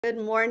Good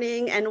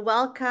morning and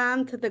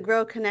welcome to the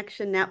G.R.O.W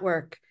Connection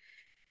Network.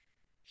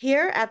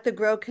 Here at the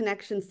G.R.O.W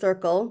Connection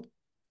Circle,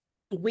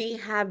 we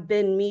have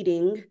been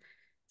meeting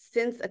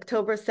since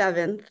October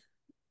 7th,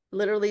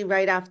 literally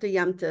right after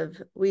Yom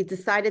Tov. We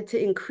decided to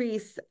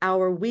increase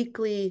our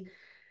weekly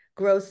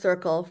G.R.O.W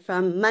Circle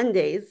from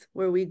Mondays,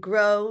 where we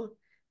grow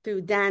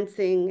through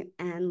dancing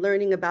and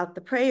learning about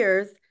the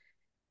prayers.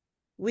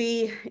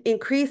 We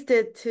increased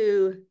it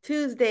to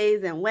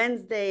Tuesdays and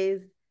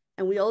Wednesdays,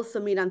 and we also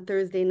meet on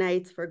Thursday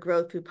nights for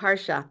Grow Through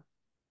Parsha.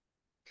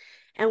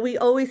 And we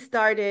always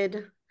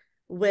started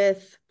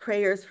with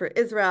prayers for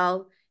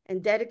Israel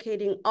and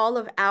dedicating all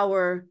of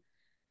our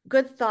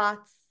good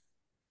thoughts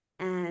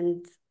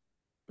and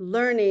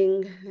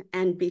learning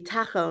and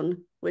Bitachon,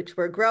 which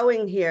we're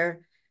growing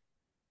here,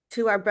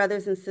 to our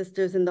brothers and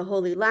sisters in the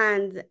Holy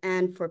Land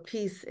and for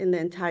peace in the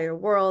entire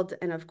world.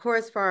 And of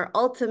course, for our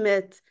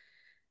ultimate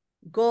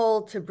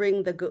goal to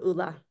bring the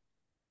Geulah.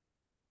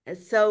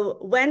 So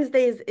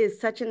Wednesdays is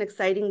such an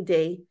exciting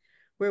day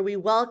where we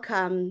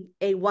welcome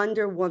a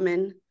Wonder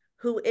Woman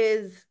who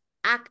is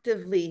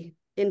actively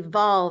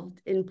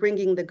involved in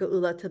bringing the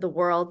Geulah to the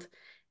world,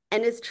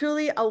 and is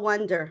truly a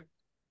wonder.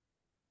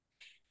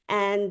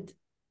 And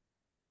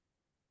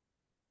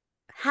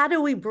how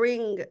do we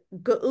bring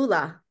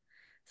Geulah?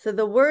 So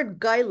the word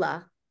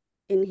Geulah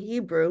in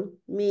Hebrew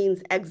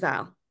means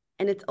exile,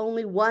 and it's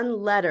only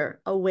one letter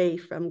away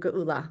from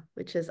Geulah,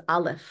 which is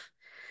Aleph.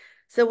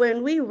 So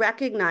when we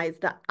recognize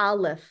the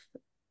Aleph,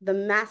 the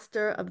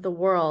master of the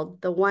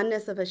world, the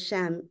oneness of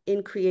Hashem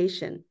in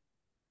creation,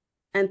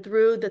 and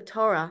through the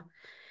Torah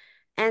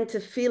and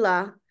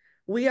Tefillah,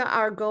 we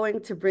are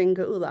going to bring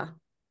Geulah.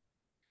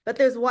 But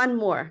there's one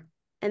more,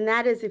 and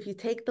that is if you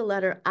take the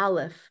letter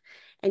Aleph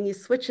and you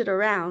switch it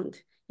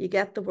around, you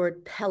get the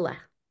word Pele.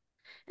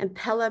 And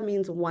Pele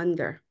means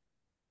wonder.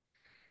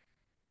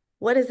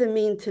 What does it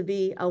mean to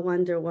be a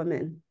Wonder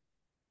Woman?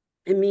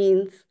 It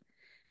means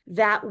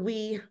that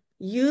we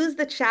use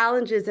the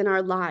challenges in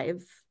our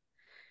lives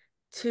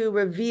to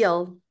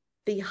reveal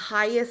the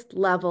highest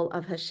level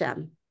of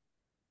Hashem.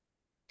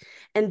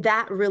 And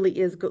that really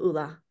is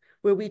Geulah,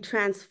 where we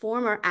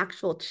transform our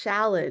actual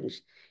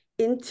challenge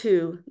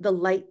into the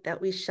light that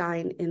we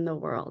shine in the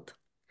world.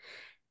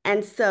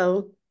 And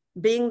so,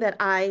 being that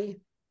I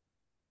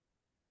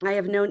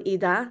have known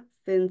Eda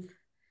since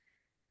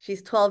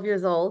she's 12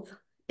 years old,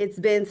 it's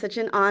been such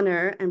an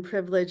honor and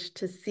privilege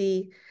to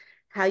see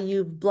how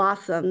you've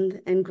blossomed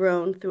and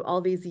grown through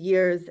all these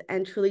years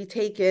and truly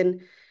taken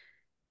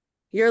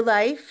your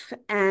life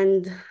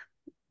and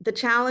the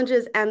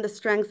challenges and the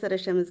strengths that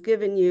Hashem has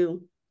given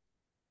you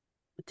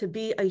to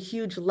be a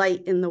huge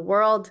light in the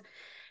world.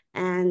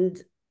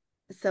 And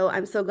so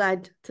I'm so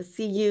glad to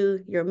see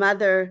you, your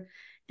mother,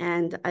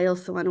 and I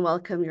also want to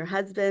welcome your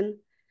husband,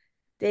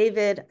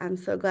 David. I'm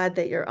so glad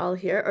that you're all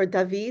here, or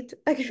David.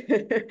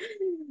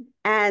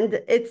 And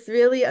it's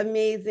really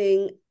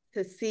amazing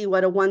to see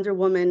what a Wonder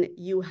Woman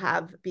you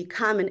have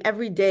become. And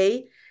every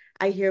day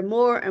I hear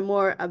more and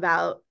more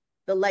about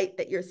the light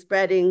that you're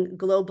spreading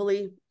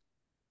globally.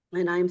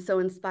 And I'm so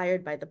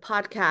inspired by the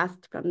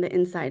podcast From the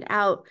Inside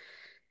Out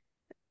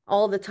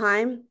all the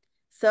time.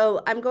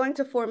 So I'm going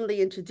to formally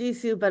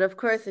introduce you, but of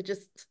course I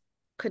just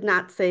could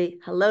not say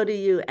hello to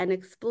you and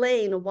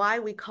explain why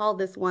we call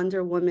this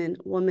Wonder Woman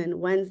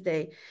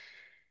Wednesday.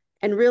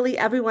 And really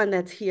everyone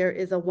that's here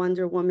is a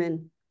Wonder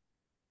Woman.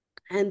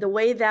 And the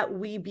way that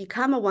we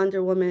become a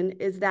Wonder Woman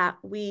is that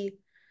we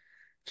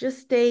just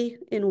stay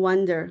in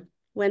wonder.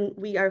 When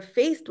we are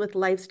faced with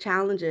life's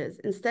challenges,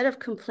 instead of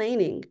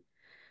complaining,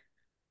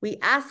 we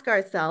ask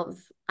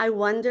ourselves, I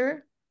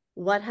wonder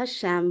what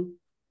Hashem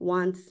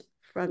wants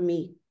from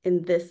me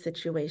in this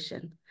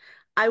situation.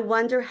 I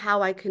wonder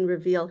how I can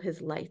reveal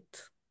his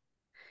light.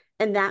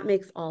 And that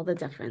makes all the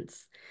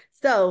difference.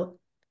 So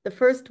the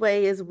first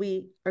way is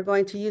we are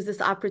going to use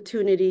this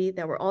opportunity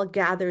that we're all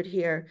gathered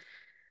here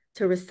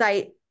to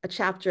recite a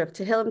chapter of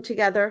Tehillim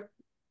together.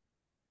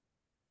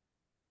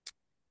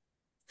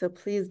 So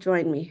please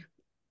join me.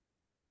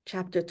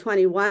 Chapter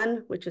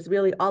 21, which is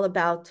really all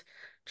about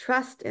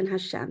trust in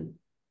Hashem.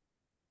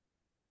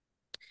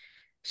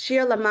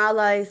 Shir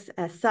lamalais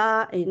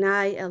asa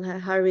einai el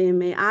haharim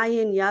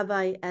me'ayin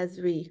yavai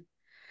ezri.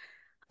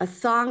 A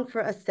song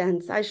for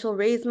ascents. I shall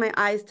raise my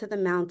eyes to the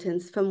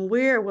mountains. From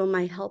where will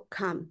my help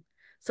come?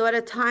 So at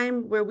a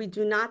time where we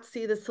do not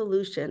see the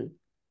solution,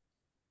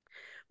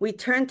 we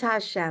turn to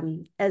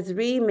Hashem.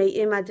 Ezri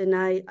me'im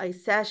Adonai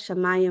aiseh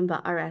shamayim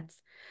ba'aretz.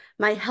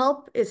 My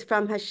help is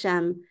from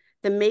Hashem,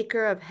 the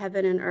maker of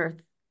heaven and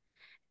earth.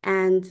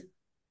 And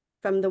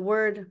from the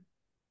word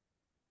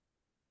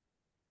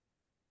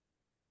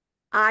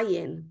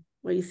ayin,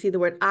 where you see the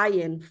word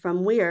ayin,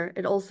 from where,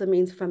 it also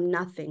means from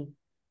nothing.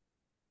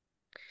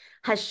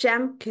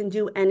 Hashem can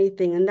do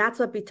anything, and that's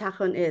what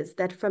Bitachon is,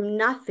 that from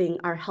nothing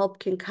our help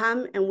can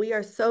come, and we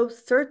are so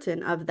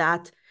certain of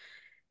that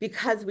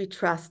because we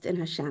trust in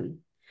Hashem.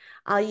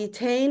 Al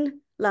yitain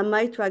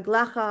lamait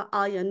raglacha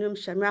al yanum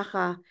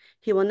shemrecha.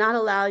 He will not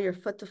allow your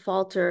foot to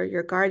falter,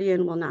 your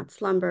guardian will not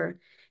slumber.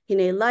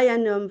 Hine la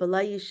yanum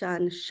v'la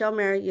yishan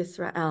shomer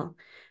Yisrael.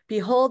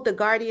 Behold, the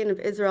guardian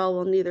of Israel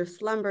will neither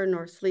slumber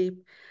nor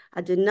sleep.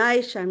 Adonai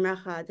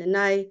shamrecha,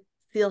 Adonai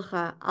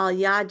silcha, al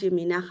yad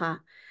yaminecha.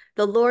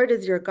 The Lord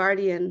is your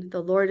guardian,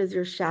 the Lord is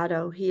your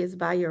shadow, he is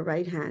by your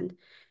right hand.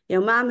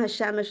 Yomam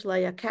hashemesh lo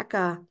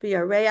yakeka,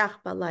 v'yareach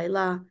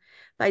balayla.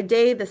 By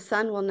day the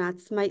sun will not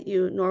smite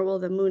you, nor will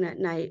the moon at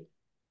night.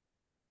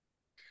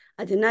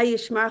 Adonai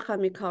yishmarcha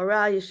mikol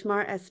ra,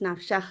 yishmar es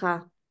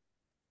nafshecha.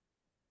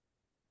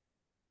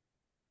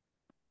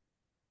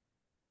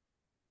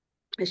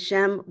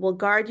 Hashem will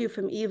guard you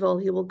from evil.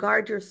 He will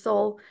guard your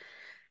soul.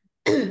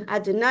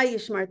 Adonai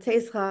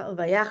yishmarteischa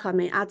uvayecha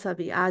me'ata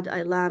bi'ad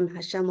olam.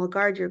 Hashem will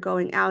guard your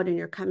going out and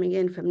your coming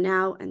in from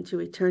now and to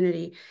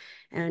eternity.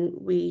 And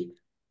we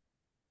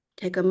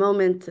take a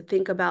moment to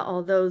think about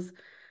all those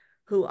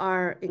who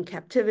are in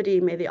captivity.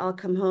 May they all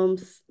come home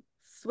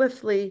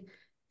swiftly,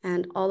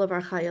 and all of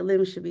our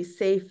chayalim should be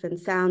safe and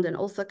sound and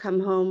also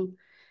come home.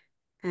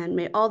 And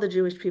may all the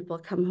Jewish people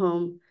come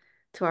home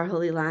to our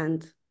holy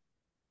land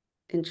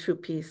in true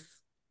peace.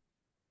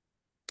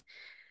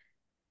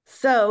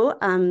 So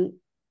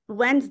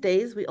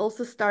Wednesdays, we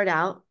also start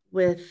out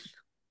with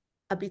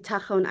a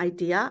Bitachon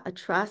idea, a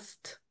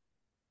trust,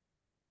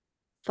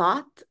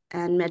 thought,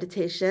 and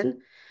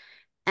meditation.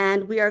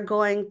 And we are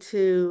going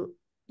to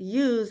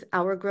use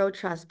our G.R.O.W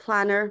Trust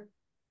Planner,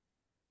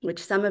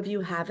 which some of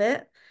you have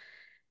it.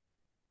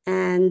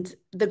 And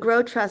the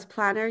G.R.O.W Trust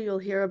Planner you'll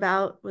hear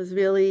about was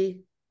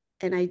really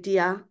an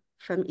idea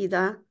from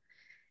Eda.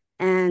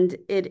 And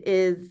it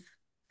is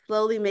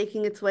slowly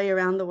making its way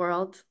around the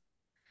world.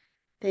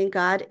 Thank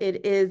God.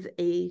 It is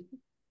a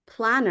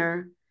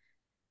planner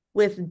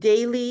with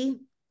daily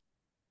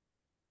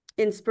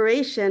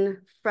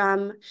inspiration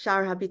from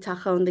Sha'ar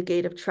HaBitachon, the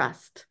Gate of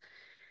Trust,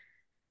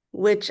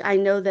 which I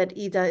know that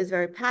Eda is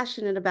very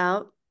passionate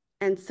about.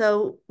 And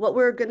so what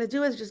we're going to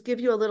do is just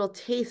give you a little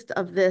taste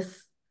of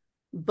this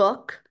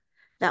book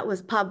that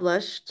was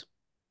published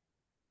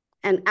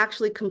and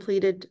actually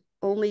completed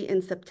only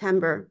in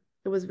September.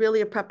 It was really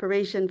a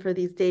preparation for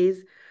these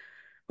days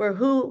where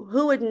who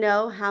would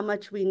know how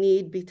much we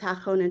need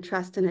bitachon and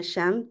trust in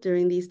Hashem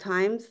during these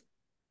times.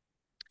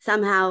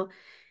 Somehow,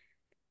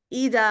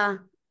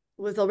 Eda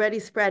was already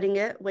spreading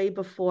it way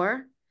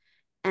before,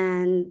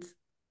 and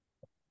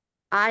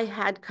I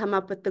had come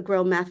up with the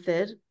G.R.O.W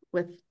method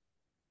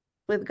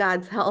with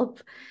God's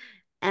help,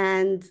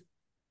 and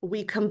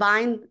we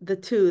combined the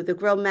two. The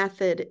G.R.O.W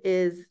method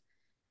is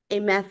a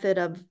method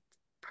of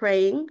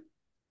praying.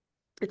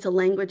 It's a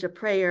language of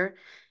prayer,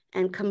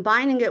 and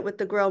combining it with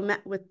the G.R.O.W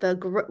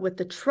with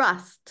the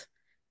trust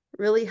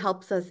really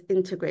helps us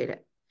integrate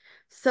it.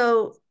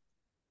 So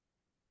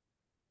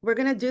we're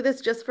going to do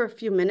this just for a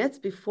few minutes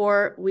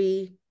before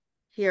we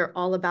hear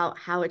all about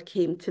how it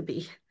came to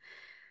be.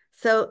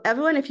 So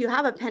everyone, if you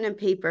have a pen and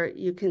paper,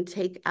 you can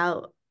take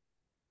out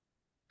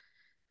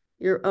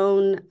your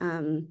own,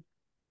 and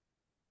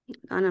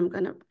I'm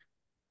going to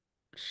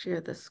share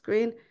the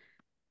screen,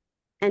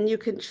 and you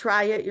can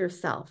try it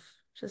yourself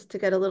just to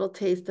get a little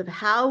taste of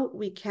how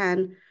we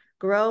can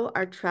grow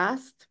our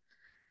trust.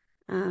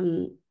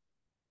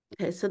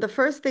 Okay, so the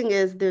first thing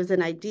is there's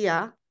an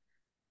idea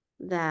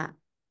that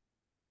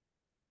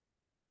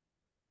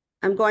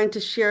I'm going to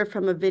share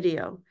from a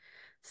video.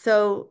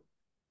 So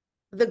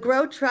the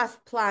G.R.O.W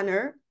Trust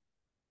Planner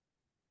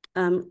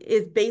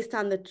is based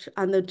on the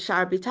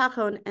Sha'ar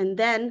Bitachon, and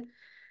then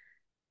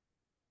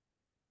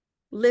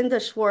Linda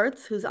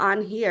Schwartz, who's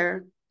on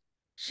here,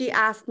 she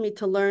asked me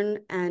to learn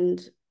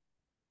and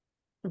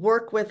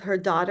work with her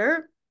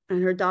daughter,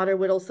 and her daughter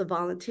would also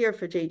volunteer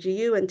for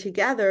JGU, and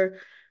together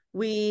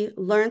we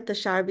learned the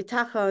Sha'ar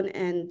Bitachon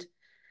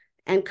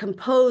and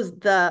composed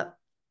the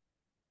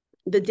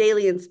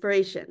daily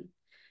inspiration.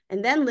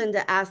 And then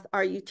Linda asked,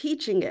 are you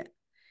teaching it?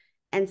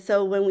 And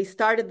so when we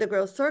started the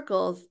G.R.O.W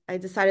Circles, I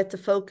decided to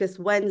focus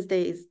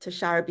Wednesdays to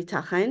Sha'ar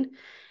Bitachon.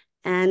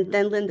 And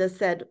then Linda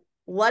said,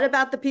 what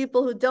about the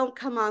people who don't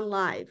come on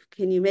live?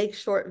 Can you make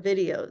short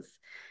videos?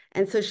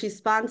 And so she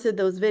sponsored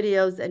those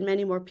videos, and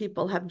many more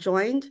people have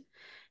joined.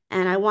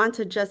 And I want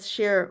to just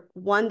share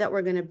one that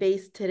we're going to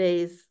base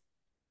today's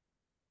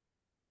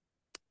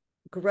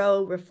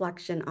G.R.O.W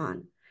reflection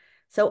on.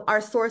 So our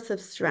source of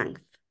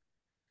strength.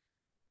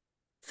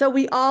 So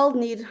we all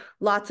need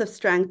lots of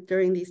strength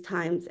during these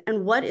times.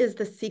 And what is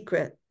the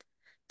secret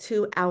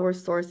to our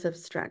source of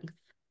strength?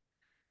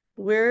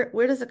 Where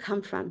does it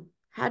come from?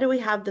 How do we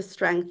have the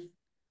strength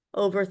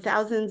over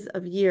thousands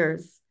of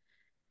years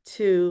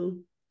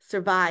to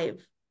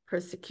survive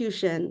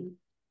persecution,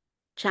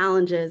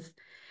 challenges?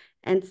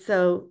 And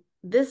so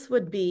this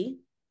would be,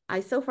 I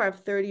so far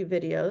have 30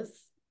 videos,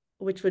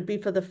 which would be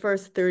for the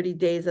first 30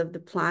 days of the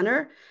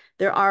planner.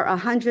 There are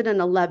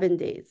 111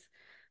 days.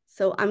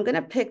 So I'm going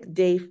to pick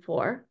day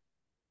 4.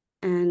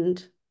 And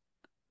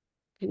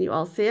can you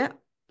all see it?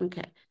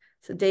 Okay.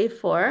 So day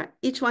 4,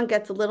 each one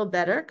gets a little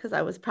better because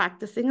I was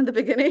practicing in the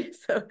beginning.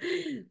 So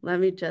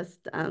let me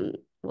just,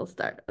 we'll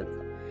start.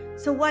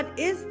 So what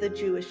is the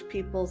Jewish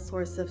people's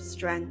source of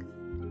strength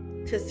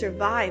to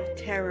survive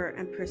terror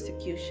and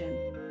persecution?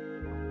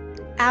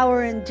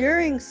 Our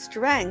enduring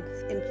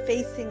strength in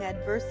facing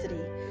adversity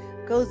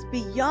goes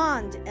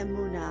beyond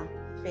emunah,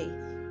 faith.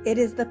 It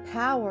is the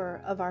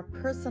power of our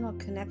personal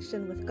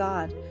connection with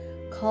God,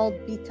 called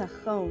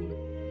Bitachon,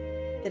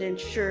 that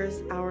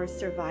ensures our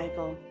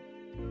survival.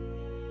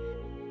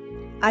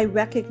 I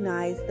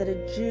recognize that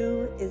a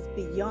Jew is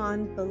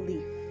beyond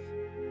belief.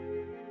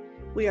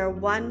 We are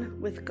one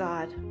with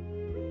God.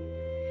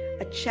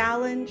 A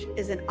challenge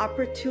is an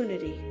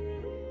opportunity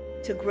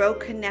to grow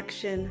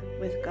connection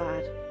with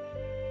God.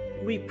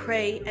 We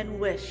pray and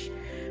wish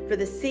for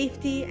the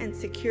safety and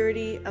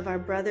security of our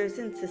brothers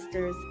and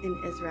sisters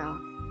in Israel.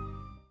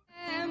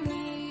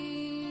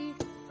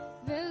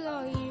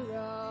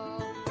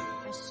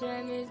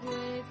 Hashem is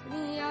with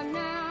me, I'm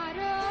not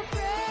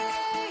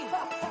afraid.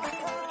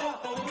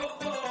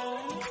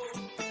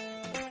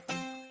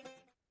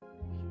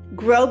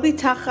 G.R.O.W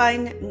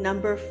Bitachon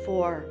number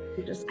 4,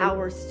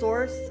 our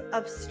source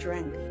of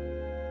strength.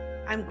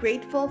 I'm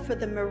grateful for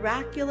the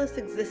miraculous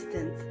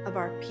existence of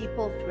our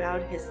people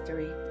throughout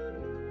history.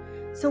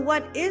 So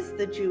what is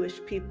the Jewish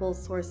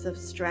people's source of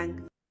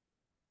strength?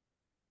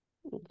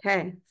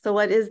 Okay, so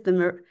what is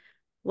the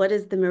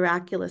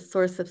miraculous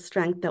source of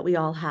strength that we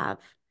all have?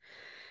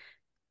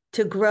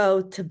 To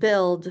grow, to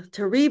build,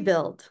 to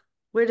rebuild.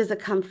 Where does it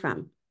come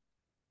from?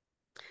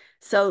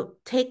 So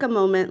take a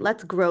moment,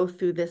 let's grow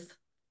through this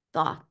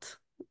thought,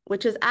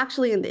 which is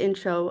actually in the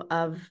intro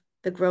of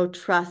the G.R.O.W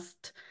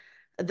Trust,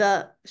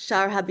 the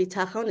Shar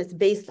HaBitachon. It's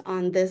based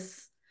on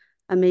this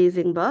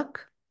amazing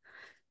book,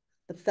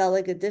 the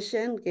Felig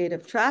edition, Gate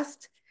of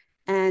Trust.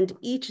 And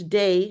each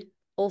day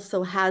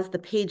also has the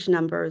page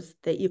numbers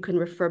that you can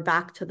refer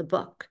back to the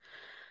book.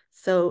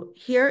 So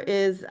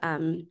here's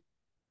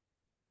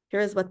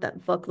what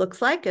that book looks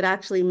like. It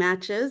actually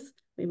matches.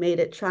 We made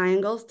it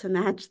triangles to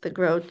match the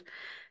G.R.O.W,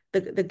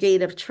 the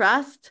Gate of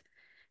Trust.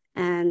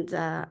 And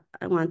I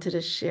wanted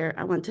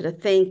to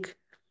thank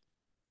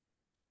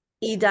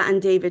Eda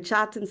and David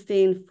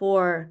Schottenstein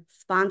for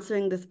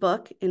sponsoring this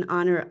book in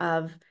honor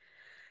of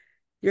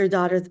your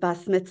daughter's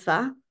bas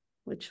mitzvah,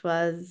 which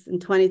was in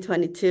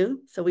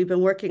 2022. So we've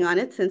been working on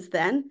it since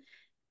then.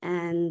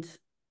 And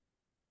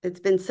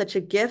it's been such a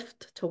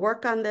gift to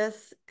work on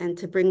this and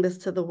to bring this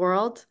to the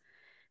world,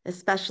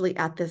 especially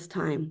at this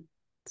time.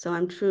 So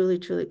I'm truly,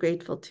 truly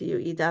grateful to you,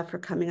 Eda, for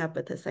coming up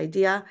with this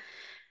idea.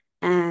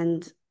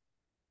 And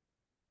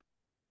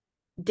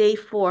day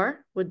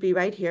 4 would be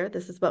right here.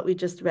 This is what we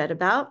just read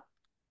about.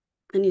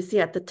 And you see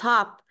at the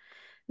top,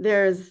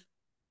 there's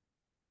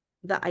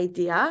the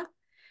idea.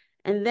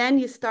 And then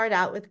you start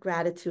out with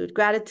gratitude.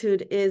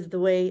 Gratitude is the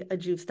way a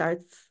Jew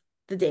starts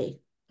the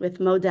day, with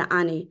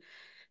Moda'ani,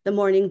 the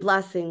morning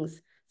blessings.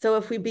 So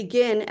if we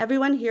begin,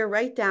 everyone here,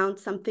 write down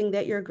something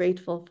that you're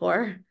grateful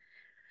for.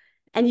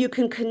 And you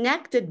can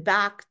connect it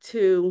back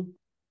to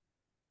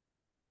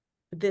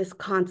this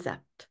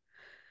concept.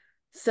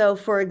 So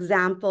for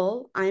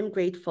example, I'm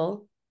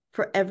grateful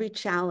for every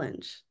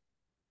challenge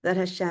that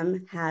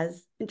Hashem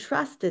has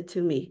entrusted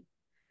to me.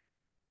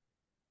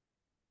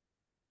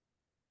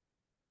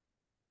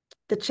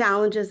 The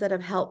challenges that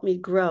have helped me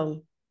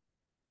grow.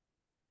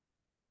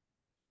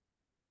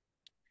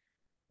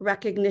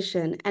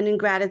 Recognition. And in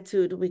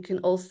gratitude, we can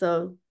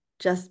also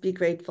just be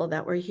grateful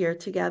that we're here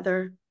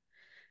together,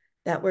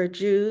 that we're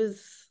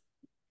Jews,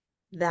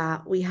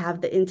 that we have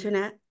the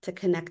internet to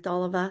connect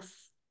all of us.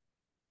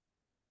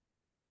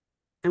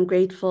 I'm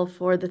grateful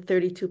for the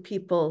 32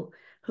 people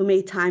who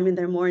made time in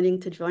their morning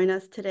to join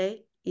us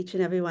today, each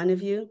and every one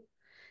of you.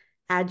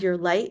 Add your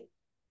light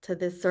to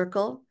this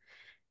circle.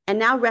 And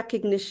now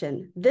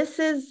recognition. This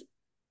is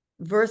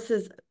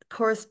verses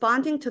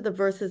corresponding to the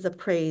verses of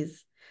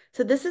praise.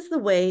 So this is the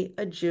way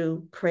a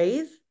Jew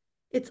prays.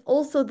 It's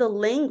also the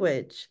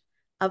language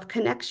of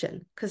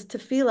connection, because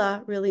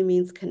tefillah really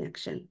means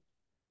connection.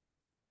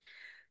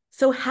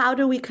 So how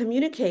do we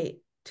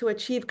communicate? To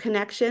achieve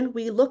connection,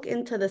 we look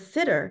into the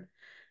siddur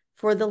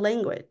for the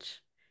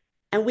language.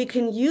 And we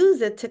can use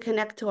it to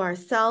connect to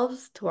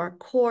ourselves, to our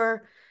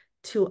core,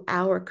 to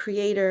our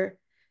creator,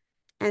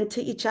 and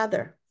to each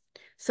other.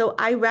 So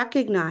I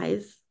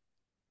recognize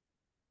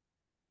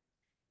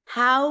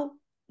how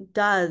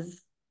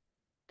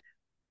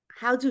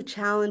do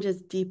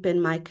challenges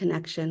deepen my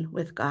connection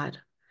with God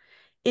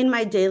in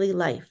my daily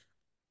life?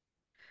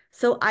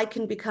 So I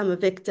can become a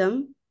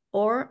victim,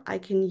 or I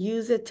can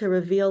use it to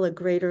reveal a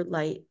greater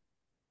light.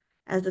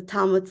 As the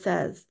Talmud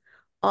says,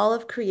 all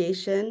of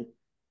creation,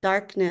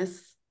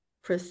 darkness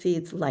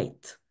precedes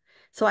light.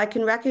 So I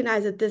can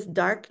recognize that this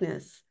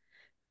darkness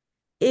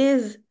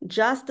is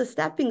just a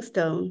stepping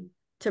stone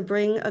to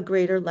bring a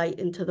greater light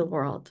into the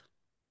world.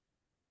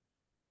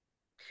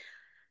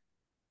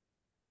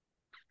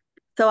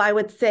 So I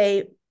would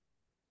say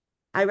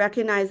I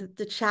recognize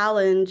the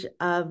challenge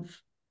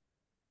of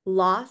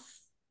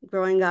loss,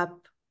 growing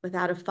up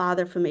without a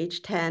father from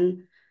age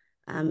 10,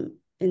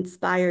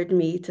 inspired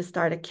me to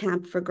start a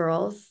camp for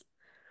girls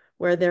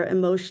where their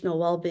emotional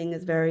well-being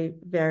is very,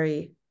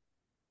 very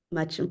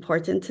much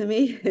important to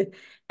me.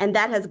 And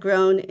that has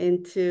grown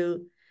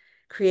into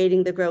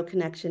creating the G.R.O.W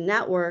Connection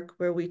Network,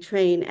 where we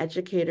train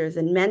educators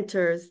and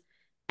mentors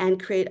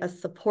and create a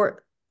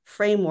support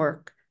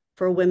framework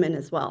for women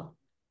as well.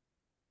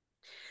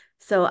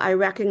 So I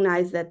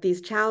recognize that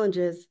these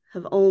challenges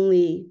have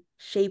only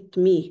shaped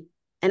me.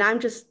 And I'm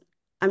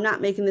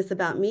not making this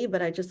about me,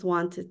 but I just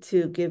wanted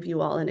to give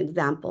you all an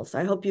example. So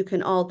I hope you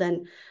can all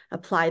then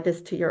apply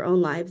this to your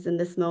own lives in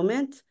this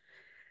moment.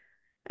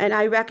 And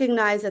I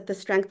recognize that the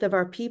strength of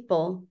our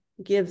people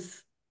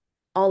gives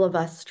all of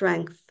us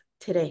strength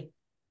today,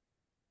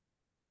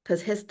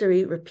 because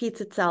history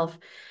repeats itself,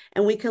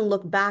 and we can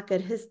look back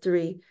at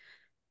history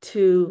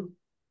to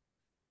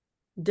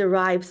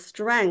derive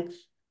strength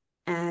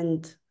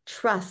and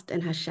trust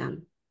in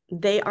Hashem.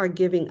 They are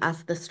giving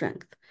us the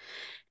strength.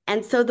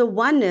 And so the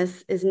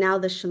oneness is now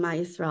the Shema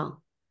Yisrael.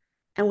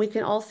 And we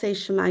can all say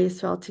Shema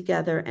Yisrael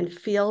together and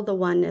feel the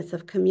oneness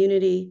of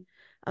community,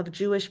 of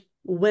Jewish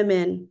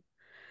women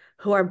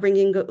who are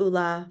bringing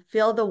Geulah.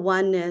 Feel the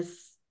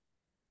oneness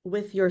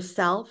with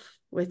yourself,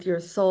 with your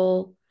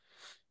soul,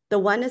 the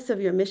oneness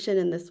of your mission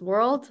in this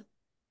world,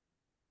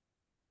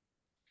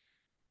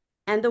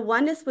 and the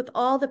oneness with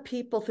all the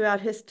people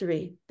throughout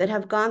history that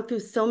have gone through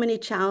so many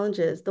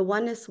challenges, the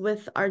oneness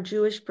with our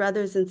Jewish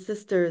brothers and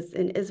sisters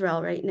in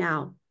Israel right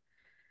now,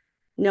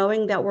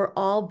 knowing that we're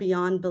all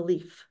beyond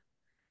belief.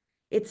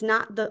 It's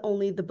not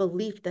only the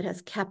belief that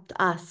has kept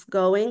us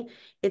going,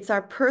 it's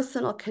our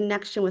personal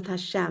connection with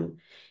Hashem.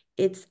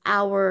 It's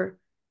our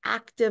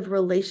active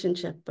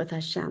relationship with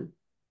Hashem,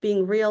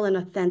 being real and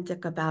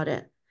authentic about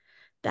it.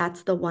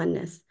 That's the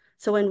oneness.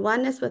 So in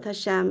oneness with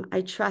Hashem,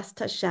 I trust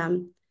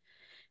Hashem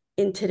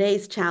in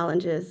today's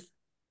challenges,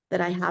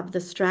 that I have the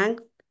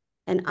strength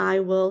and I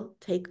will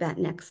take that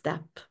next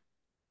step.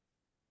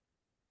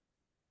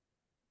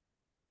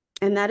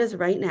 And that is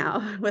right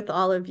now with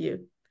all of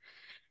you.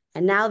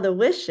 And now the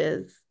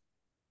wishes.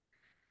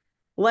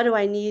 What do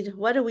I need?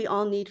 What do we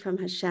all need from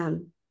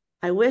Hashem?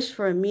 I wish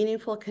for a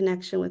meaningful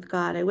connection with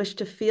God. I wish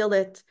to feel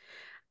it.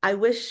 I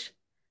wish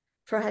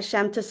for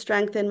Hashem to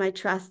strengthen my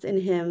trust in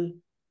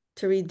Him,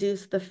 to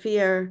reduce the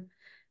fear,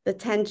 the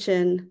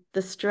tension,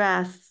 the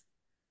stress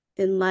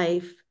in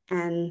life,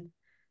 and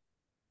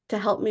to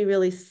help me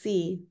really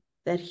see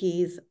that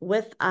He's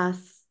with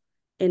us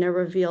in a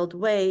revealed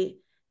way,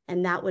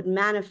 and that would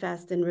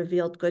manifest in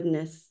revealed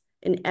goodness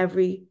in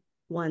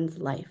everyone's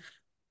life.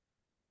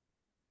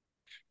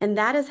 And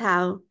that is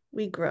how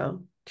we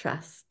grow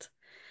trust.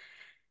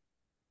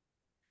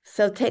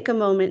 So take a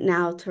moment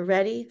now to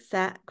ready,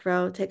 set,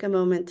 grow. Take a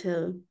moment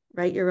to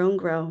write your own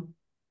grow.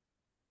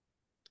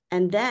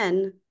 And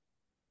then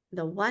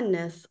the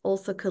oneness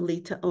also could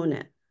lead to own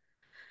it.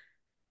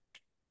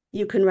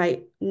 You can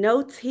write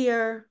notes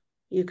here.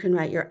 You can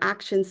write your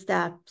action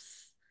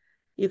steps.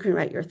 You can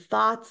write your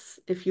thoughts.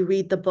 If you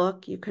read the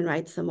book, you can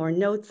write some more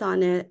notes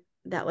on it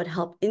that would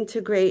help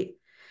integrate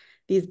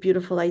these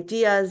beautiful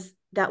ideas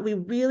that we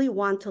really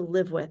want to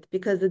live with.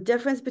 Because the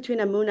difference between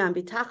Amunah and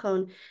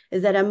Bitachon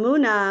is that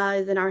Amunah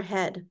is in our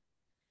head.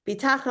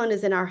 Bitachon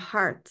is in our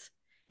heart.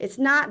 It's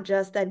not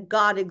just that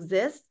God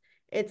exists.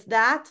 It's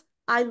that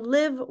I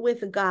live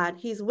with God.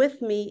 He's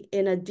with me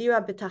in a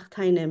dira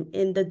b'tachtainim,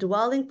 in the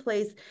dwelling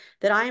place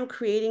that I am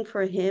creating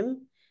for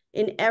Him,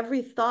 in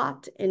every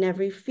thought, in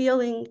every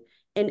feeling,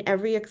 in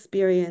every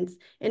experience,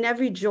 in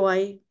every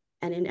joy,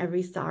 and in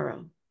every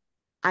sorrow.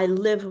 I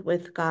live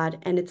with God,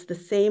 and it's the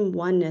same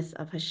oneness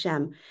of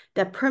Hashem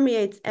that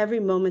permeates every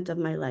moment of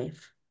my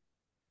life.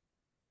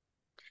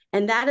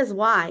 And that is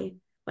why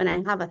when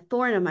I have a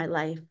thorn in my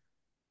life,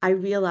 I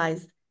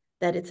realize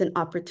that it's an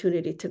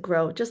opportunity to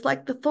grow. Just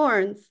like the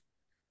thorns,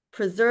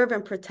 preserve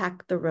and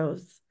protect the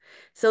rose.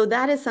 So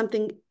that is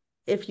something,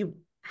 if you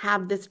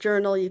have this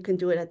journal, you can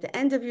do it at the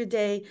end of your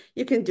day.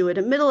 You can do it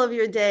in the middle of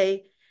your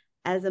day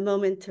as a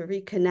moment to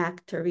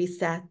reconnect, to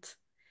reset.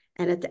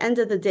 And at the end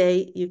of the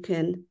day, you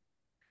can,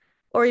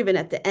 or even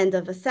at the end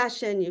of a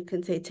session, you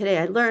can say, today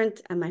I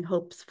learned, and my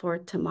hopes for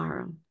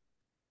tomorrow.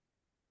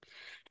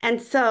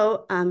 And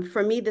so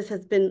for me, this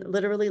has been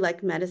literally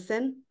like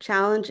medicine.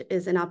 Challenge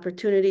is an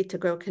opportunity to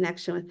grow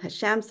connection with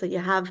Hashem. So you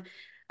have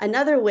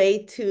another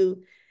way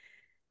to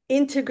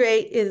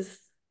integrate is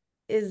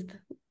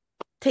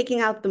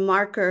taking out the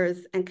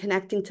markers and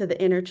connecting to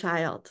the inner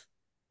child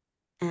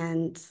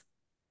and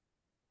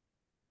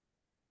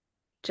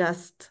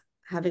just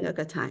having a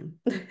good time.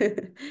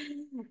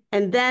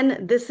 And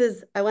then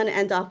I want to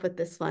end off with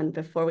this one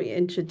before we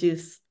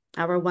introduce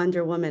our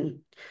Wonder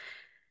Woman.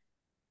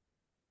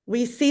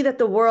 We see that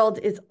the world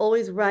is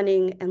always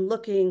running and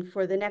looking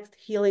for the next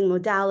healing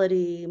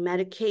modality,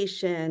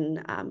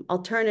 medication,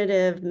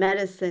 alternative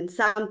medicine,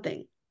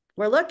 something.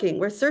 We're looking,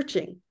 we're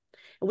searching.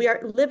 We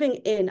are living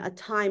in a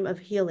time of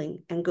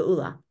healing and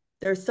Geulah.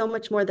 There's so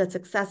much more that's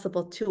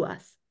accessible to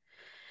us.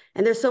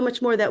 And there's so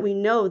much more that we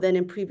know than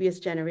in previous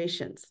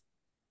generations.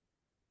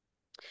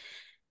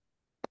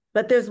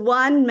 But there's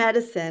one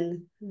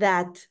medicine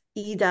that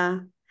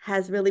Eda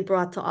has really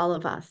brought to all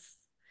of us.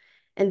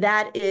 And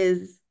that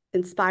is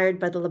inspired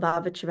by the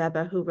Lubavitch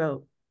Rebbe, who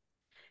wrote,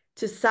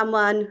 to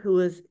someone who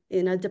is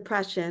in a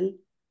depression,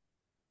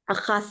 a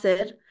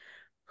chassid,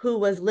 who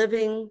was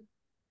living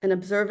an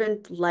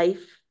observant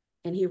life,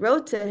 and he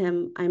wrote to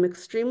him, "I'm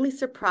extremely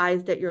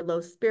surprised at your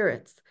low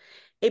spirits.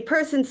 A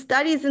person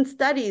studies and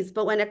studies,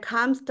 but when it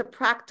comes to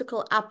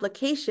practical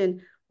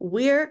application,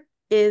 where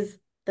is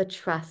the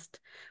trust?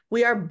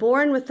 We are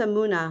born with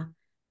emunah,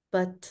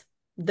 but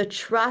the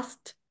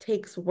trust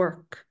takes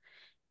work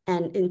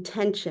and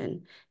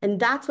intention. And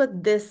that's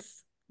what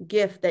this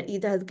gift that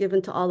Eda has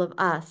given to all of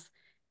us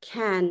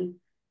can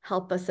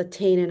help us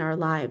attain in our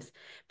lives.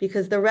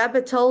 Because the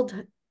Rebbe told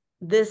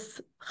this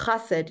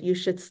chassid, you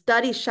should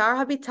study Shar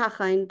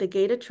HaBitachon, the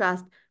Gate of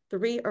Trust,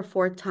 3 or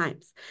 4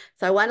 times.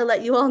 So I want to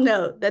let you all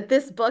know that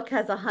this book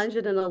has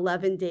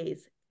 111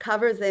 days,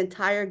 covers the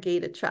entire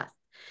Gate of Trust.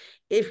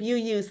 If you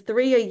use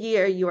 3 a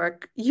year,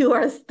 you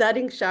are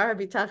studying Shar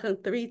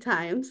HaBitachon 3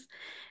 times.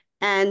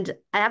 And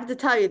I have to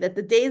tell you that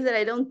the days that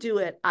I don't do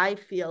it, I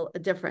feel a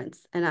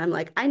difference. And I'm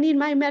like, I need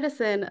my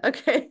medicine.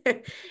 Okay.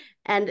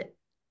 And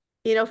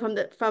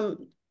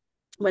from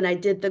when I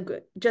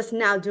did just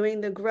now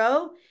doing the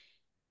G.R.O.W,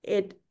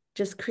 it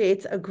just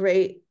creates a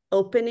great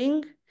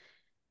opening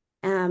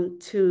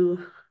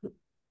to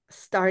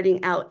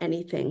starting out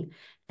anything.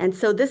 And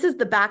so this is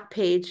the back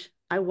page.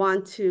 I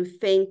want to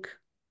thank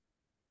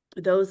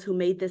those who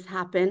made this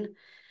happen.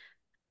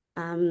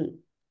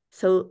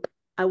 So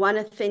I want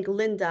to thank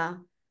Linda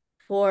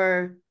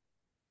for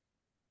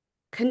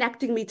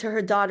connecting me to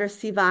her daughter,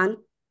 Sivan,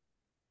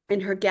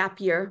 in her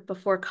gap year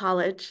before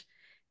college.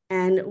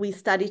 And we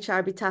studied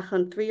Shar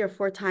Bitachon 3 or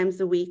 4 times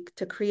a week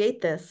to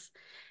create this.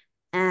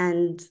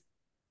 And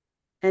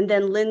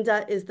then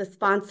Linda is the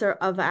sponsor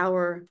of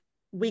our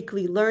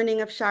weekly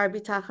learning of Shar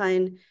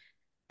Bitachon.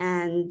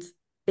 And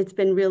it's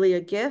been really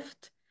a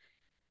gift.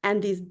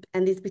 And these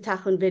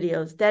Bitachon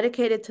videos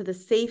dedicated to the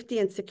safety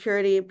and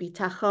security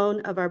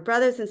Bitachon of our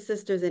brothers and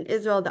sisters in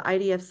Israel, the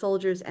IDF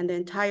soldiers, and the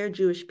entire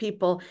Jewish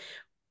people.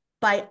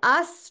 By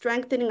us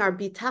strengthening our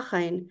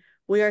Bitachon,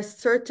 we are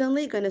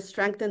certainly going to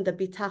strengthen the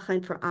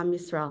Bitachon for Am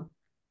Yisrael.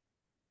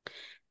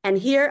 And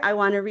here I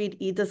want to read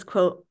Eda's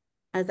quote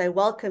as I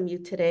welcome you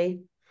today.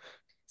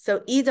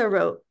 So Eda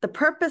wrote, the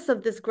purpose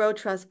of this G.R.O.W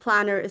Trust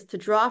Planner is to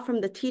draw from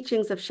the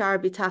teachings of Shar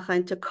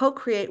Bitachon to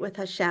co-create with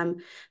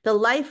Hashem the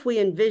life we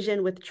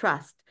envision with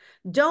trust.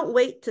 Don't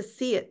wait to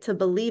see it to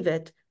believe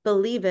it,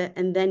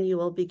 and then you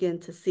will begin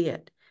to see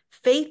it.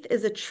 Faith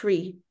is a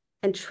tree,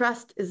 and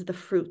trust is the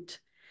fruit.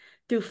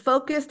 Through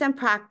focus and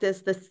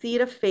practice, the seed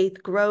of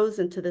faith grows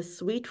into the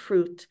sweet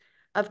fruit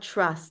of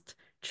trust.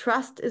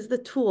 Trust is the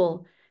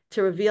tool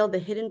to reveal the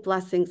hidden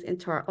blessings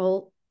into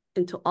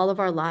all of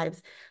our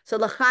lives. So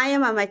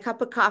l'chaim on my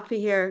cup of coffee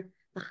here.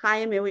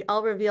 L'chaim, may we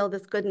all reveal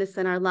this goodness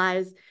in our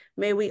lives.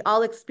 May we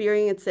all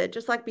experience it.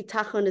 Just like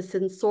bitachon is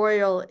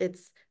sensorial,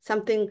 it's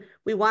something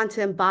we want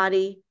to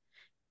embody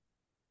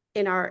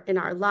in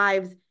our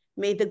lives.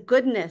 May the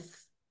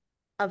goodness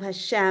of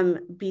Hashem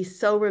be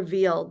so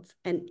revealed,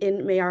 and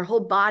may our whole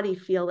body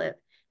feel it.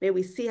 May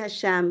we see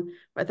Hashem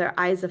with our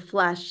eyes of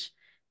flesh.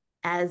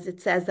 As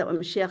it says that when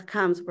Mashiach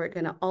comes, we're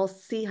going to all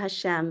see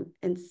Hashem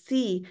and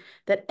see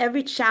that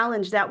every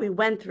challenge that we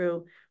went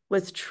through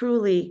was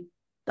truly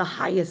the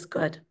highest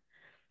good.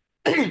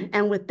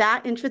 And with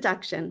that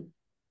introduction,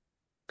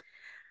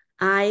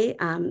 I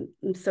am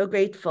so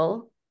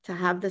grateful to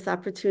have this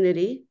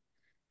opportunity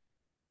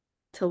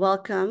to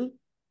welcome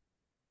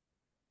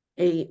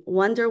a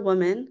Wonder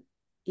Woman,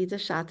 Eda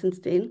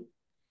Schottenstein.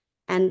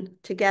 And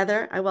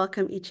together, I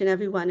welcome each and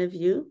every one of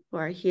you who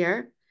are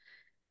here.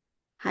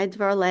 Hi,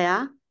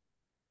 Dvorleah.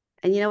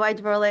 And you know why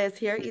Dvorleah is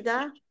here,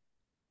 Eda?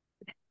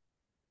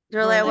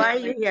 Geulah, why are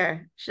you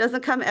here? She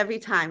doesn't come every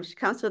time. She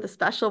comes with a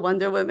special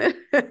Wonder Woman.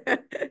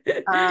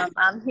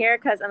 I'm here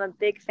because I'm a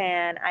big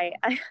fan.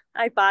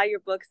 I buy your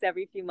books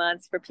every few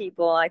months for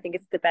people. I think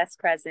it's the best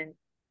present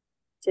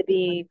to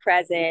be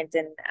present,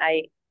 and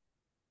I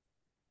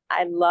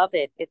love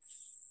it.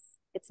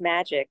 It's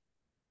magic.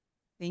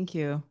 Thank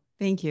you.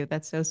 Thank you.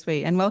 That's so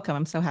sweet. And welcome.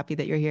 I'm so happy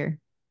that you're here.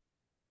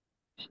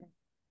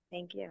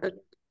 Thank you.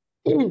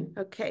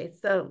 Okay,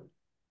 so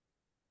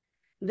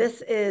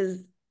this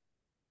is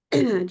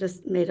I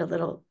just made a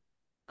little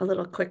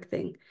quick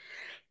thing.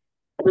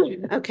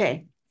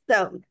 Okay,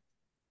 so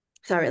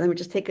sorry, let me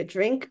just take a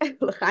drink.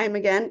 L'chaim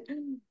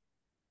again.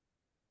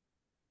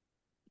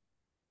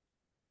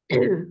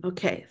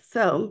 Okay,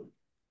 so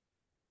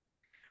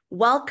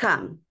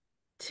welcome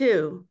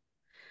to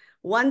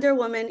Wonder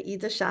Woman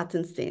Eda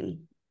Schottenstein,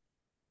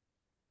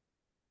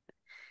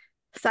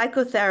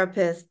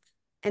 psychotherapist,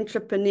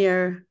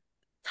 entrepreneur,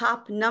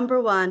 top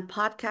 #1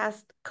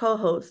 podcast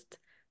co-host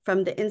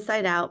from the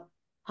Inside Out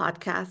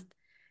podcast,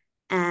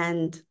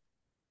 and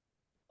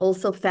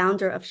also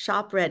founder of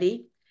Shop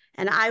Ready.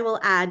 And I will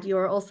add,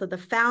 you're also the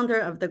founder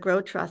of the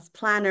G.R.O.W Trust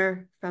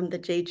Planner from the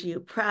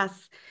JGU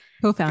Press.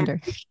 Co-founder.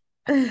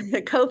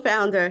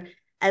 Co-founder,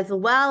 as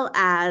well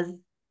as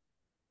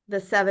the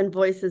 7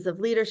 Voices of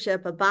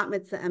Leadership, a Bat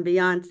Mitzvah and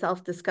Beyond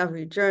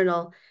self-discovery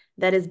journal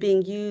that is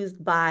being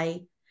used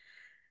by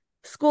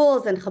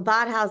schools and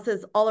Chabad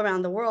houses all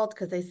around the world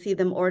because I see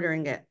them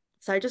ordering it.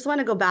 So I just want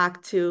to go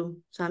back to,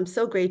 so I'm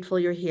so grateful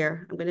you're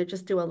here. I'm going to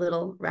just do a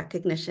little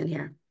recognition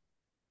here.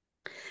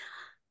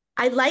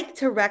 I like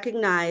to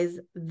recognize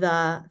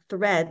the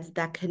threads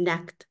that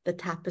connect the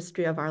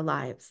tapestry of our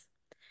lives.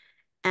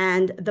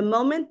 And the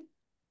moment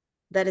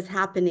that is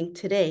happening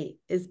today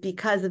is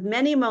because of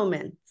many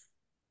moments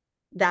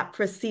that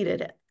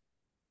preceded it,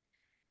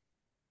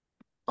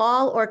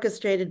 all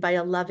orchestrated by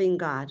a loving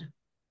God.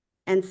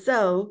 And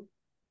so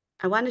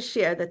I want to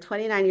share that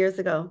 29 years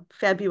ago,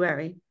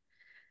 February,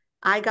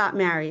 I got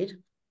married,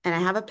 and I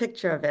have a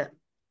picture of it.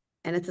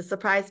 And it's a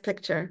surprise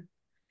picture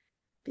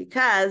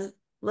because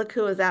look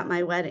who was at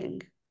my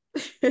wedding.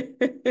 Oh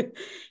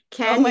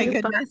Can my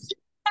you goodness.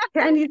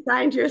 can you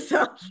find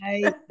yourself?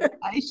 I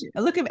should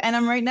look at, and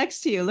I'm right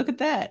next to you. Look at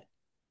that.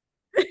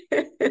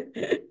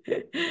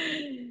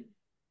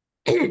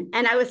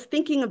 And I was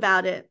thinking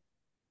about it.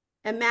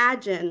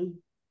 Imagine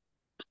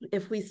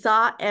if we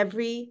saw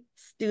every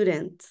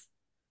student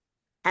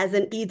as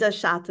an Eda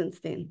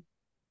Schottenstein.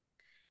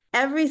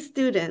 Every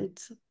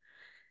student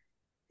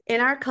in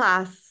our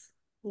class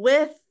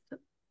with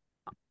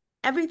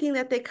everything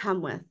that they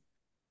come with,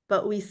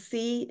 but we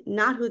see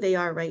not who they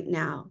are right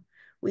now.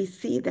 We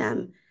see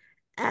them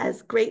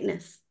as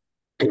greatness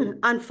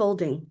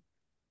unfolding.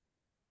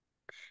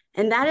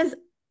 And that is,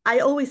 I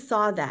always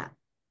saw that.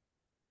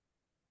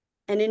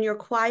 And in your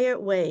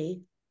quiet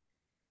way,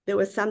 there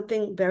was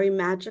something very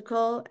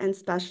magical and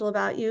special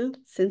about you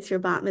since your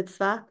bat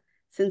mitzvah,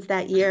 since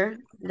that year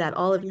that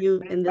all of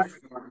you in this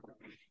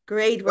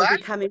grade were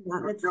becoming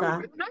bat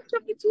mitzvah.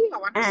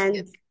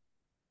 And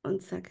one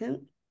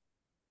second.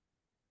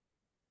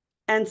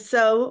 And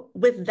so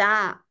with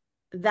that,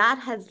 that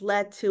has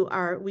led to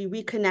we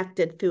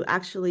reconnected through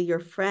actually your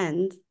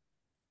friend,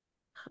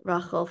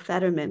 Rachel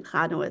Fetterman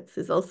Chanowitz,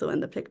 is also in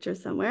the picture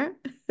somewhere.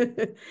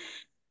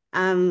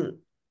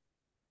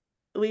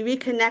 We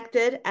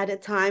reconnected at a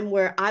time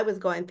where I was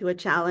going through a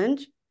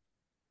challenge,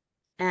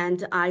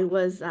 and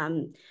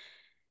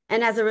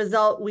and as a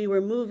result, we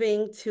were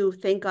moving to,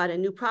 thank God, a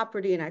new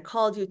property, and I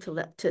called you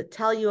to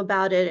tell you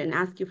about it and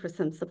ask you for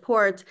some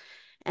support,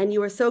 and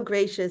you were so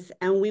gracious,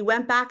 and we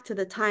went back to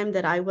the time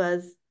that I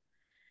was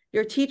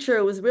your teacher.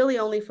 It was really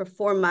only for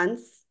 4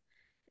 months.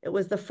 It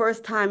was the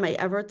first time I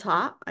ever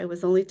taught. I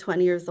was only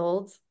 20 years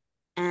old,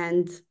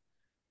 and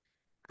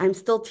I'm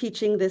still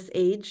teaching this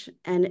age,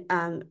 and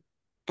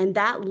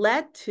that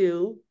led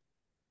to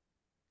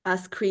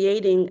us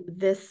creating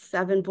this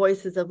 7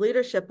 Voices of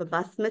Leadership, a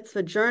bas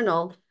mitzvah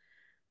journal,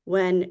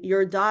 when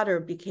your daughter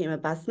became a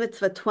bas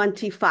mitzvah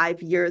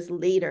 25 years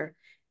later.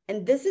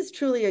 And this is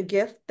truly a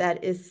gift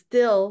that is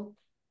still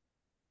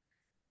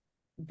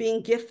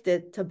being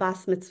gifted to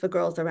bas mitzvah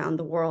girls around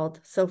the world.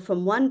 So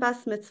from one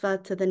bas mitzvah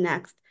to the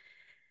next,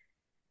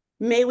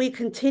 may we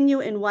continue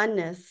in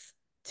oneness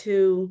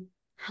to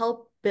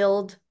help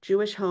build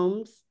Jewish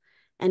homes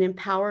and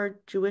empower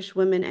Jewish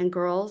women and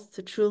girls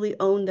to truly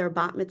own their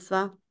bat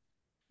mitzvah.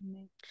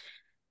 Mm-hmm.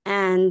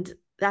 And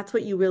that's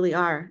what you really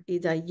are,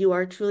 Eda. You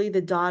are truly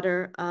the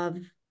daughter of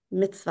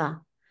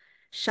mitzvah,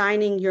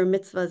 shining your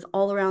mitzvahs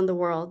all around the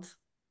world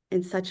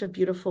in such a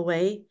beautiful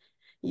way,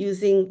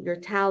 using your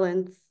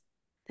talents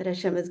that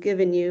Hashem has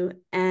given you.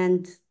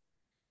 And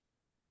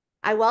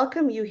I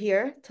welcome you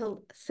here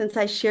since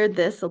I shared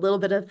this, a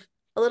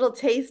little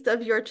taste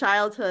of your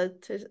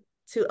childhood,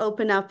 to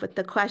open up with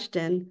the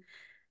question.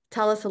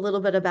 Tell us a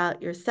little bit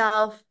about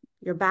yourself,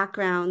 your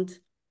background,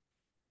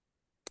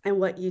 and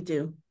what you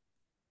do.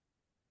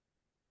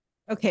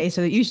 Okay,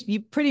 so you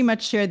pretty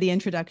much shared the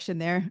introduction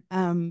there,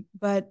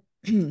 but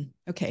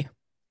okay.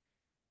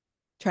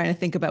 Trying to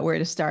think about where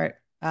to start.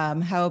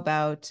 How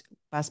about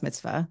bas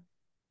mitzvah?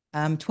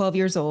 12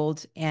 years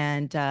old,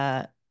 and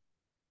I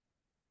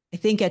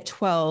think at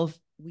 12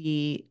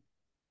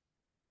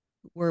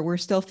 we're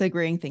still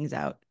figuring things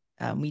out.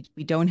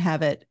 We don't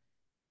have it.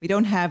 We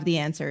don't have the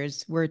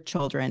answers. We're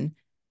children,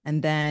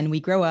 and then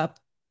we grow up,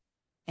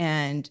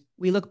 and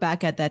we look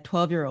back at that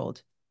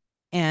 12-year-old,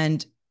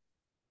 and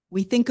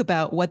we think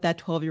about what that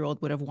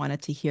 12-year-old would have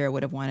wanted to hear,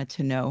 would have wanted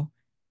to know,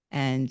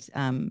 and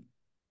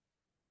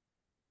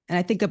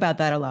I think about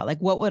that a lot. Like,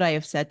 what would I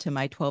have said to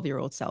my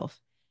 12-year-old self?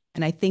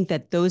 And I think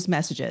that those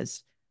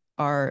messages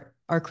are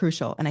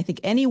crucial. And I think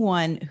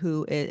anyone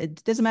who,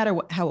 it doesn't matter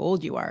how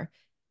old you are,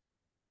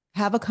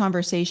 have a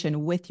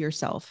conversation with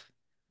yourself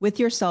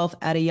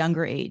at a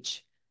younger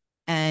age,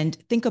 and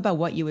think about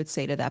what you would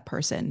say to that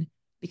person,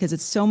 because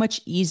it's so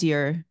much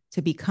easier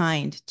to be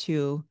kind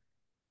to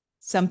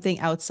something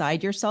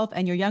outside yourself,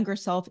 and your younger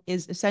self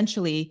is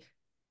essentially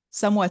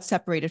somewhat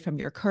separated from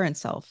your current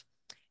self.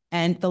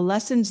 And the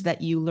lessons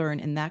that you learn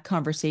in that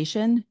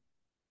conversation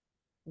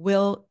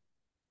will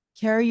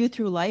carry you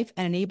through life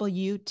and enable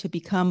you to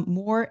become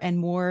more and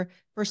more,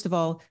 first of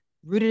all,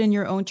 rooted in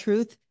your own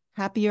truth,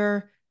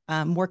 happier,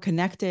 more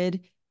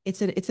connected.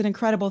 It's an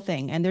incredible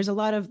thing. And there's a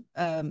lot of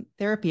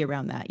therapy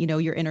around that,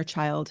 your inner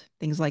child,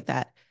 things like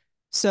that.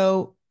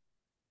 So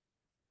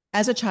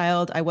as a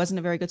child, I wasn't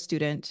a very good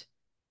student.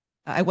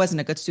 I wasn't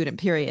a good student,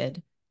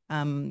 period.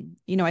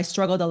 I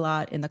struggled a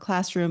lot in the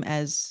classroom,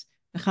 as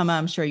Nechama,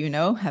 I'm sure you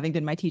know, having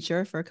been my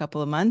teacher for a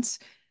couple of months.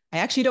 I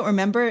actually don't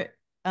remember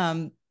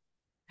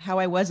how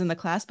I was in the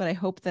class, but I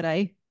hope that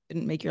I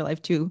didn't make your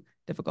life too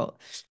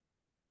difficult.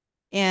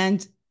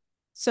 And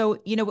so,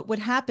 what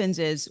happens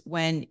is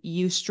when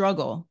you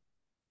struggle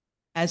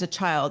as a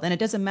child, and it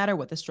doesn't matter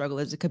what the struggle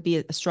is, it could be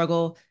a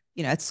struggle,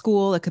 at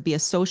school, it could be a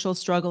social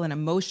struggle, an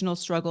emotional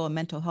struggle, a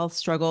mental health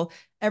struggle.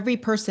 Every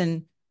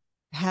person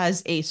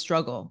has a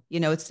struggle.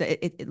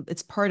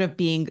 It's part of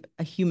being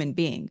a human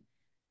being.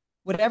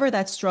 Whatever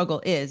that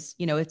struggle is,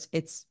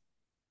 it's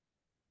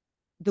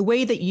the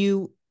way that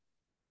you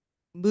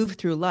move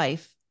through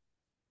life.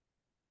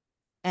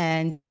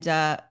 And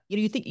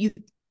you think you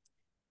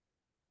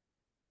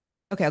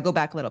okay, I'll go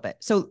back a little bit.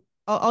 So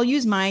I'll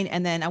use mine,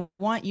 and then I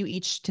want you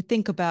each to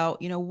think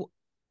about,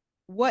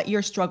 what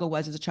your struggle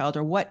was as a child,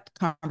 or what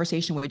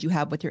conversation would you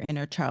have with your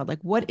inner child?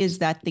 Like, what is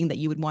that thing that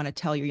you would want to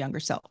tell your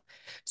younger self?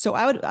 So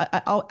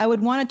I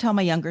would want to tell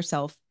my younger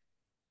self,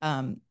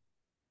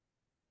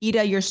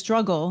 Eda, your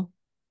struggle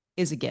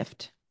is a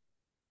gift,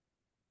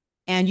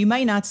 and you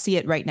might not see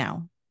it right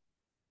now.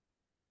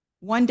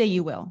 One day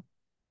you will.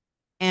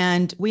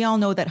 And we all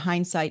know that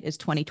hindsight is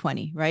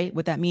 2020, right?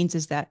 What that means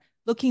is that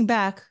looking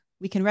back,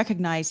 we can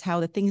recognize how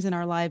the things in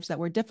our lives that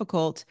were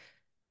difficult,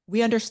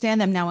 we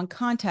understand them now in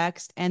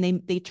context,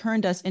 and they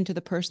turned us into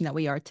the person that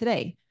we are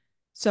today.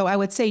 So I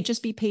would say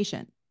just be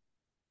patient.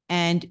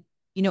 And,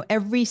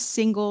 every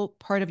single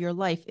part of your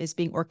life is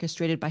being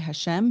orchestrated by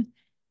Hashem.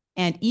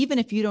 And even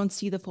if you don't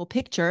see the full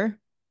picture,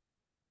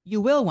 you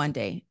will one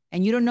day.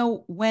 And you don't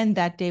know when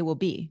that day will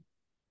be,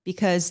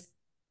 because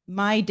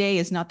my day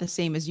is not the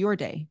same as your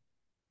day.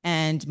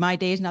 And my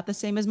day is not the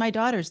same as my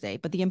daughter's day.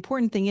 But the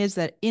important thing is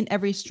that in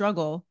every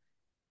struggle,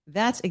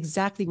 that's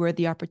exactly where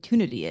the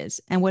opportunity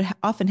is. And what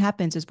often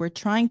happens is we're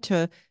trying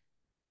to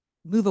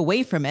move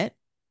away from it,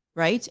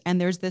 right?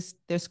 And there's this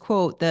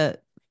quote,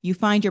 you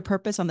find your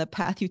purpose on the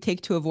path you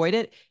take to avoid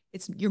it.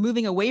 You're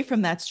moving away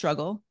from that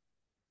struggle.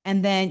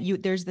 And then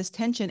there's this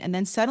tension. And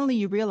then suddenly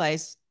you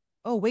realize,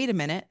 oh, wait a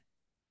minute.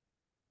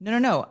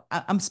 No.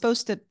 I'm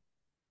supposed to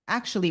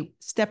actually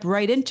step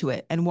right into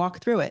it and walk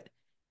through it.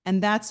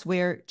 And that's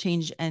where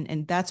change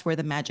and that's where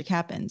the magic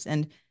happens.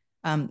 And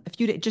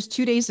just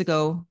 2 days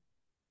ago,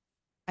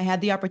 I had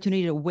the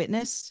opportunity to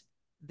witness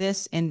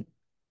this in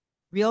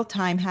real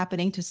time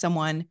happening to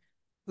someone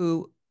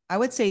who I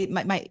would say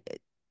my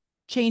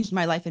changed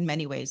my life in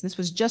many ways. And this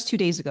was just 2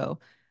 days ago.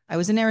 I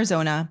was in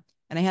Arizona,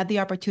 and I had the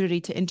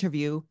opportunity to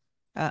interview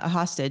a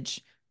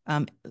hostage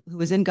who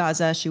was in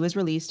Gaza. She was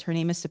released. Her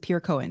name is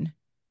Sapir Cohen.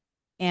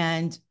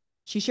 And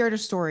she shared her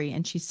story,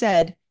 and she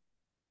said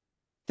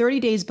 30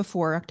 days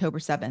before October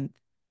 7th,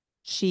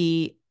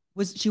 she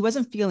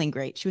wasn't feeling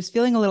great. She was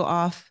feeling a little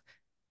off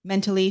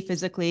mentally,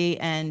 physically,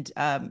 and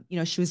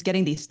she was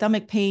getting these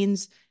stomach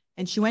pains.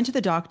 And she went to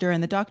the doctor,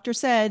 and the doctor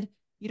said,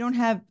 "You don't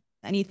have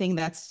anything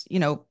that's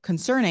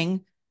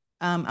concerning.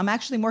 I'm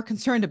actually more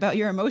concerned about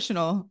your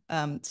emotional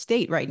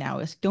state right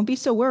now. Don't be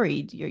so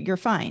worried. You're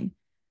fine."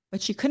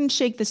 But she couldn't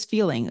shake this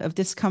feeling of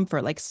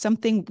discomfort, like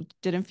something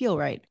didn't feel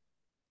right.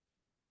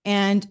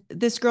 And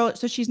this girl,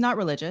 so she's not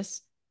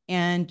religious,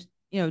 and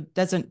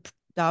doesn't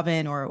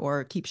daven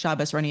or keep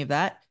Shabbos or any of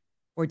that,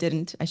 or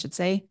didn't, I should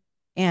say.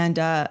 And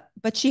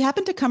but she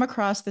happened to come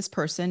across this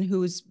person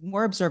who's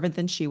more observant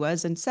than she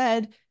was, and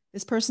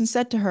this person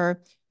said to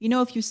her,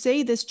 if you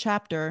say this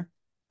chapter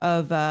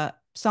of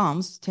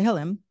Psalms,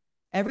 Tehillim,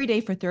 every day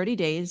for 30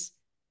 days,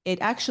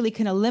 it actually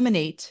can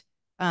eliminate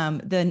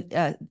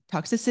the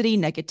toxicity,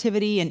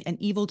 negativity,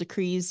 and evil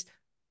decrees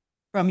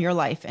from your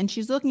life. And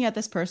she's looking at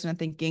this person and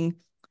thinking,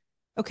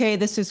 okay,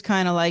 this is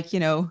kind of like,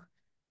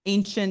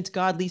 ancient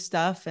godly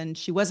stuff, and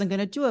she wasn't going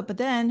to do it. But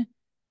then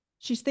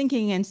she's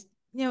thinking, and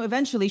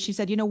eventually she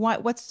said,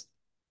 what,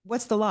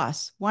 what's the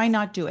loss? Why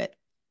not do it?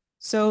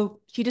 So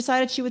she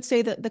decided she would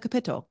say the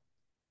capital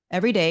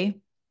every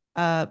day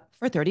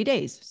for 30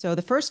 days. So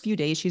the first few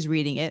days she's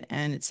reading it,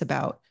 and it's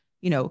about,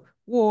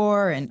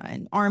 war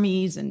and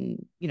armies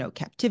and,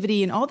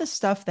 captivity and all this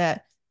stuff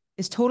that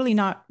is totally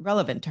not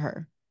relevant to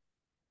her.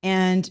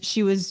 And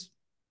she was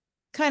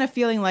kind of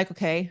feeling like,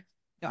 okay,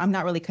 I'm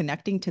not really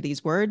connecting to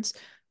these words,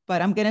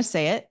 but I'm going to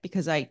say it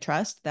because I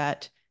trust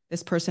that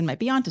this person might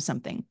be onto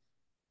something.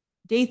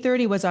 Day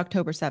 30 was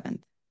October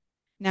 7th.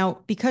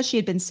 Now, because she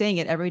had been saying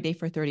it every day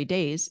for 30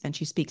 days, and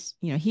she speaks,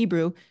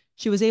 Hebrew,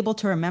 she was able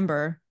to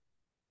remember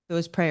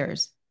those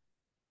prayers.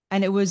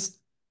 And it was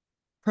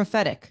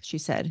prophetic, she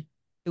said.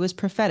 It was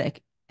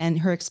prophetic. And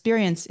her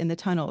experience in the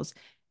tunnels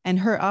and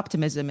her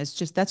optimism is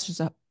that's just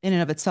in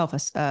and of itself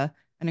an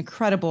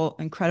incredible,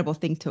 incredible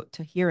thing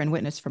to hear and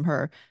witness from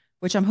her,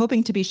 which I'm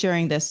hoping to be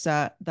sharing this,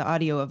 the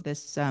audio of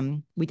this.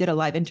 We did a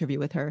live interview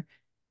with her,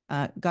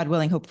 God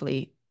willing,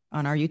 hopefully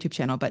on our YouTube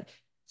channel. But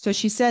so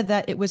she said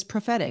that it was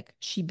prophetic.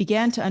 She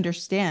began to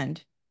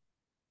understand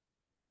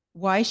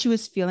why she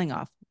was feeling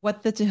off,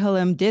 what the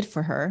Tehillim did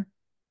for her.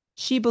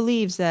 She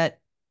believes that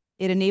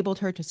it enabled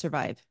her to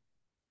survive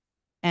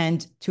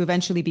and to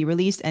eventually be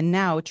released and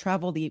now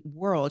travel the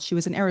world. She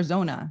was in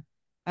Arizona.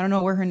 I don't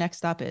know where her next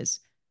stop is,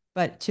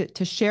 but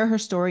to share her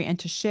story and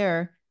to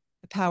share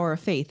the power of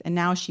faith. And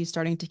now she's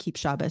starting to keep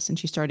Shabbos, and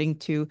she's starting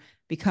to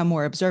become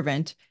more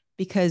observant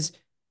because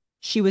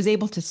she was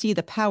able to see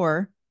the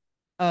power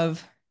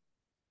of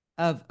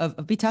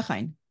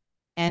Bitachon,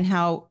 and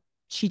how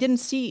she didn't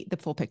see the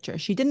full picture.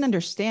 She didn't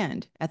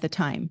understand at the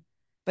time.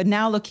 But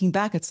now looking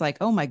back, it's like,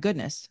 oh my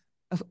goodness,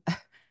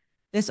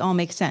 this all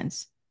makes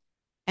sense.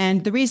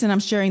 And the reason I'm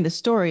sharing this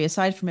story,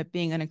 aside from it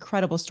being an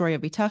incredible story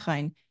of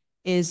Bitachon,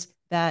 is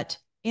that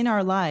in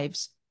our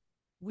lives,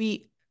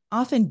 we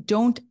often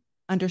don't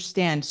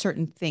understand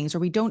certain things, or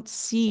we don't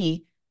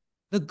see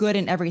the good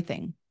in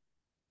everything.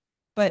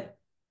 But,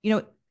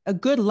 a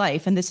good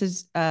life, and this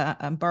is,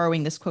 I'm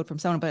borrowing this quote from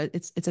someone, but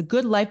it's a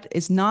good life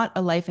is not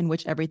a life in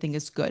which everything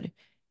is good.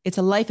 It's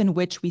a life in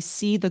which we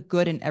see the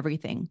good in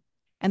everything.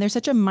 And there's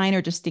such a minor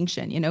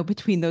distinction,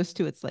 between those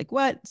two. It's like,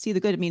 what? See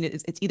the good? I mean,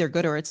 it's either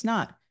good or it's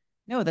not.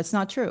 No, that's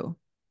not true.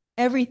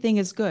 Everything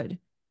is good.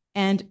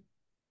 And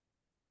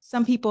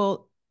some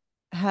people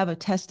have a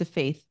test of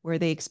faith where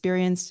they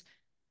experience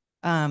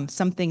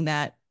something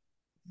that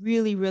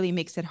really, really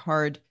makes it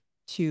hard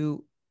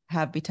to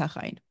have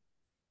bitachon.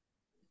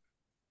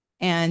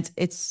 And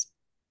it's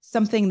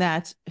something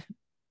that,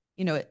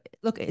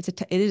 look, it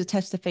is a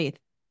test of faith.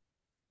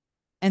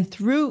 And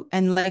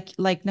like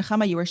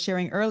Nechama, you were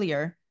sharing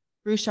earlier,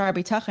 through Shar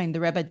Bitachon, the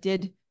Rebbe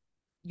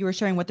you were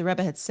sharing what the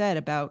Rebbe had said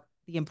about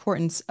the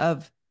importance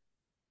of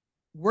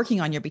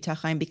working on your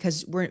bitachon,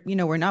 because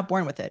we're not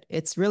born with it.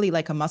 It's really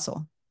like a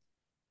muscle.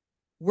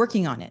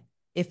 Working on it.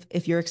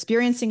 If you're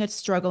experiencing a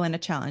struggle and a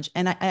challenge,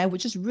 and I would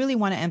just really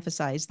want to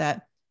emphasize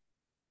that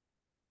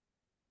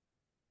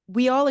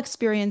we all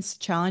experience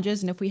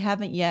challenges, and if we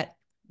haven't yet,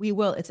 we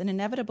will. It's an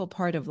inevitable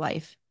part of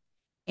life.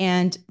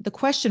 And the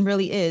question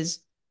really is,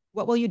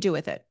 what will you do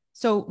with it?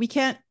 So we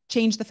can't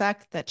change the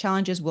fact that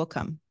challenges will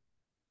come.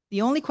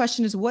 The only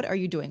question is, what are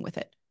you doing with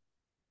it?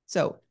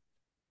 So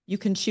you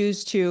can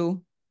choose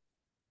to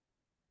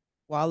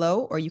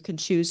wallow, or you can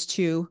choose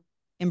to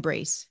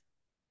embrace.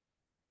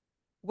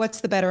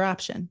 What's the better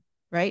option,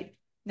 right?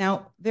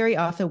 Now, very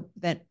often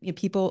that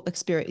people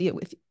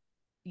experience,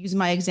 use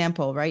my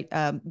example, right?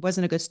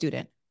 Wasn't a good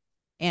student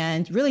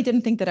and really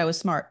didn't think that I was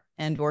smart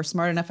or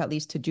smart enough at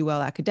least to do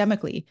well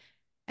academically.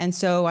 And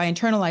so I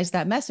internalized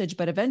that message.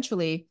 But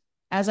eventually,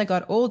 as I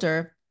got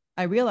older,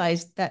 I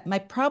realized that my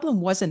problem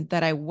wasn't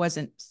that I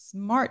wasn't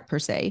smart per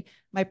se.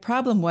 My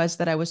problem was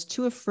that I was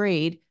too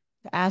afraid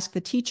to ask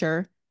the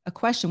teacher a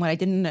question when I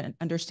didn't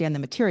understand the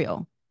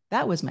material.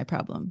 That was my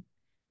problem.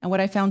 And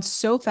what I found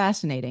so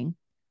fascinating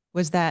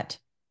was that,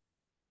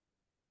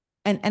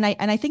 and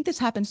I think this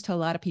happens to a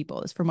lot of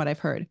people, is from what I've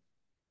heard.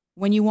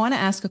 When you want to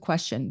ask a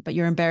question, but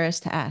you're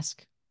embarrassed to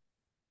ask,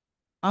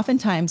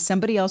 oftentimes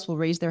somebody else will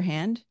raise their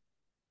hand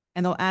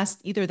and they'll ask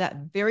either that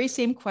very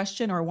same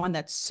question or one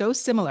that's so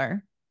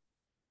similar.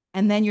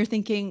 And then you're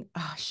thinking,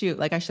 oh, shoot,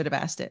 like I should have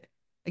asked it.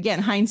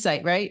 Again,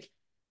 hindsight, right?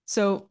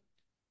 So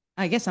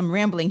I guess I'm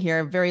rambling here,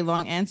 a very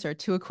long answer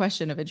to a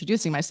question of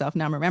introducing myself.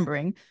 Now I'm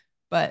remembering,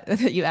 but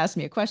you asked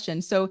me a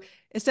question. So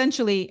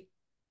essentially,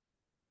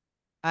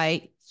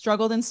 I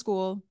struggled in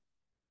school.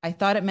 I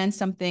thought it meant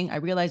something. I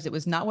realized it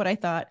was not what I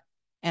thought.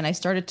 And I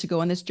started to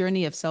go on this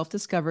journey of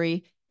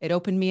self-discovery. It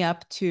opened me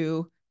up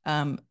to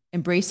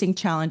embracing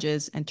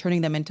challenges and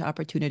turning them into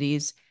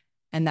opportunities.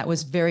 And that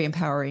was very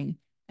empowering.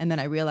 And then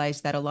I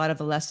realized that a lot of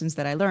the lessons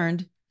that I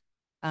learned,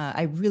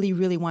 I really,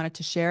 really wanted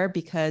to share,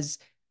 because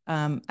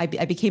I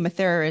became a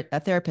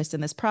therapist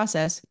in this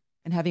process.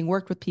 And having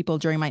worked with people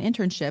during my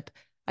internship,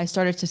 I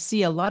started to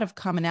see a lot of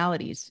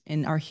commonalities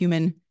in our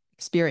human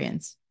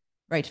experience,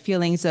 right?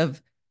 Feelings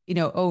of,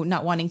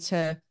 not wanting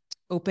to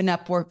open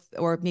up,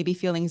 or maybe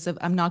feelings of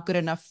I'm not good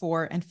enough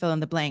for, and fill in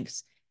the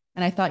blanks.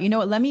 And I thought, you know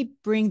what, let me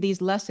bring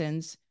these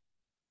lessons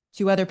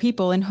to other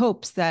people in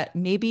hopes that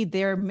maybe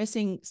they're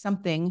missing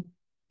something,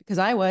 because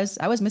I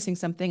was missing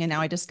something and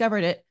now I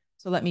discovered it.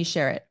 So let me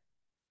share it.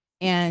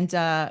 And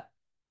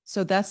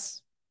so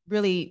that's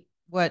really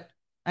what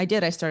I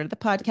did. I started the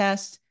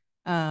podcast,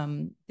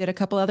 did a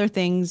couple other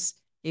things,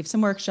 gave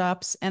some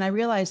workshops, and I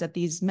realized that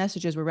these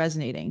messages were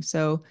resonating.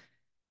 So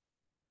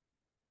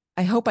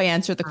I hope I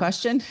answered the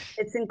question.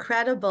 It's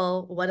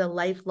incredible what a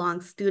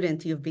lifelong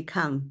student you've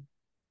become.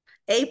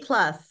 A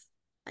plus,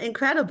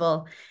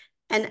 incredible.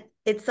 And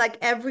it's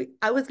like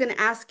I was going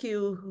to ask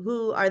you,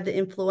 who are the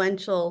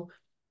influential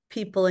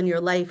people in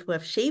your life who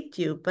have shaped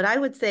you? But I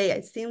would say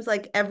it seems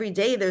like every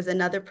day there's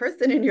another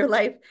person in your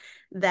life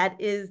that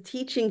is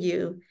teaching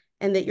you,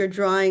 and that you're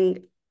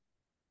drawing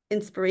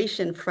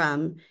inspiration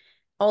from.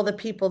 All the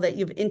people that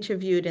you've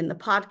interviewed in the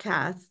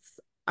podcasts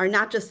are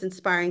not just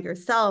inspiring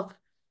yourself,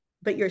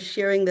 but you're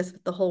sharing this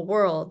with the whole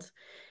world,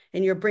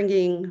 and you're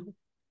bringing,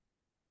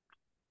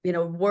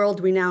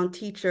 world-renowned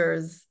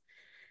teachers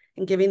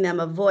and giving them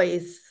a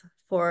voice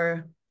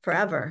for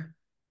forever.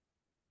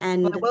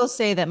 And well, I will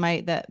say that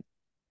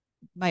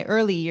my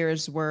early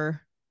years were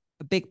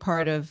a big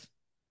part of,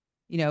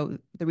 the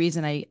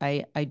reason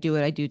I do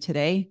what I do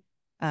today.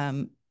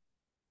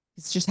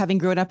 It's just having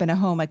grown up in a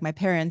home, like my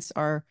parents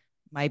are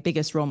my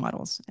biggest role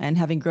models, and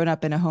having grown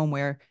up in a home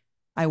where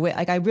I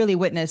really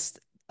witnessed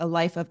a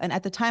life of, and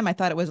at the time I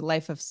thought it was a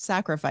life of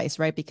sacrifice,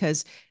 right?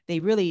 Because they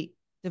really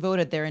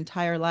devoted their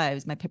entire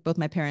lives, both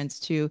my parents,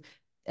 to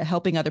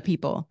helping other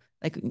people.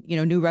 Like,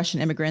 new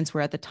Russian immigrants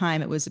were at the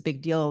time, it was a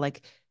big deal.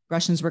 Like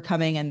Russians were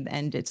coming,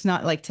 and it's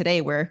not like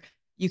today where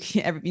you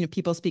can,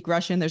 people speak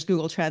Russian, there's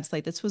Google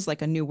Translate. This was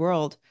like a new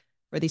world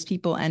for these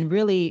people, and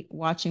really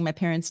watching my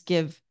parents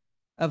give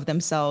of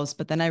themselves.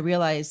 But then I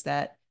realized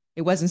that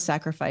it wasn't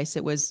sacrifice,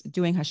 it was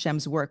doing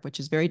Hashem's work, which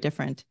is very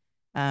different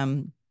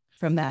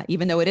from that,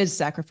 even though it is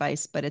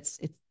sacrifice, but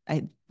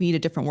I need a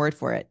different word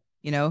for it,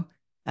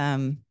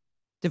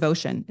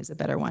 devotion is a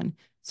better one.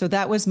 So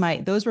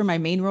those were my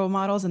main role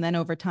models. And then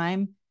over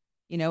time,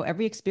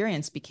 every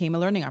experience became a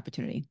learning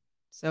opportunity.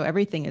 So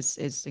everything is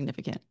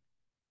significant.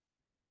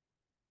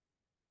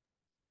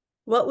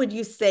 What would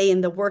you say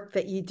in the work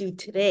that you do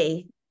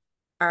today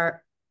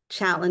are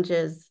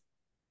challenges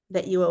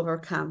that you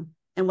overcome,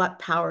 and what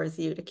powers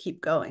you to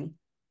keep going?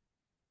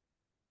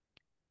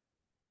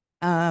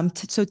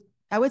 So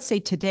I would say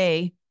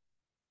today,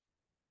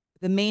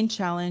 the main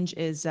challenge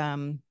is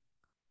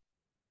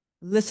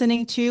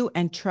listening to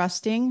and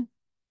trusting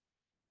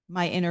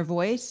my inner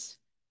voice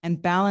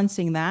and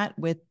balancing that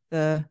with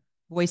the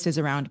voices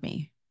around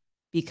me,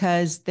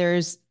 because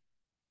there's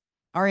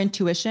our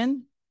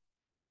intuition,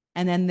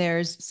 and then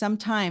there's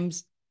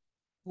sometimes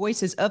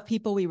voices of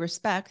people we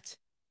respect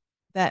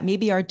that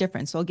maybe are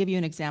different. So I'll give you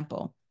an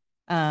example.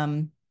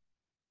 Okay,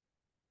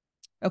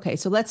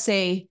 so let's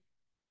say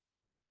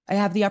I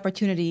have the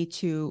opportunity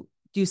to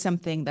do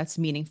something that's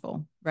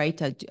meaningful, right?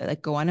 To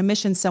like go on a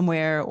mission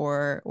somewhere,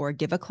 or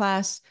give a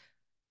class,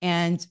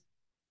 and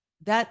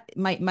that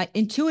might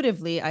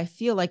intuitively, I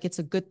feel like it's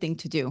a good thing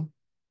to do.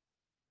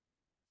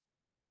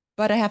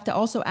 But I have to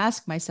also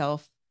ask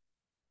myself,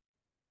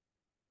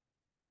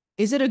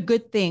 is it a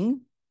good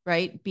thing,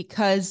 right?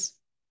 Because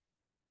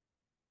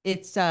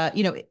it's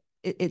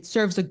it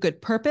serves a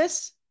good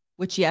purpose,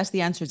 which, yes,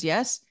 the answer is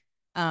yes.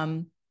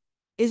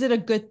 Is it a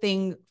good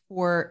thing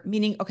for,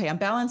 meaning, okay, I'm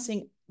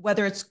balancing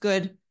whether it's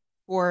good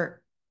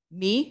for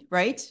me,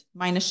 right?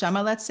 My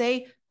neshama, let's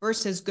say,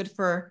 versus good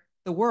for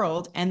the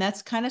world. And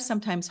that's kind of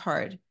sometimes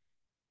hard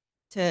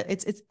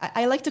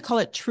I like to call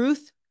it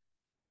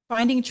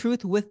finding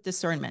truth with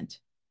discernment,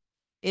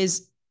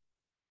 is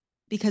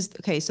because,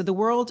 okay, so the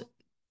world,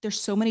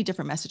 there's so many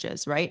different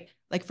messages, right?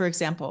 Like, for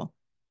example,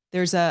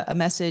 there's a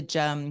message,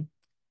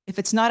 if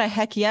it's not a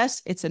heck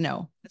yes, it's a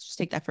no. Let's just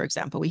take that for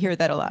example. We hear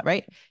that a lot,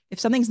 right? If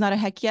something's not a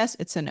heck yes,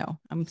 it's a no.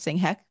 I'm saying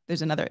heck,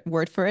 there's another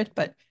word for it,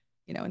 but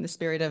in the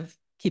spirit of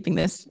keeping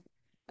this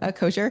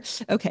kosher.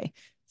 Okay.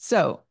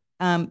 So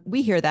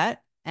we hear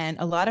that, and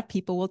a lot of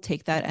people will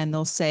take that and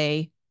they'll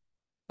say,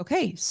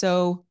 okay,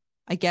 so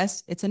I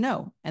guess it's a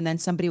no. And then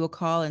somebody will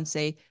call and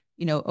say,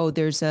 oh,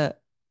 there's a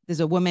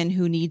woman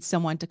who needs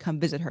someone to come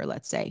visit her,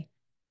 let's say.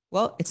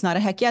 Well, it's not a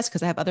heck yes,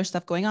 because I have other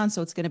stuff going on,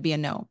 so it's going to be a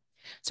no.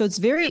 So it's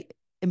very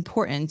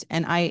important,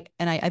 and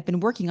I've been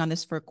working on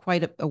this for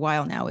quite a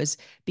while now, is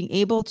being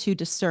able to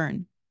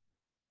discern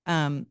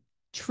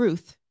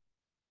truth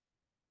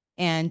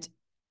and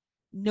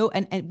know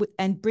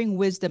and bring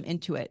wisdom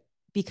into it,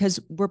 because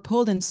we're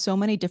pulled in so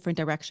many different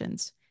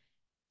directions.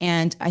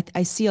 And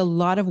I see a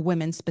lot of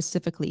women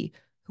specifically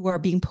who are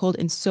being pulled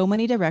in so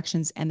many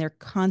directions, and they're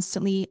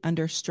constantly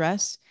under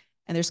stress,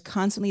 and there's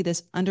constantly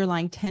this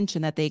underlying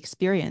tension that they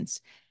experience,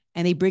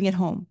 and they bring it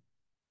home,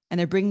 and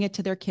they're bringing it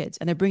to their kids,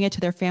 and they're bringing it to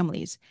their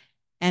families.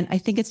 And I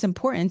think it's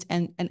important,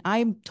 and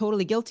I'm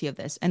totally guilty of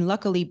this. And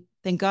luckily,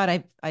 thank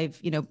God,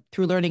 I've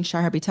through learning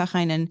Shahar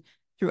Bitachon and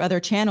through other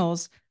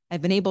channels,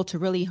 I've been able to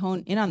really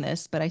hone in on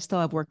this, but I still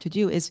have work to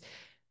do. Is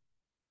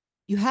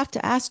you have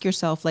to ask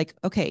yourself, like,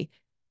 okay,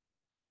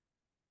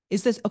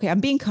 is this okay?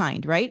 I'm being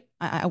kind, right?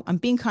 I'm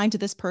being kind to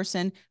this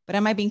person, but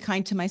am I being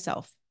kind to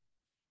myself?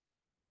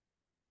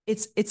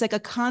 It's like a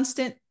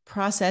constant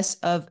process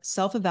of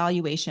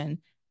self-evaluation,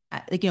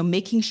 like,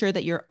 making sure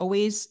that you're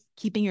always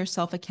keeping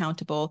yourself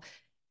accountable.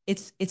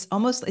 It's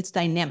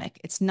dynamic.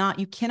 It's not,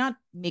 you cannot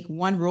make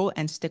one rule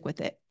and stick with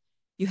it.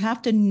 You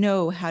have to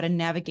know how to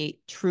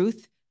navigate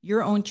truth,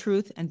 your own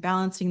truth, and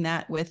balancing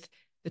that with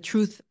the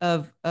truth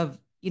of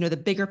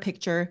the bigger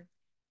picture.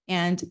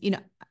 And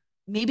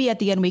maybe at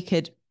the end we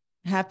could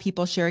have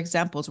people share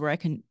examples where I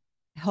can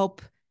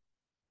help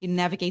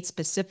navigate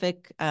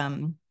specific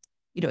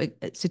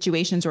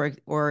situations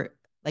or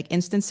like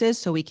instances,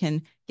 so we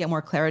can get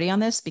more clarity on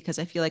this, because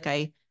I feel like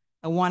I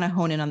want to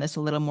hone in on this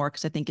a little more,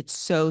 because I think it's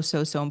so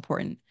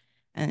important,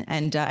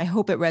 and I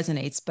hope it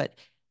resonates. But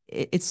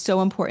it's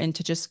so important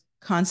to just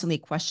constantly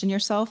question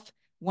yourself.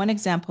 One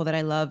example that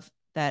I love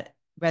that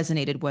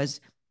resonated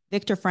was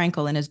Viktor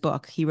Frankl. In his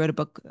book, he wrote a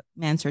book,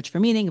 Man's Search for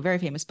Meaning, a very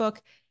famous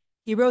book.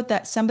 He wrote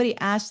that somebody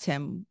asked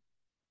him,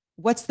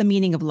 what's the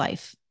meaning of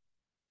life?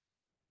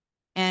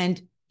 And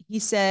he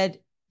said,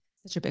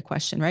 such a big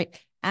question, right?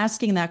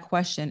 Asking that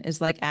question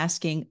is like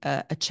asking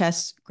a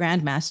chess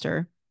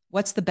grandmaster,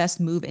 what's the best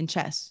move in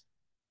chess,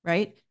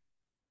 right?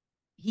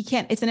 He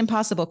can't, it's an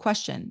impossible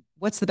question.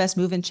 What's the best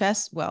move in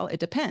chess? Well, it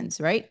depends,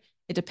 right?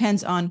 It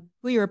depends on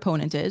who your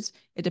opponent is.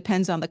 It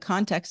depends on the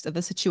context of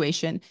the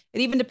situation.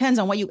 It even depends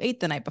on what you ate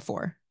the night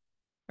before,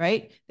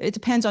 right? It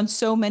depends on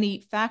so many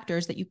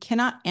factors that you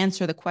cannot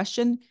answer the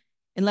question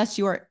unless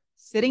you are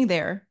sitting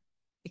there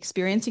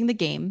experiencing the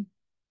game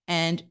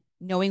and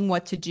knowing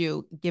what to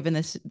do given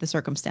the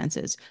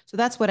circumstances. So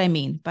that's what I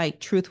mean by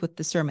truth with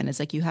discernment. Is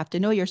like you have to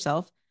know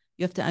yourself,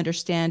 you have to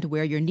understand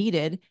where you're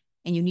needed,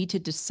 and you need to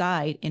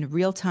decide in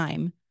real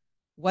time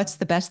what's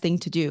the best thing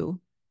to do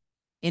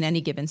in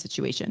any given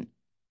situation.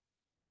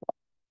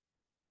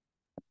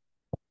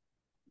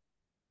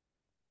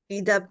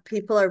 Eda,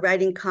 people are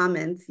writing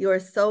comments. You are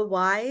so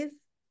wise,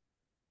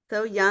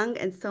 so young,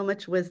 and so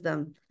much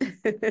wisdom.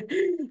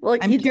 Well,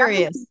 I'm you curious.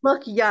 definitely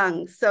look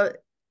young. So,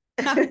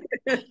 and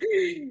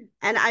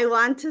I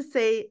want to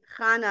say,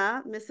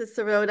 Chana, Mrs.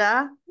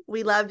 Sirota,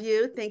 we love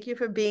you. Thank you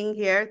for being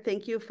here.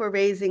 Thank you for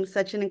raising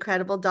such an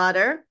incredible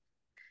daughter.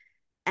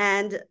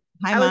 And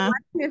Hi, I was Ma.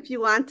 wondering if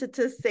you wanted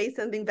to say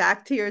something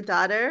back to your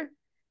daughter.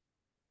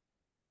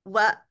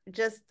 What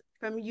just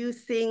from you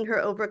seeing her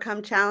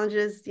overcome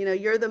challenges,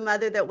 you're the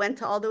mother that went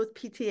to all those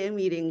PTA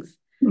meetings.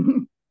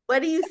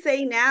 What do you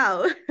say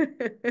now?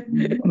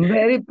 I'm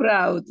very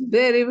proud,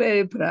 very,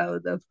 very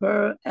proud of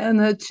her and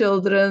her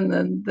children,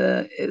 and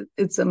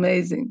it's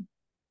amazing.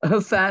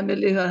 Her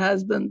family, her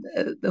husband,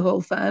 the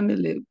whole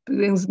family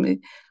brings me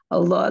a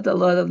lot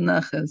of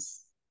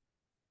nachas,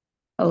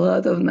 a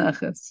lot of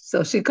nachas.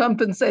 So she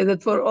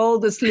compensated for all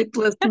the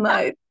sleepless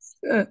nights.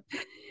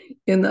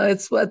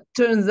 It's what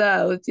turns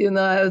out.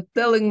 I was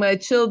telling my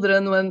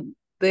children when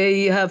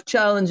they have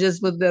challenges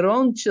with their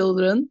own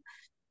children,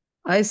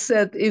 I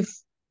said,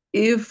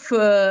 if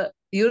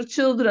your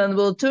children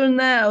will turn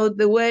out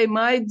the way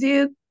mine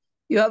did,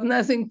 you have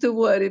nothing to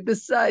worry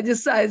besides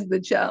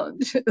the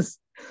challenges.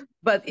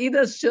 But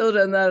Eda's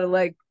children are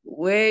like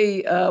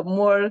way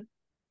more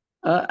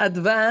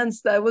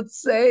advanced, I would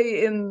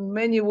say, in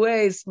many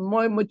ways,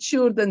 more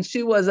mature than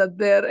she was at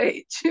their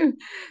age.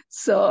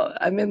 So,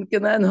 I mean,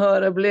 Kenan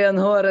Hora, Blian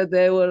Hora,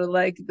 they were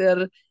like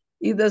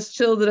Eda's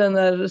children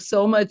are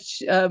so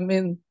much, I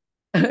mean,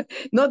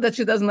 not that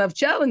she doesn't have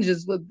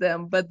challenges with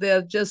them, but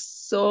they're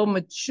just so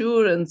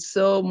mature and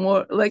so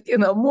more like,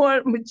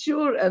 more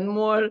mature and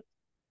more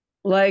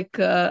like,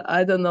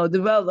 I don't know,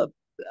 developed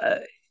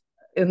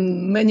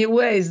in many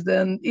ways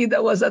than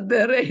Eda was at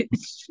their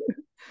age.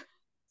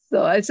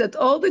 So I said,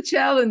 all the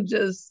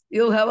challenges,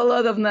 you'll have a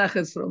lot of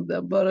nachas from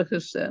them, Baruch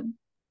Hashem.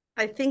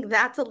 I think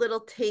that's a little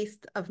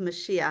taste of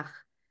Mashiach.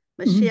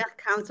 Mashiach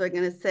comes, we're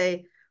going to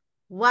say,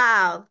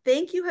 wow,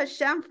 thank you,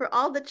 Hashem, for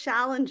all the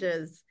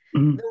challenges,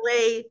 the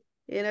way,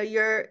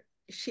 you're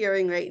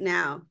sharing right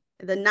now,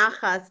 the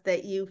nachas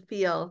that you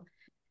feel,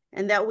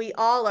 and that we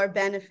all are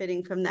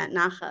benefiting from that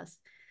nachas.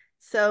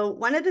 So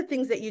one of the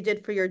things that you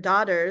did for your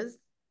daughters,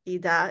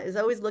 Eda, is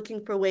always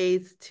looking for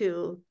ways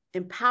to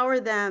empower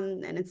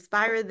them and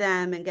inspire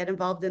them and get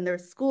involved in their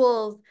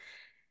schools,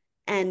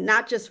 and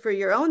not just for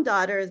your own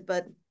daughters,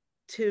 but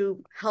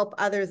to help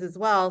others as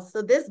well.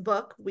 So this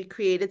book, we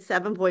created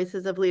 7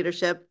 Voices of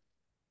Leadership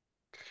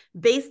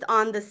based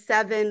on the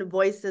 7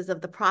 voices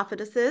of the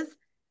prophetesses,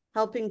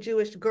 helping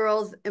Jewish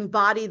girls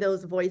embody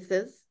those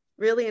voices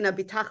really in a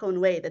Bitachon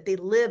way, that they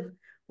live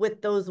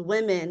with those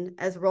women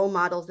as role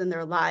models in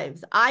their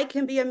lives. I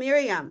can be a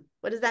Miriam.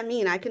 What does that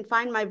mean? I can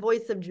find my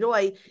voice of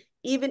joy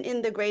even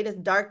in the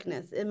greatest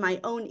darkness, in my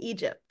own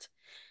Egypt.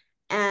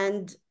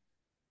 And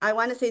I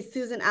want to say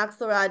Susan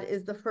Axelrod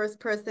is the first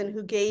person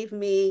who gave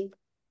me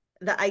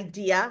the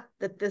idea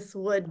that this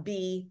would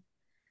be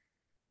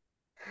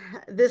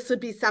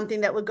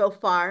something that would go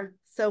far.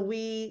 So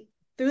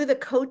through the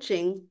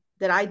coaching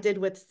that I did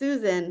with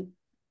Susan,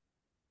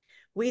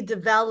 we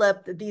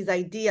developed these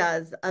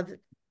ideas of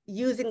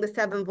using the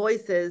 7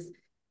 voices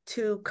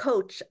to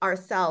coach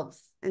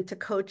ourselves and to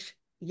coach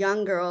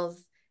young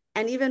girls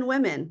and even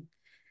women.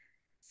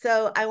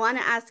 So I want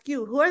to ask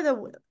you, who are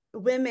the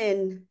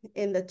women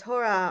in the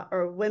Torah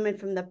or women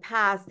from the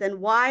past, and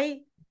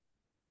why,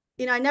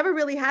 I never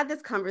really had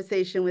this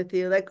conversation with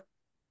you. Like,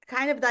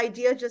 kind of the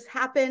idea just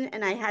happened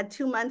and I had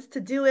 2 months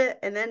to do it.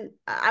 And then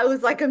I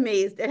was like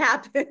amazed it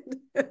happened.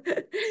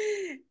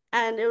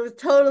 And it was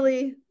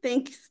totally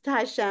thanks to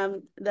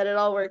Hashem that it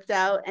all worked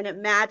out and it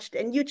matched.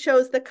 And you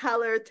chose the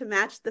color to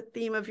match the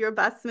theme of your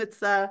bas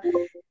mitzvah.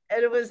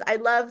 And I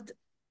loved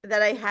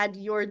that I had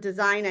your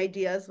design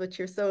ideas, which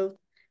you're so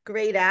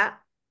great at.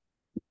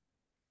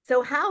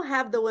 So how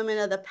have the women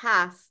of the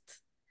past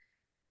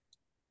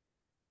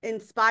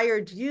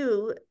inspired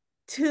you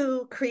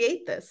to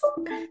create this?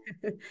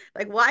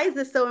 Like, why is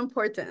this so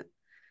important?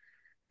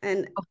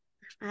 And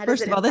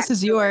first of all, this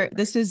is your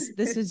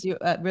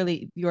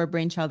really your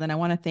brainchild, and I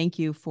want to thank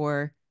you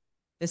for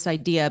this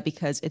idea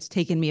because it's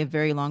taken me a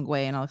very long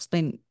way, and I'll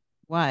explain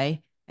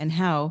why and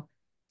how.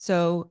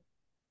 So,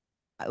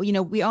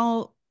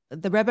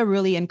 the Rebbe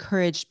really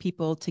encouraged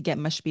people to get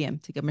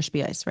mashpiyim, to get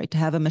mashpiyas, right? To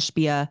have a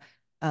mashpia,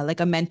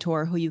 like a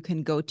mentor who you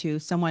can go to,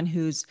 someone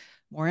who's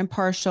more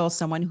impartial,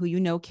 someone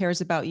who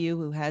cares about you,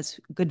 who has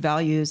good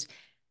values.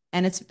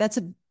 And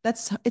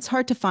it's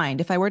hard to find.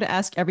 If I were to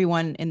ask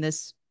everyone in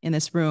this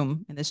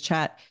room, in this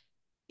chat,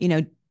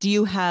 do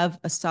you have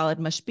a solid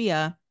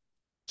mashpia?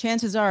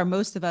 Chances are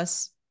most of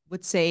us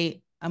would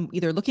say, I'm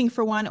either looking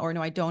for one or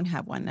no, I don't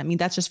have one. I mean,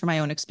 that's just from my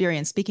own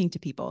experience speaking to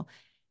people.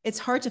 it's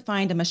hard to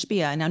find a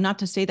mashpia. Now, not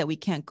to say that we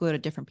can't go to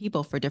different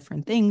people for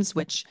different things,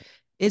 which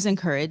is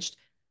encouraged,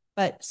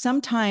 but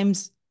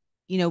sometimes,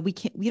 we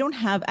don't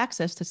have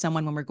access to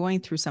someone when we're going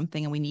through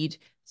something and we need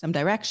some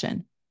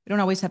direction. We don't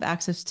always have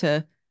access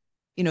to,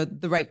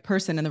 the right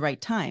person in the right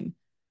time.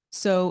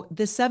 So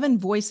the Seven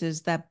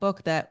Voices, that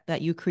book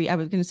that you create, I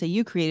was going to say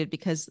you created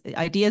because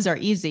ideas are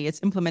easy. It's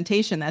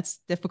implementation that's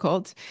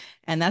difficult.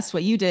 And that's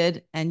what you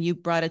did. And you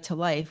brought it to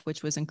life,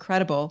 which was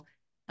incredible.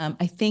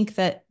 I think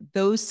that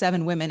those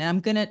 7 women, and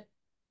I'm going to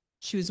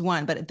choose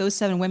one, but those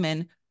 7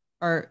 women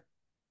are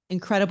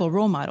incredible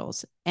role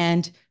models.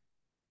 And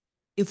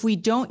if we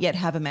don't yet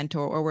have a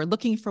mentor, or we're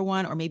looking for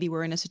one, or maybe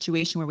we're in a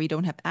situation where we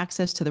don't have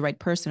access to the right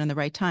person in the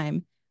right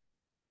time,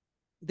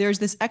 there's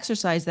this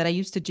exercise that I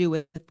used to do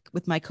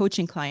with my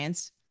coaching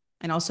clients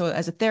and also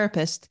as a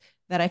therapist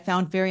that I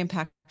found very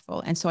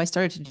impactful. And so I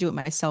started to do it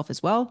myself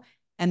as well.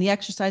 And the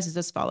exercise is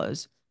as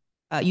follows.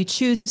 You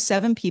choose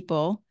 7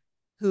 people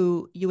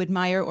who you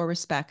admire or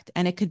respect.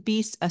 And it could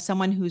be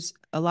someone who's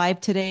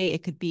alive today.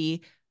 It could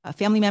be a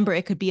family member.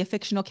 It could be a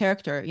fictional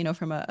character,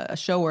 from a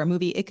show or a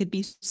movie. It could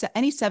be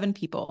any 7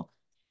 people.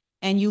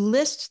 And you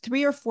list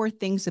 3 or 4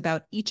 things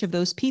about each of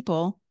those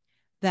people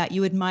that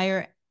you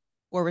admire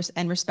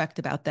and respect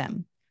about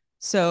them.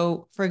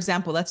 So, for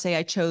example, let's say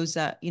I chose,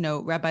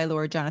 Rabbi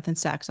Lord Jonathan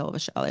Sacks,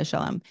 alayhi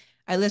shalom.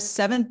 I list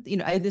 7,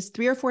 I list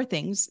 3 or 4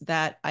 things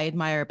that I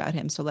admire about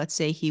him. So let's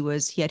say he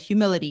had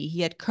humility,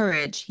 he had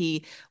courage,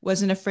 he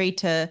wasn't afraid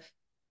to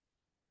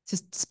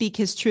speak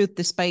his truth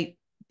despite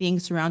being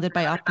surrounded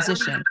by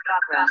opposition.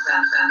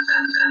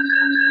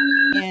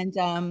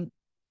 And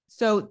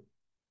so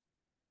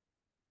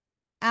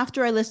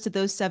after I listed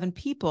those 7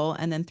 people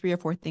and then 3 or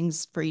 4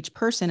 things for each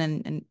person,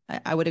 and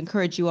I would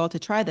encourage you all to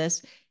try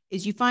this,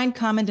 is you find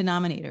common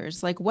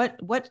denominators, like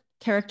what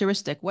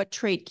characteristic, what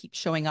trait keeps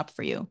showing up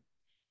for you.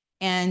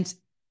 And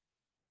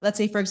let's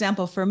say, for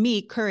example, for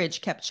me,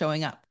 courage kept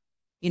showing up,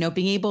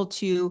 being able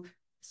to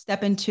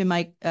step into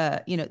my,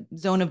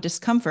 zone of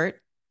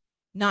discomfort,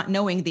 not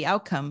knowing the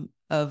outcome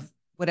of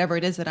whatever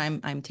it is that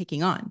I'm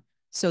taking on.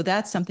 So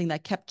that's something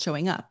that kept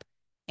showing up.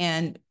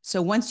 And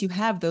so once you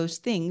have those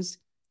things,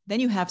 then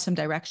you have some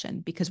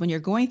direction, because when you're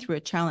going through a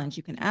challenge,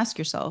 you can ask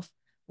yourself,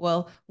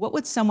 well, what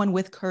would someone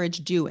with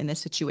courage do in this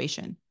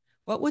situation?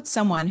 What would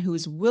someone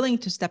who's willing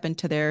to step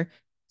into their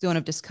zone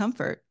of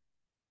discomfort,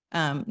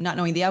 not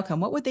knowing the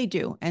outcome, what would they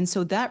do? And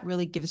so that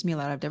really gives me a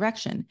lot of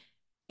direction.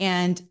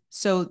 And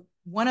so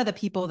one of the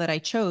people that I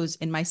chose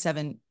in my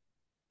 7,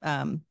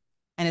 and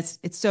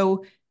it's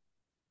so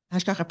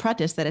hashgacha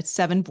pratis that it's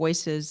 7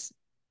 voices.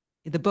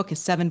 The book is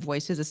 7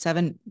 voices, a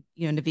 7,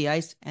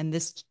 nevi'ais. And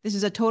this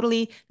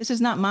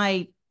is not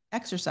my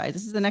exercise.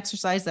 This is an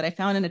exercise that I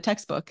found in a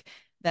textbook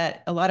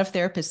that a lot of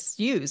therapists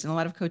use and a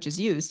lot of coaches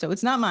use. So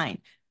it's not mine,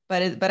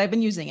 but I've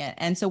been using it.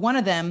 And so one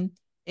of them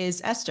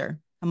is Esther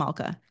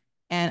Hamalka.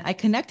 And I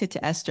connected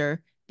to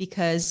Esther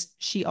because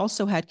she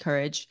also had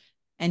courage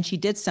and she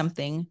did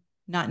something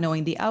not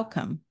knowing the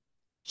outcome.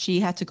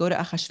 She had to go to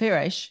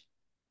Achashverosh.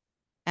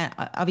 And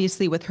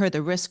obviously with her,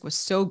 the risk was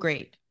so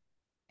great.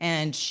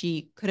 And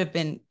she could have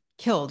been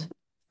killed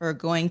for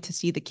going to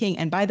see the king.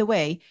 And by the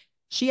way,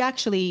 she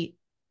actually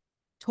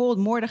told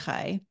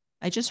Mordechai,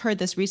 I just heard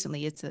this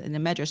recently, it's in the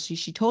Medrash,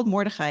 she told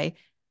Mordechai,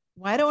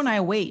 why don't I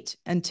wait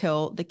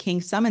until the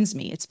king summons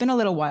me? It's been a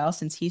little while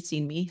since he's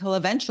seen me. He'll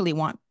eventually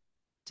want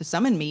to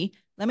summon me.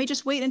 Let me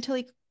just wait until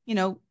he,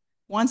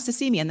 wants to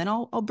see me, and then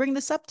I'll bring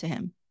this up to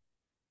him.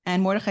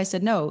 And Mordechai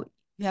said, no,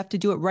 you have to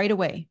do it right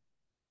away.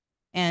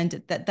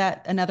 And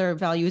that another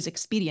value is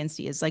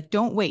expediency, is like,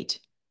 don't wait.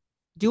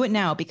 Do it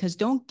now, because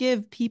don't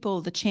give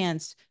people the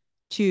chance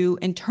to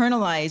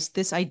internalize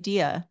this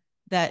idea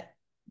that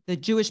the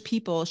Jewish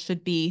people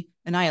should be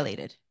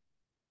annihilated.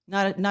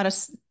 Not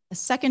a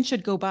second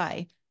should go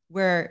by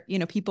where,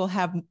 people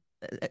have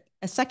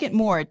a second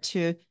more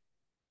to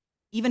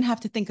even have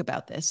to think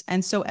about this.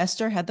 And so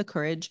Esther had the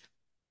courage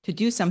to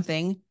do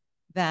something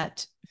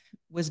that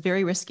was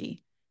very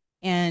risky.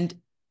 And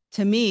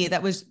to me,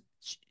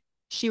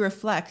 she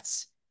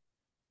reflects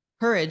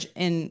courage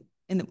in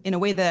a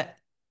way that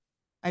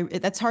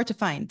that's hard to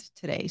find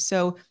today.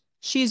 So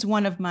she's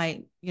one of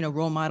my,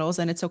 role models,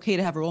 and it's okay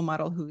to have a role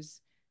model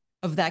who's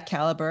of that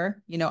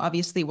caliber.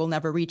 Obviously we'll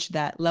never reach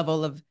that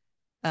level of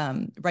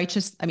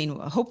righteous. I mean,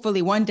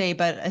 hopefully one day,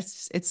 but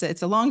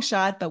it's a long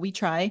shot, but we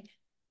try.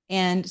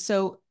 And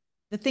so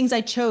the things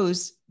I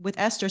chose with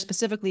Esther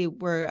specifically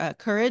were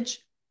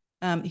courage,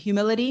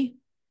 humility.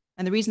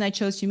 And the reason I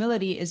chose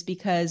humility is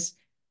because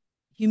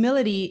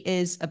humility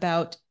is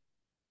about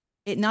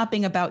it not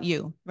being about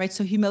you, right?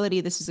 So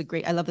humility,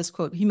 I love this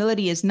quote.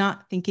 Humility is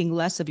not thinking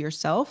less of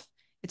yourself.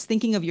 It's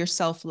thinking of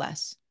yourself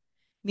less,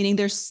 meaning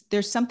there's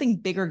something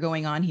bigger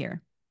going on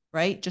here,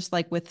 right? Just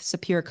like with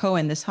Sapir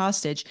Cohen, this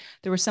hostage,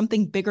 there was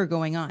something bigger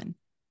going on,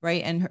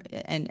 right?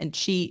 And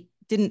she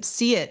didn't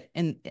see it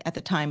at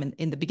the time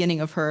in the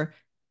beginning of her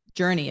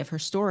journey, of her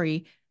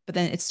story, but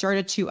then it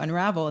started to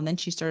unravel. And then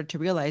she started to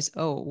realize,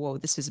 oh, whoa,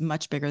 this is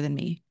much bigger than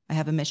me. I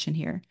have a mission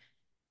here.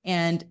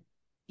 And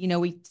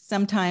we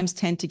sometimes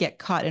tend to get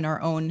caught in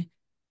our own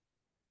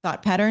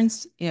thought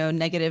patterns,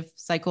 negative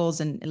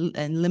cycles and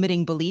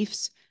limiting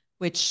beliefs,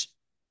 which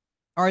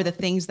are the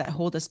things that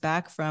hold us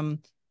back from,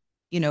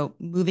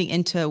 moving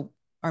into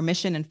our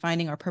mission and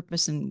finding our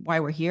purpose and why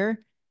we're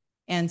here.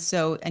 And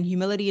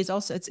humility is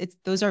also, it's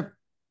those are,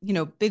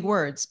 big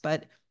words,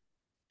 but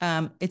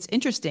it's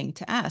interesting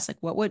to ask, like,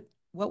 what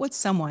would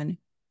someone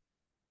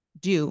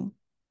do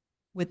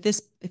with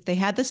this if they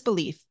had this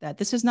belief that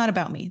this is not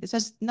about me, this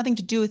has nothing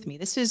to do with me,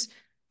 this is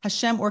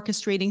Hashem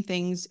orchestrating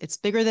things, it's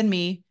bigger than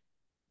me,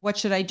 what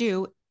should I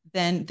do?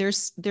 Then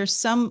there's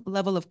some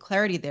level of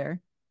clarity there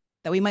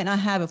that we might not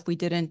have if we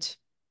didn't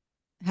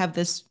have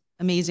this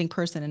amazing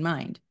person in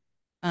mind.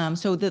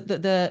 So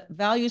the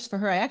values for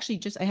her, I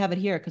have it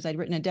here because I'd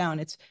written it down.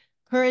 It's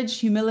courage,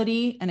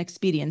 humility, and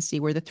expediency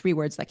were the 3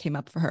 words that came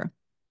up for her.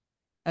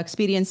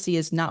 Expediency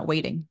is not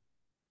waiting.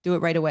 Do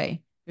it right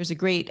away. There's a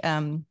great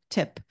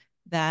tip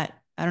that,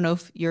 I don't know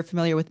if you're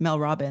familiar with Mel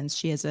Robbins.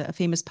 She has a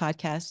famous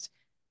podcast.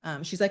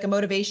 She's like a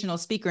motivational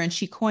speaker, and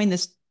she coined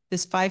this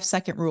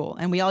 5-second rule,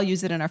 and we all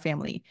use it in our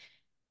family.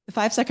 The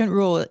 5-second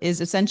rule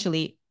is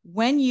essentially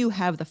when you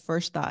have the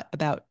first thought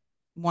about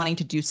wanting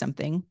to do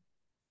something,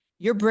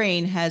 your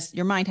mind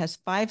has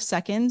 5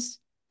 seconds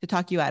to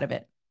talk you out of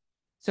it.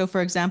 So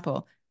for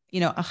example,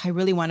 I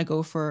really want to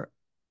go for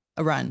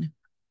a run.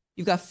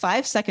 You've got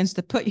 5 seconds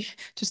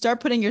to start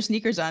putting your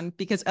sneakers on,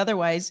 because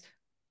otherwise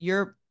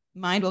your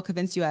mind will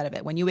convince you out of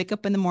it. When you wake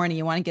up in the morning,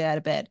 you want to get out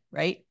of bed,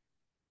 right?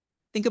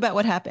 Think about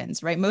what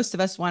happens, right? Most of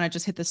us want to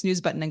just hit the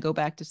snooze button and go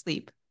back to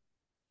sleep.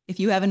 If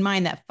you have in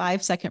mind that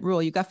 5-second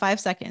rule, you've got 5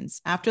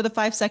 seconds. After the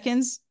 5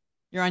 seconds,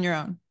 you're on your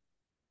own.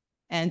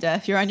 And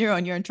if you're on your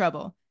own, you're in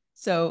trouble.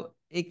 So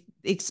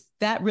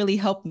that really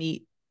helped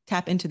me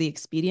tap into the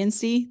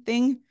expediency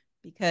thing,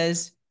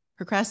 because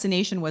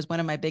procrastination was one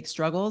of my big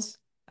struggles.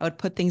 I would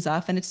put things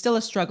off, and it's still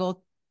a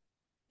struggle,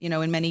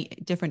 in many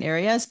different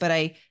areas, but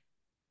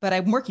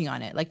I'm working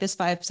on it. Like this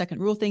 5-second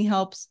rule thing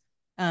helps.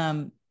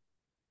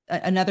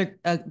 Another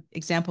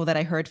example that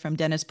I heard from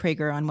Dennis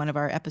Prager on one of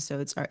our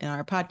episodes in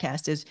our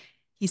podcast is,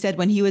 he said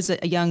when he was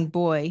a young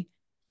boy,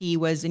 he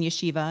was in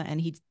yeshiva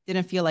and he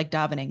didn't feel like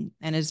davening.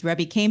 And his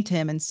Rebbe came to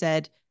him and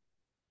said,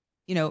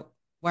 why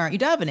aren't you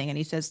davening? And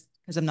he says,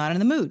 because I'm not in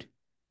the mood.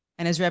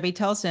 And his Rebbe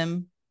tells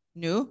him,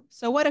 no,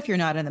 so what if you're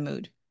not in the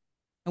mood?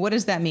 And what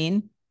does that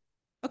mean?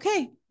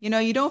 Okay,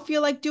 you don't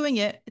feel like doing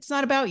it. It's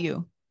not about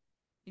you.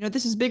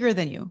 This is bigger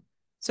than you.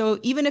 So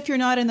even if you're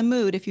not in the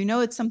mood, if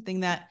it's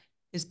something that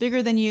is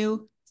bigger than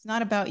you, it's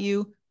not about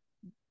you,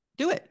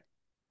 do it.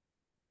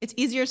 It's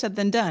easier said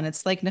than done.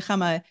 It's like,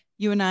 Nechama,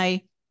 you and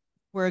I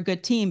were a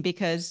good team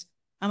because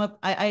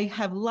I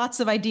have lots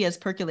of ideas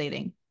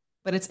percolating,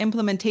 but it's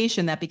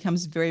implementation that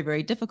becomes very,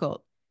 very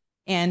difficult.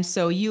 And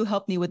so you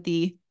helped me with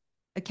the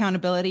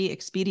accountability,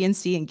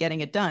 expediency, and getting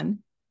it done.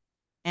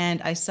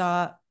 And I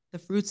saw the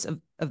fruits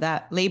of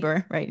that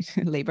labor, right?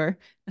 Labor,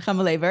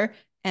 Nechama Laber.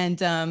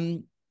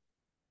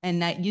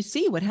 And that you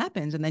see what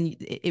happens. And then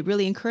it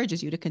really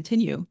encourages you to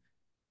continue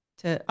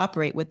to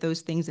operate with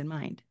those things in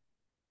mind.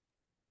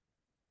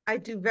 I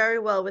do very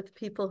well with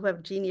people who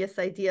have genius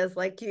ideas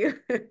like you.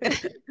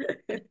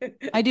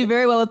 I do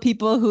very well with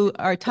people who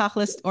are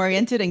tachlis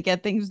oriented and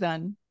get things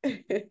done.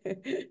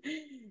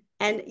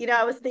 And,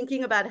 I was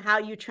thinking about how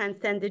you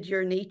transcended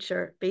your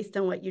nature based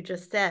on what you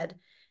just said.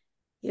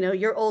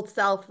 Your old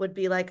self would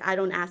be like, I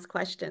don't ask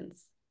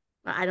questions.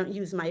 I don't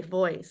use my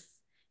voice.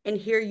 And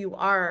here you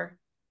are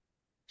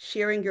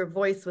sharing your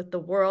voice with the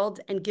world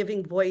and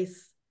giving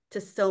voice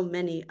to so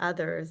many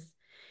others,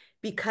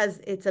 because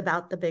it's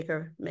about the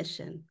bigger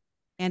mission.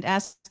 And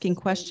asking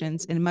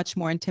questions in much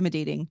more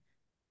intimidating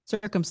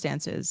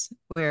circumstances,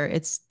 where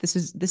this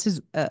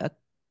is a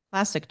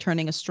classic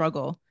turning a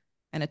struggle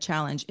and a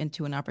challenge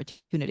into an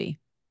opportunity.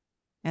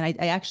 And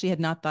I actually had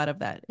not thought of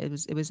that. It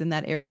was in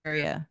that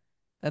area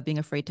of being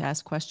afraid to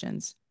ask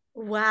questions.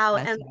 Wow.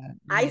 And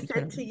I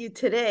said to you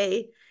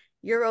today,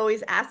 you're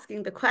always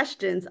asking the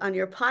questions on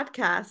your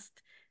podcast.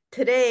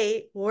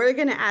 Today, we're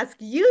going to ask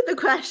you the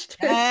questions.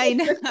 I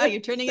know,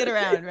 you're turning it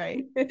around,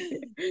 right?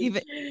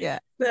 Yeah.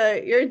 So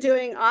you're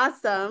doing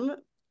awesome.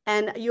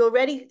 And you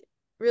already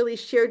really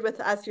shared with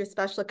us your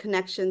special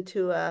connection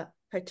to a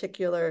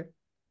particular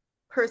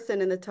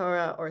person in the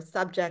Torah or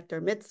subject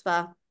or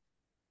mitzvah.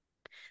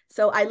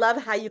 So I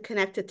love how you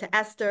connected to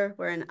Esther.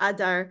 We're in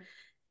Adar.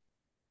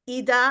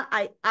 Eda,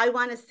 I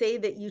want to say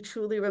that you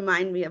truly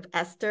remind me of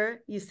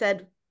Esther. You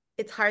said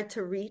it's hard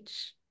to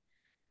reach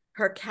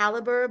her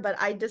caliber, but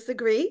I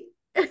disagree.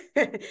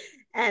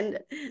 And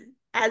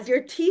as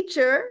your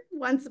teacher,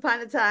 once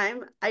upon a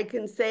time, I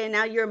can say,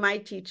 now you're my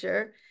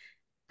teacher,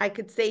 I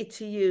could say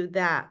to you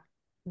that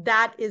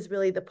that is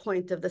really the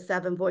point of the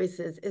 7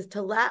 voices, is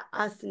to let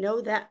us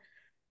know that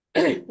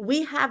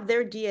we have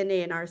their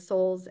DNA in our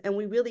souls and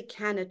we really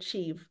can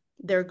achieve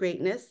their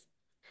greatness.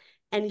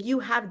 And you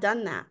have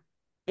done that.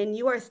 And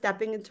you are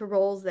stepping into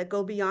roles that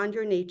go beyond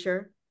your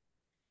nature.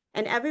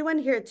 And everyone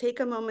here, take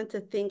a moment to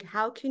think,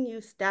 how can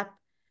you step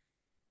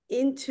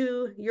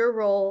into your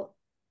role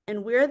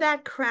and wear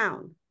that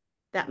crown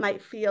that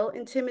might feel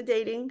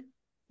intimidating?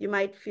 You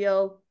might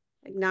feel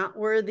like not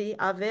worthy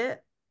of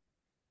it.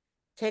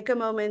 Take a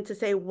moment to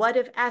say, what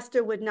if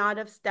Esther would not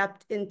have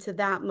stepped into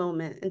that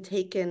moment and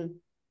taken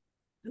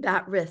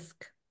that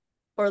risk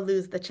or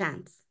lose the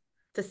chance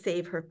to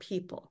save her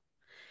people?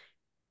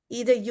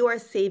 Eda, you are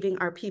saving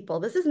our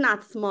people. This is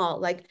not small.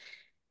 Like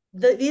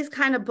these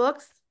kind of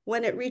books,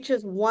 when it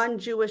reaches one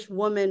Jewish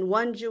woman,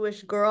 one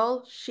Jewish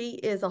girl, she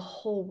is a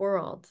whole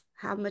world.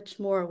 How much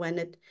more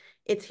when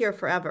it's here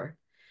forever?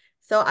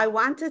 So I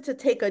wanted to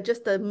take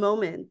just a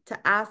moment to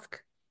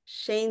ask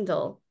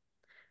Shandel,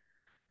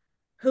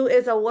 who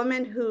is a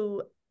woman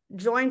who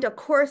joined a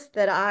course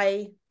that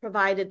I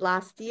provided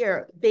last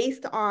year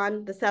based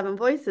on the 7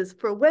 Voices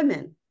for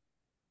women.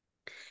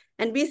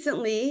 And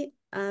recently,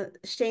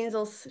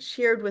 Shandel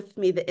shared with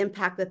me the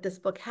impact that this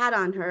book had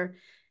on her.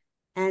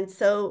 And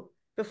so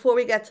before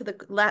we get to the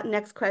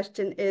next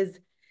question is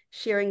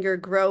sharing your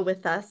GR.O.W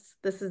with us.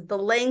 This is the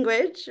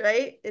language,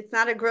 right? It's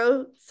not a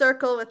GR.O.W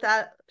circle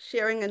without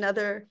sharing a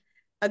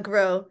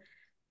GR.O.W.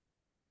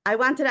 I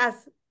wanted to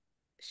ask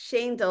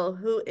Shandel,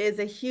 who is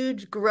a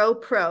huge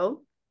GR.O.W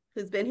pro,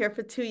 who's been here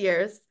for 2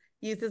 years,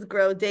 uses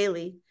GR.O.W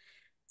daily,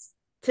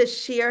 to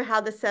share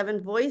how the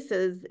 7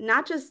 Voices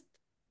not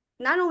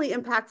only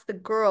impacts the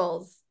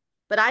girls,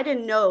 but I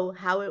didn't know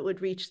how it would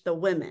reach the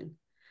women.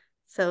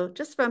 So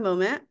just for a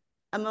moment,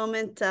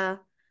 a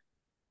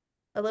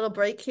little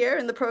break here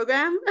in the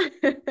program.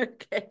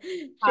 Okay.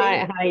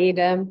 Hi,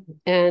 Eda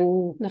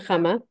and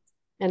Nechama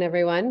and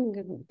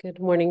everyone. Good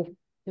morning.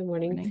 Good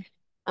morning.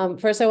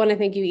 First, I want to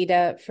thank you,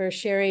 Eda, for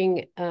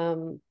sharing.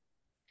 What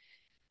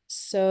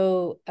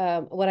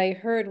I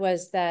heard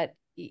was that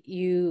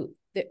it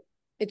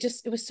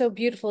was so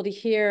beautiful to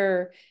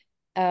hear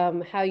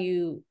how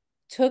you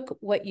took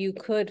what you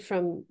could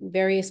from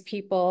various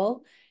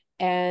people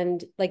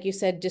and, like you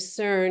said,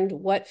 discerned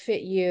what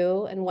fit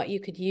you and what you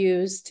could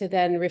use to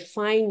then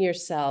refine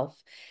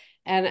yourself.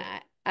 And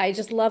I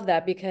just love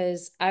that,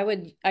 because I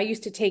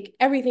used to take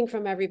everything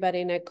from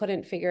everybody and I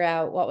couldn't figure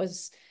out what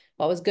was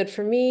good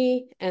for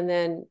me. And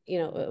then,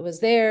 it was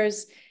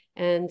theirs.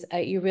 And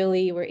you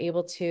really were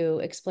able to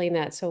explain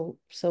that so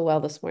well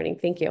this morning.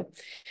 Thank you.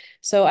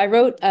 So I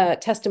wrote a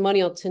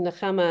testimonial to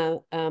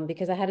Nechama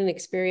because I had an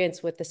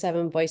experience with the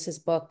 7 Voices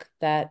book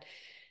that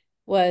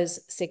was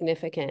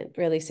significant,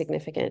 really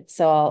significant.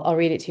 So I'll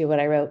read it to you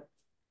what I wrote.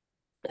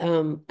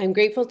 I'm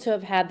grateful to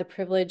have had the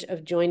privilege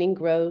of joining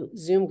GR.O.W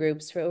Zoom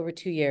groups for over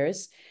 2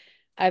 years.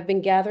 I've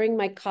been gathering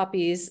my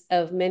copies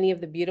of many of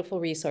the beautiful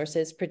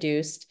resources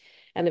produced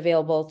and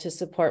available to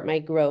support my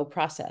GR.O.W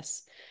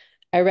process.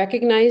 I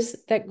recognize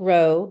that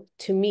GR.O.W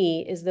to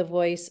me is the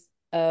voice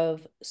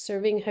of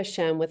serving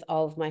Hashem with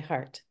all of my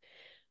heart.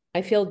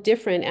 I feel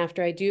different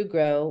after I do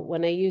GR.O.W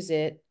when I use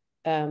it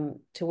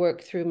to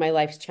work through my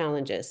life's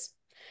challenges.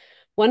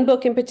 One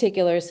book in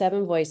particular,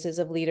 7 Voices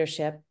of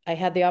Leadership, I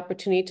had the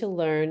opportunity to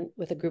learn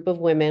with a group of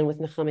women with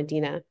Nechama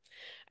Dina.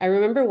 I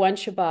remember one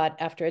Shabbat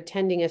after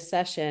attending a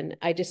session,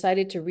 I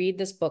decided to read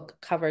this book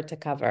cover to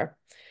cover.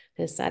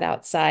 I sat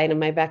outside in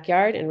my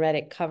backyard and read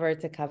it cover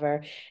to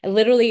cover. And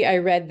literally, I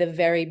read the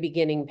very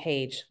beginning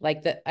page.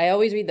 I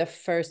always read the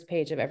first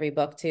page of every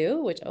book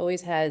too, which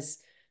always has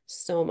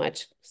so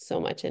much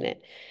in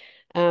it.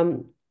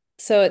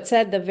 So it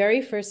said the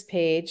very first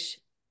page,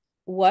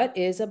 what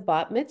is a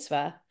bat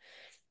mitzvah?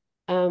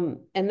 And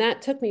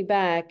that took me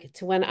back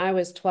to when I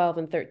was 12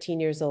 and 13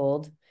 years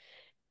old.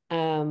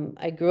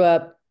 I grew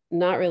up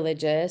not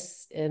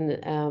religious in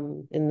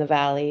the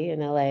Valley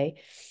in LA.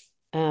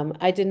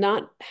 I did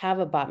not have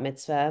a bat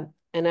mitzvah,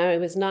 and it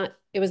was not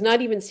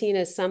even seen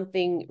as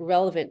something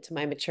relevant to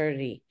my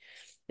maturity.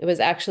 It was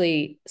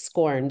actually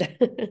scorned.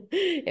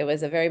 It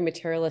was a very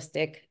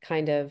materialistic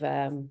kind of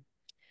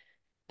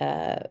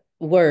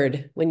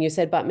word. When you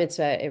said bat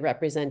mitzvah, it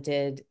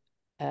represented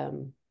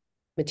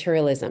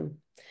materialism.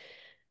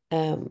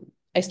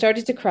 I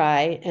started to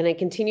cry, and I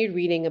continued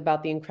reading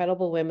about the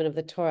incredible women of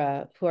the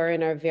Torah who are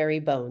in our very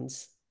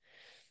bones.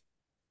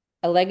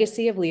 A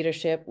legacy of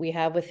leadership we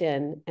have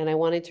within, and I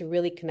wanted to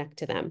really connect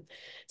to them.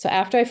 So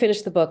after I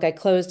finished the book, I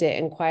closed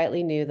it and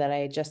quietly knew that I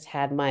had just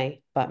had my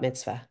bat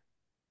mitzvah.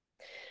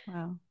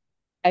 Wow.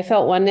 I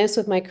felt oneness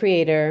with my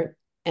creator,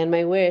 and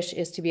my wish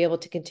is to be able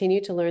to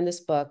continue to learn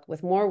this book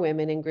with more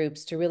women in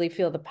groups to really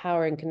feel the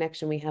power and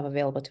connection we have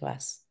available to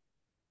us.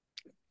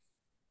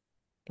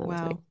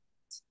 Wow.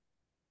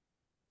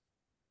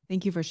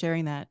 Thank you for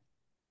sharing that.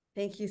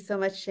 Thank you so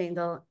much,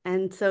 Shandel.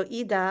 And so,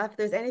 Eda, if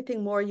there's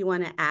anything more you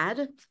want to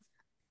add,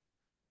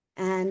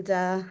 and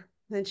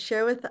then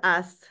share with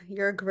us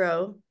your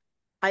GR.O.W.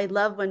 I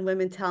love when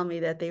women tell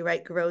me that they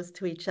write GR.O.Ws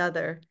to each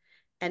other,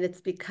 and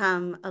it's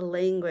become a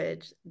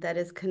language that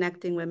is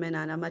connecting women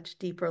on a much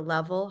deeper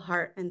level,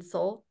 heart and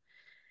soul.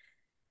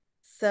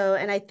 So,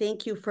 and I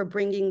thank you for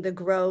bringing the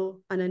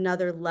GR.O.W on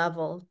another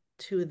level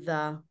to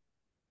the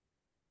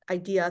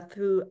idea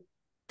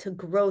to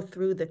grow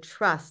through the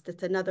trust.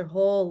 It's another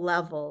whole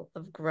level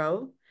of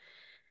GR.O.W.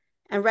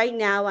 And right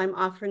now I'm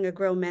offering a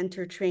GR.O.W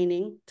mentor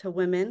training to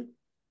women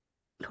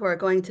who are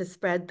going to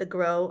spread the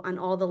GR.O.W on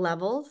all the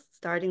levels,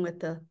 starting with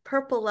the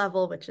purple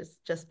level, which is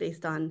just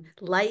based on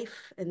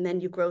life. And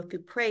then you grow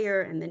through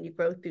prayer, and then you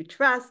grow through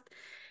trust.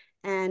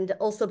 And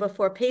also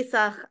before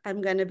Pesach,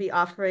 I'm going to be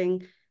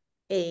offering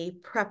a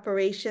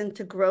preparation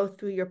to grow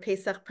through your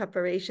Pesach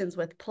preparations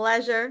with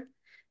pleasure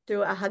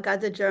through a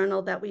Haggadah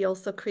journal that we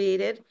also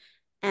created.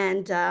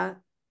 And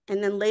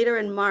then later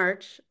in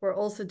March, we're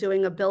also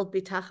doing a Build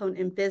Bitachon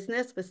in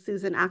Business with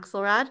Susan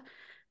Axelrod,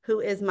 who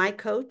is my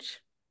coach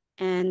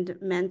and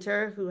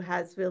mentor, who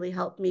has really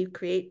helped me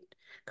create,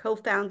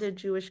 co-founded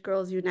Jewish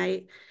Girls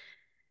Unite.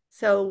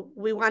 So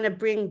we want to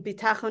bring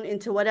bitachon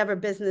into whatever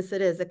business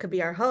it is. It could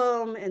be our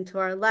home, into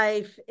our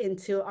life,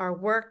 into our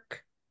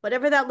work,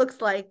 whatever that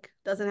looks like.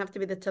 Doesn't have to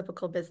be the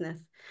typical business.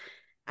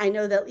 I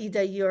know that,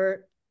 Eda,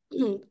 you're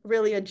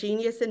really a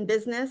genius in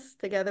business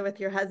together with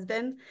your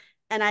husband.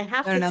 And I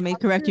have No, to let me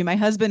tell correct you, you. My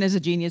husband is a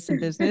genius in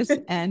business,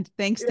 and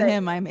thanks to right.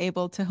 him, I'm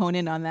able to hone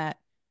in on that,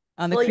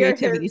 on the Well, you're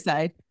creativity his,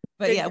 side.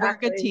 But yeah, we're a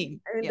good exactly.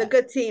 team. I mean, the Yeah.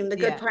 good team, the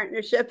good Yeah.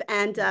 partnership.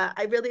 And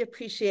I really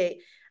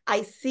appreciate,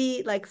 I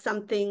see like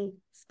something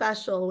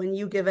special when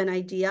you give an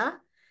idea.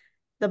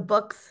 The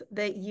books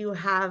that you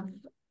have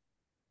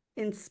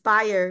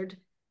inspired,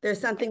 there's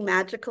something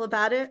magical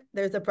about it.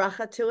 There's a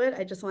bracha to it.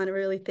 I just want to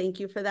really thank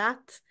you for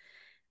that.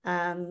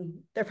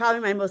 They're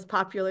probably my most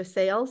popular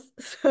sales.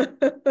 So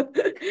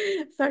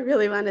I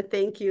really want to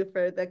thank you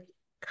for the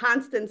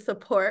constant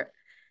support.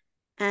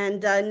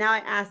 And now I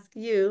ask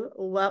you,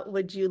 what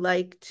would you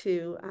like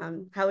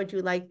to, how would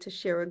you like to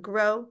share a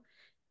grow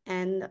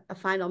and a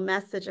final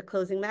message, a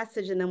closing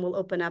message, and then we'll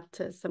open up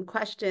to some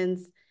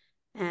questions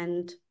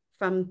and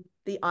from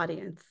the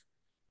audience.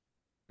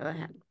 Go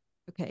ahead.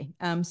 Okay.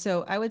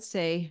 So I would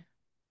say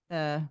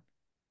I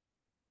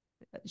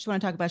just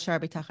want to talk about Shara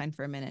Bitachon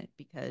for a minute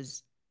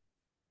because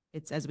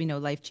it's, as we know,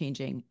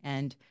 life-changing.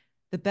 And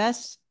the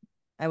best,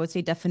 I would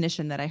say,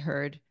 definition that I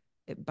heard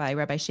by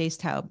Rabbi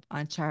Sheistaub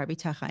on Shara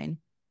Bitachon,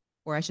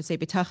 or I should say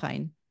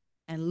Bitachon,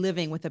 and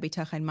living with a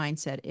Bitachon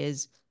mindset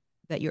is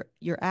that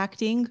you're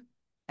acting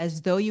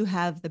as though you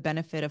have the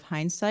benefit of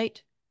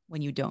hindsight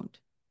when you don't.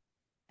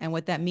 And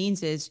what that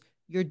means is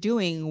you're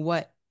doing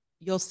what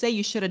you'll say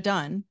you should have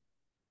done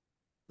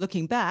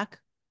looking back,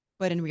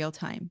 but in real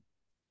time.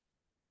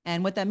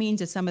 And what that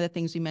means is some of the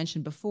things we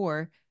mentioned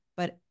before,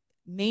 but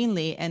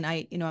mainly, and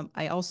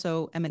I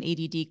also am an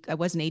ADD, I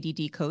was an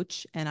ADD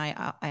coach, and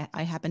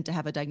I happen to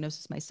have a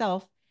diagnosis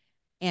myself.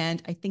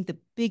 And I think the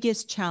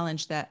biggest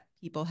challenge that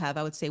people have,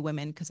 I would say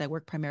women, because I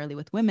work primarily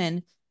with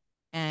women,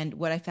 and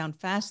what I found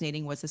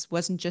fascinating was this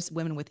wasn't just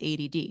women with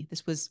ADD.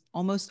 This was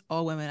almost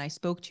all women I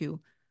spoke to,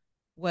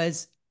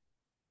 was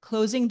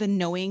closing the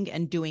knowing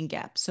and doing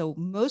gap. So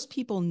most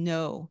people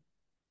know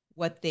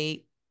what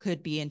they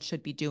could be and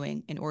should be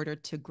doing in order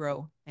to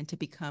grow and to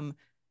become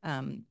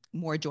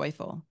more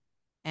joyful.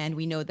 And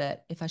we know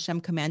that if Hashem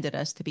commanded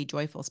us to be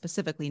joyful,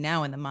 specifically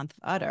now in the month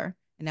of Adar,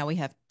 and now we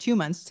have 2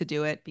 months to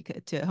do it,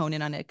 because, to hone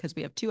in on it, because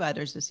we have 2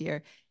 Adars this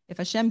year. If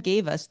Hashem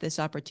gave us this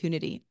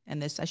opportunity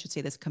and this, I should say,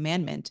 this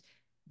commandment,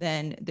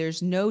 then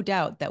there's no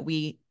doubt that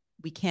we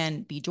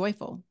can be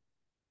joyful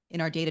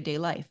in our day-to-day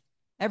life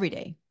every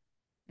day.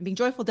 And being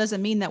joyful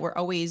doesn't mean that we're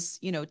always,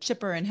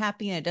 chipper and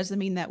happy. And it doesn't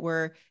mean that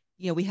we're,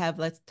 we have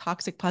less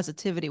toxic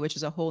positivity, which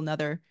is a whole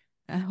other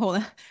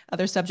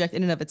subject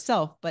in and of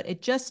itself. But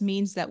it just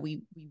means that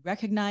we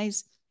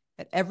recognize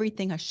that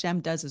everything Hashem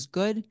does is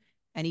good.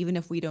 And even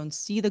if we don't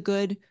see the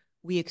good,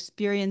 we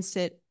experience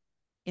it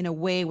in a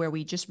way where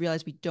we just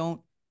realize we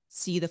don't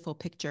see the full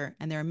picture.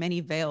 And there are many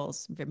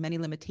veils, there are many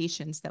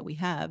limitations that we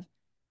have.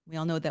 We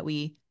all know that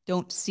we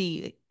don't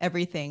see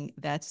everything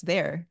that's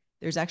there.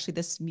 There's actually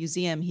this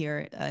museum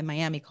here in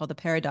Miami called the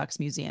Paradox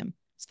Museum.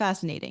 It's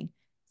fascinating.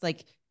 It's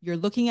like you're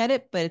looking at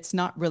it, but it's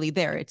not really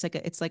there. It's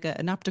like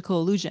an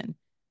optical illusion.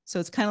 So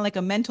it's kind of like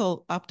a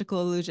mental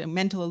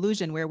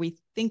illusion where we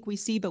think we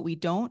see, but we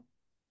don't.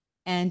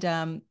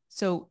 And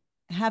so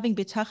having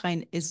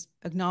bitachon is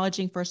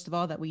acknowledging, first of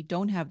all, that we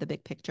don't have the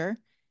big picture,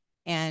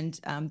 and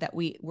that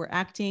we're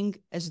acting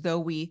as though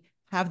we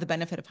have the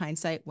benefit of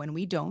hindsight when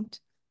we don't.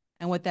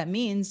 And what that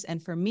means,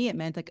 and for me, it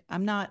meant like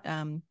I'm not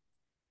a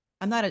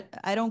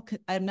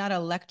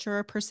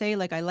lecturer per se.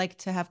 Like I like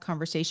to have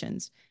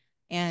conversations.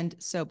 And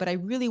so, but I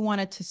really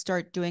wanted to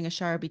start doing a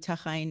Shara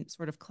Bitachon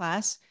sort of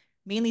class,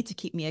 mainly to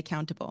keep me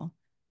accountable.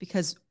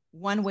 Because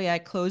one way I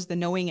close the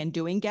knowing and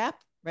doing gap,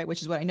 right,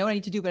 which is what I know I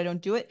need to do, but I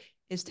don't do it,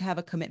 is to have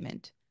a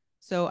commitment.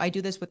 So I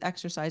do this with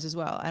exercise as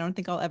well. I don't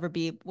think I'll ever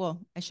be, well,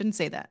 I shouldn't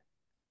say that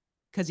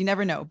because you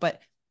never know,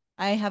 but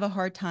I have a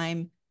hard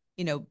time,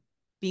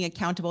 being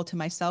accountable to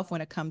myself when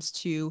it comes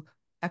to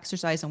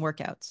exercise and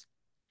workouts.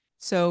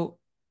 So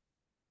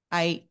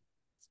I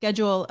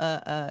schedule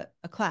a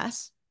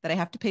class that I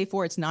have to pay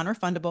for. It's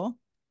non-refundable.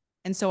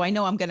 And so I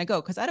know I'm going to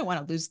go because I don't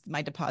want to lose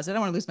my deposit. I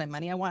don't want to lose my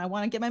money. I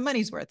want to get my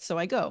money's worth. So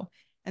I go.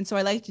 And so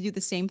I like to do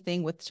the same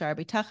thing with Shara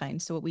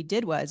Bitachon. So what we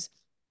did was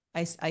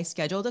I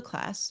scheduled a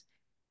class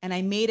and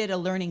I made it a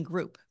learning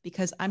group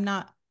because I'm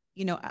not,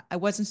 I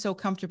wasn't so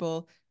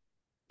comfortable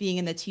being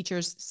in the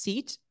teacher's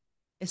seat,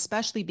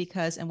 especially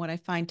because, and what I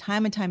find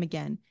time and time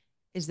again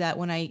is that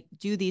when I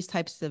do these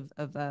types of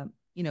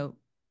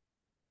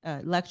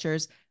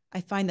lectures,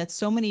 I find that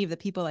so many of the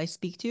people I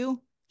speak to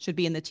should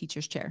be in the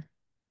teacher's chair.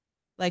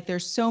 Like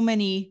there's so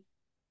many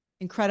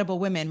incredible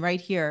women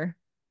right here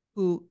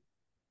who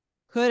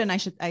could, and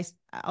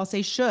I'll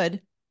say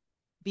should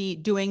be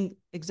doing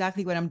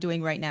exactly what I'm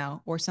doing right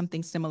now or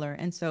something similar.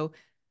 And so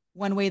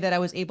one way that I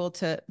was able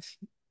to,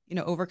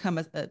 overcome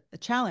a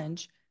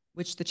challenge,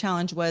 which the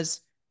challenge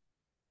was,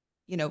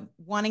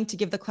 wanting to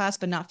give the class,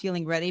 but not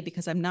feeling ready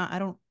because I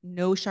don't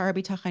know Shara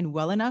Bitachon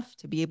well enough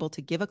to be able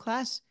to give a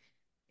class,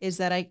 is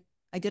that I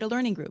did a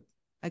learning group.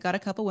 I got a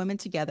couple women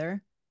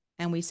together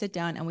and we sit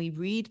down and we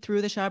read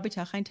through the Shara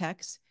Bitachon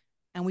text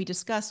and we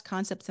discuss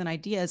concepts and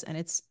ideas, and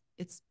it's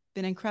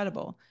been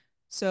incredible.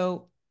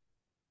 So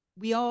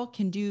we all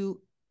can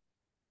do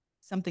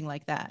something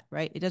like that,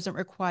 right? It doesn't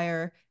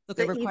require, look,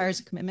 So it requires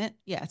a commitment.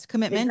 Yeah, it's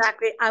commitment.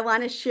 exactly. I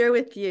want to share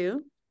with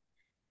you.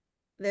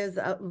 There's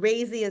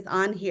Razy is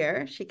on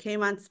here. She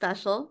came on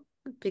special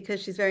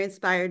because she's very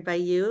inspired by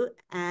you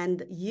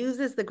and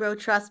uses the Grow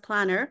Trust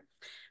Planner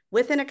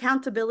with an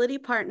accountability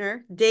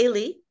partner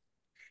daily.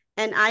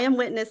 And I am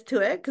witness to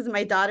it because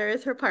my daughter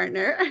is her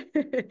partner.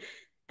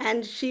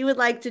 And she would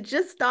like to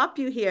just stop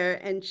you here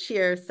and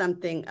share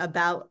something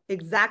about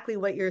exactly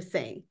what you're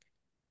saying.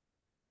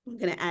 I'm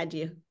going to add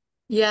you.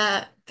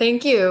 Yeah,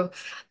 thank you.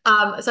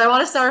 So I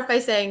want to start off by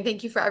saying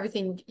thank you for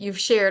everything you've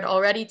shared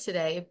already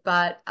today,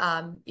 but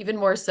even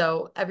more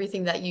so,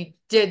 everything that you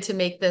did to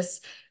make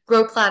this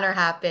Grow Planner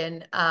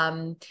happen.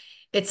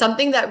 It's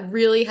something that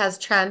really has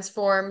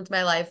transformed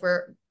my life.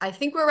 I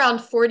think we're around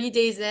 40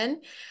 days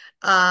in.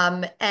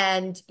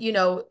 And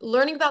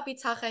learning about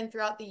Bitachon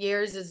throughout the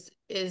years is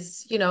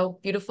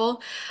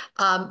beautiful.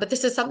 But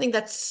this is something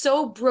that's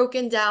so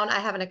broken down. I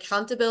have an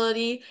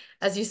accountability,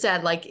 as you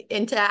said, like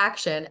into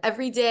action.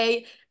 Every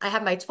day I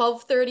have my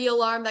 12:30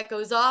 alarm that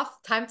goes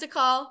off, time to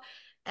call.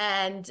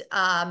 And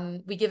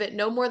we give it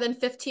no more than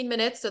 15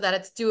 minutes so that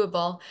it's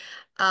doable.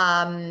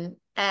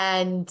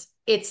 And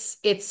it's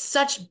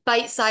such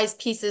bite-sized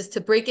pieces to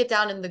break it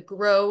down in the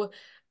Grow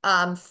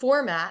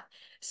format.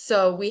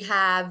 So we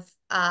have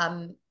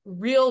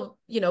real,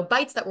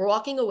 bites that we're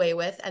walking away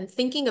with and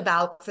thinking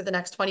about for the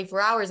next 24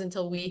 hours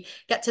until we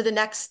get to the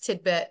next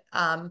tidbit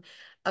of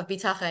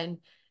Bitachon.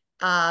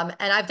 And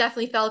I've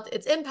definitely felt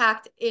its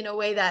impact in a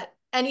way that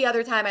any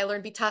other time I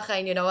learned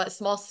Bitachon, a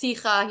small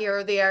sicha here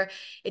or there,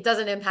 it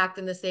doesn't impact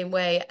in the same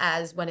way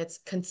as when it's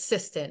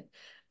consistent.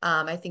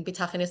 I think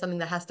Bitachon is something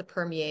that has to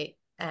permeate,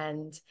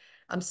 and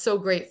I'm so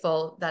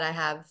grateful that I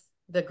have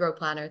the Grow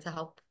Planner to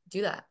help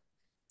do that.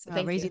 So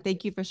thank you.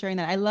 Thank you for sharing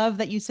that. I love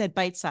that you said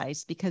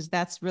bite-sized, because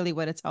that's really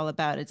what it's all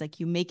about. It's like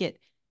you make it,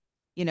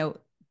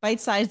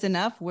 bite-sized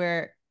enough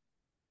where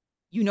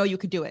you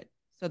could do it.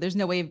 So there's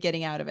no way of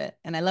getting out of it.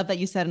 And I love that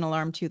you set an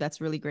alarm too.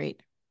 That's really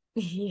great.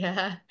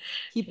 Yeah.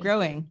 Keep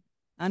growing.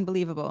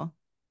 Unbelievable.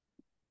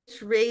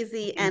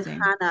 Razy and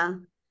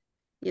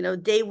Hannah,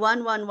 day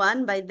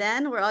 111. By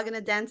then, we're all going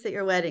to dance at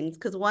your weddings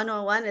because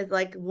 101 is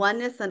like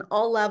oneness on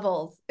all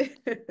levels.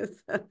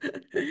 So,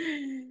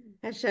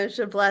 Hashem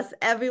should bless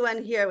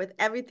everyone here with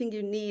everything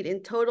you need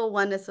in total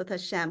oneness with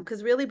Hashem.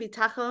 Because really,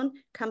 bitachon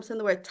comes from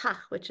the word tach,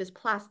 which is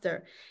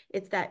plaster.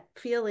 It's that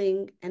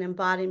feeling and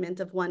embodiment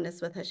of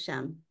oneness with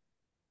Hashem,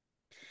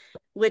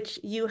 which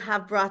you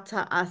have brought to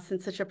us in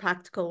such a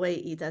practical way,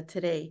 Eda,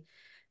 today.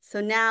 So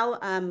now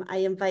I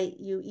invite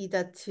you,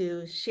 Eda,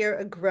 to share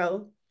a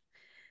grow.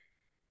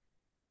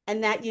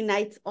 And that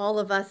unites all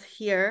of us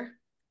here,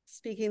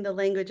 speaking the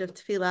language of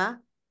tefillah.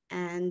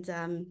 And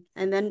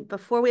then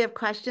before we have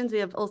questions, we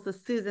have also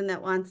Susan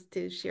that wants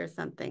to share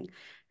something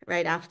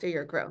right after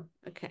your grow.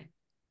 Okay.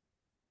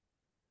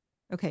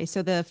 Okay,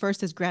 so the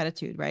first is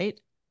gratitude, right?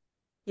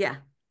 Yeah.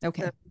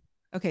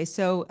 Okay,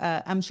 so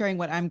I'm sharing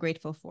what I'm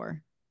grateful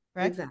for,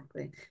 correct?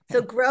 Exactly. Okay.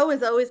 So grow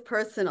is always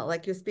personal,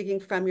 like you're speaking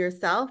from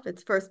yourself.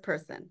 It's first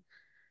person.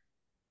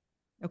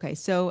 Okay,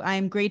 so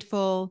I'm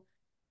grateful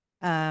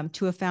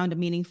to have found a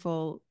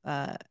meaningful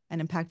and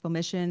impactful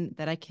mission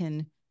that I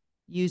can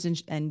use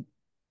and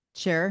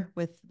share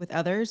with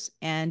others.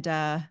 And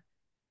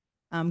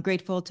I'm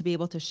grateful to be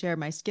able to share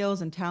my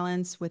skills and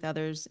talents with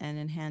others and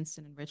enhance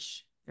and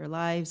enrich their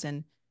lives,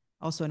 and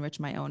also enrich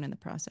my own in the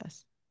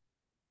process.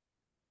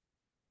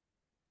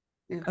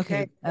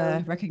 Okay.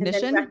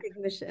 Recognition.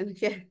 Recognition.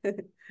 Yeah.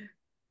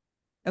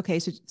 Okay.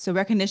 So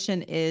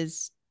recognition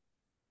is,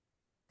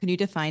 can you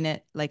define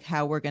it, like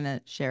how we're going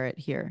to share it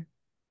here?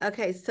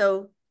 Okay.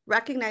 So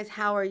recognize,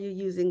 how are you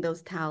using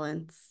those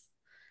talents?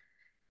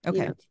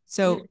 Okay.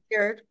 So you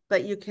shared,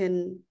 but you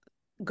can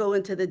go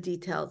into the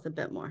details a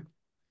bit more.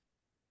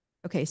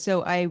 Okay.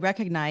 So I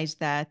recognize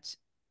that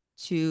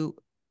to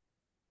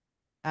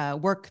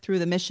work through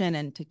the mission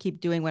and to keep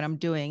doing what I'm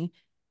doing,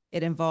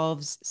 it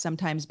involves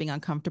sometimes being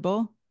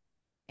uncomfortable,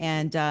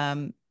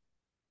 and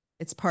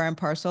it's par and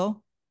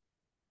parcel.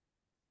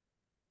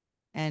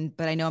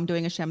 But I know I'm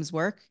doing Hashem's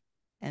work,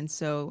 and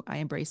so I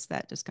embrace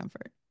that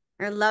discomfort.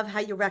 I love how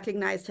you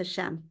recognize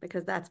Hashem,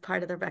 because that's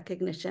part of the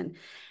recognition.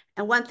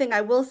 And one thing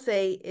I will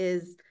say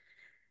is,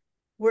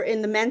 we're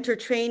in the mentor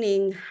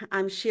training.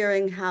 I'm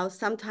sharing how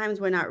sometimes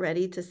we're not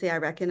ready to say, I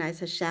recognize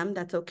Hashem.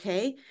 That's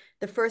okay.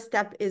 The first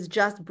step is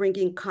just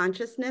bringing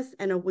consciousness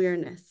and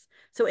awareness.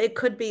 So it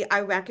could be,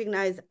 I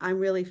recognize I'm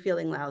really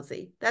feeling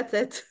lousy. That's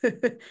it.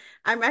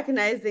 I'm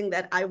recognizing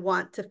that I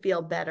want to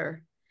feel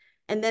better.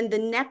 And then the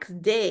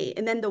next day,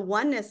 and then the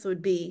oneness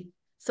would be,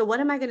 so what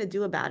am I going to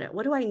do about it?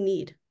 What do I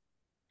need?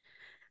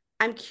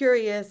 I'm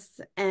curious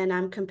and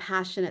I'm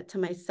compassionate to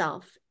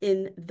myself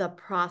in the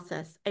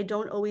process. I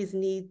don't always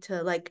need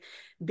to like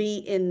be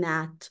in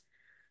that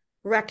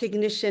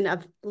recognition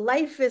of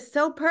life is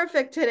so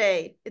perfect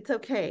today. It's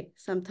okay.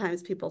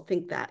 Sometimes people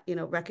think that,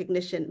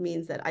 recognition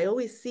means that I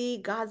always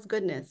see God's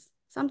goodness.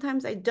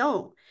 Sometimes I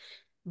don't.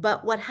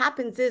 But what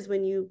happens is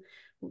when you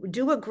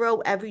do a grow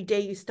every day,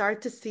 you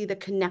start to see the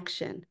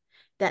connection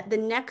that the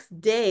next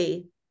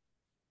day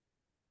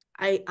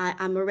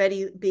I'm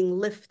already being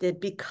lifted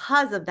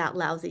because of that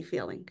lousy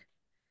feeling,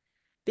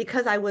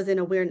 because I was in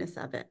awareness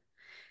of it.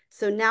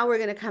 So now we're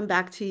going to come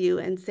back to you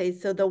and say,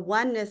 so the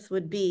oneness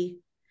would be,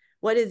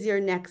 what is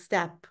your next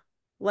step?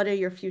 What are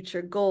your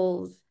future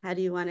goals? How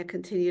do you want to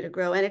continue to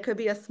grow? And it could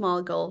be a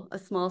small goal, a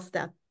small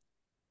step,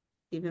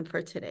 even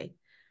for today.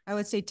 I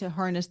would say to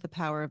harness the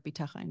power of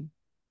Bitachon.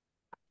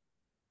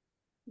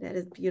 That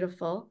is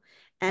beautiful.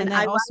 And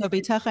then also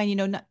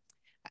Bitachon,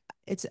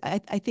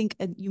 I think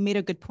you made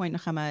a good point,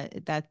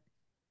 Nechama, that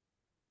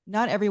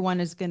not everyone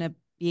is going to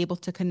be able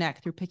to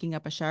connect through picking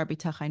up a Sha'ar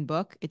Bitachon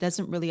book. It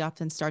doesn't really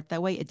often start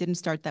that way. It didn't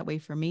start that way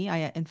for me.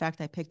 In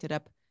fact, I picked it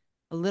up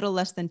a little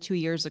less than 2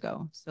 years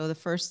ago. So the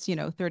first,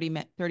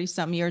 30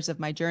 some years of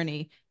my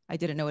journey, I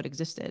didn't know it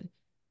existed.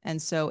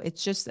 And so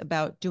it's just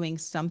about doing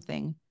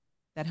something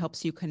that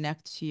helps you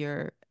connect to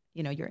your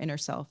inner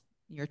self,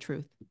 your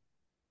truth.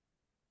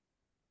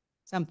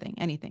 Something,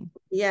 anything.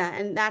 Yeah,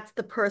 and that's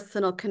the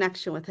personal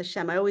connection with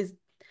Hashem.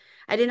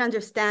 I didn't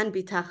understand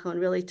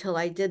Bitachon really till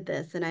I did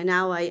this, and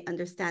now I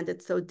understand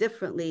it so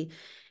differently.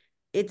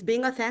 It's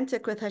being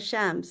authentic with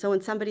Hashem. So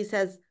when somebody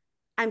says,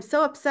 I'm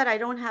so upset I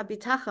don't have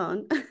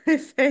Bitachon, I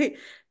say,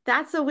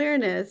 that's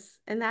awareness,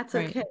 and that's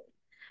Right. okay.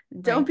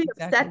 Don't be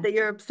upset that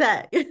you're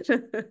upset.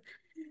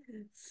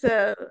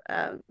 So,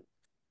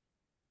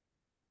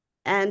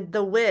 and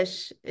the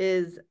wish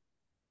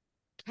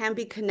can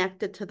be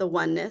connected to the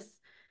oneness.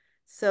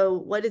 So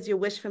what is your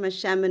wish from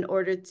Hashem in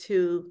order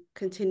to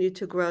continue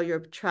to grow your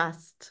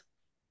trust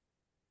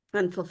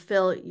and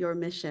fulfill your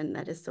mission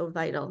that is so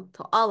vital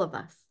to all of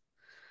us?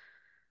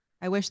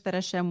 I wish that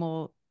Hashem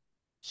will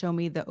show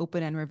me the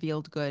open and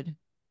revealed good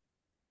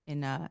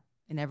in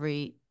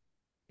every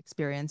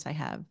experience I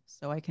have,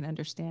 so I can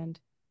understand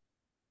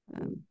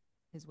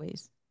his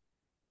ways.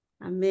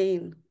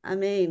 Amen.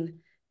 Amen.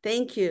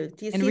 Thank you.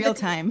 Do you in see real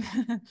time?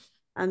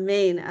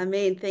 Amen.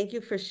 Amen. Thank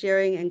you for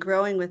sharing and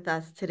growing with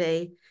us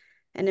today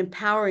and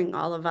empowering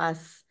all of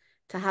us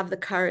to have the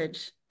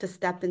courage to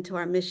step into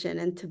our mission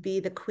and to be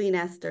the Queen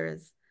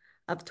Esthers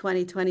of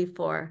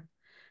 2024,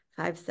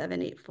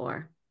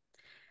 5784.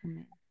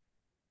 Amen.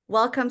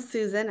 Welcome,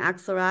 Susan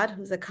Axelrod,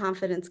 who's a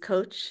confidence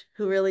coach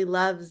who really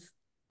loves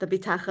the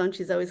Bitachon.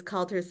 She's always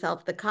called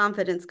herself the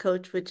confidence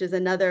coach, which is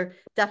another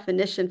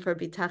definition for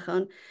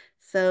Bitachon.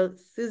 So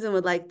Susan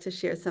would like to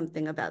share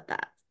something about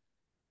that.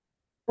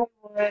 I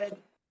would.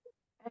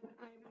 And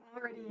I'm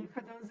already,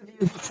 for those of you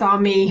who saw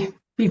me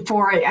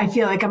before, I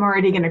feel like I'm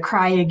already going to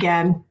cry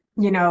again.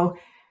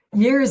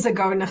 Years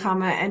ago,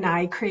 Nechama and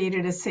I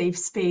created a safe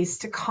space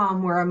to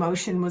calm where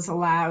emotion was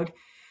allowed.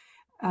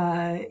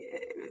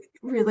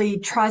 Really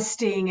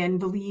trusting and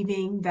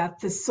believing that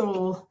the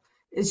soul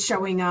is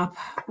showing up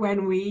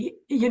when we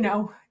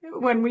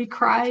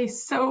cry.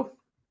 So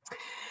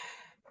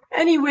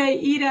anyway,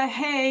 Eda,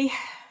 hey.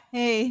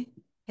 Hey,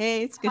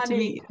 it's good to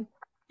meet you.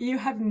 You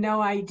have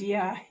no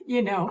idea,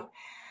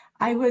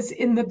 I was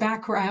in the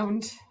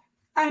background.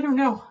 I don't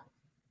know.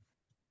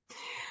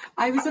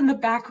 I was in the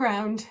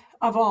background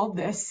of all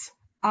this,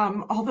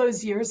 all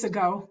those years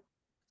ago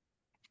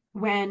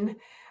when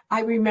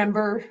I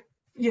remember,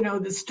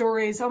 the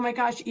stories, oh my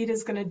gosh,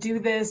 Eda's going to do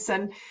this.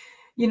 And,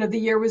 the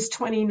year was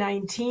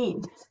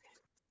 2019.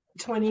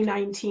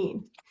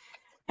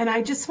 And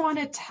I just want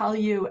to tell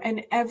you,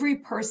 and every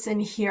person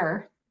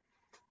here,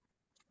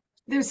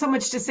 there's so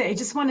much to say. I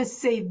just want to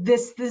say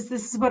this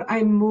is what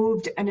I'm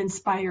moved and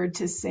inspired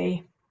to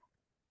say.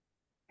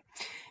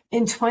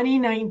 In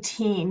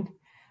 2019,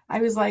 I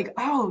was like,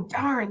 oh,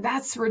 darn,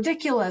 that's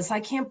ridiculous. I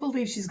can't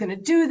believe she's going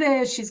to do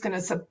this. She's going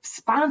to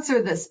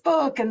sponsor this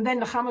book. And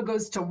then Nechama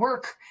goes to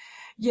work,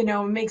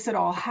 makes it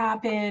all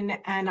happen.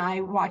 And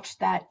I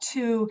watched that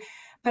too.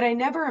 But I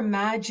never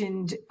never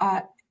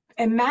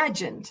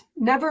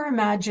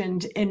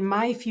imagined in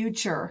my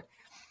future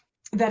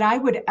that I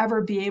would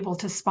ever be able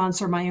to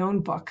sponsor my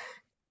own book.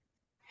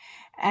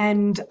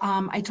 And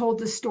I told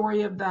the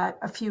story of that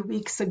a few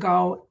weeks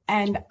ago,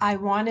 and I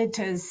wanted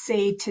to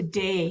say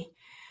today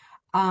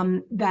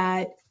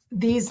that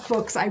these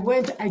books, I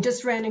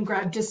just ran and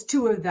grabbed just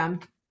 2 of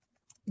them.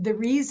 The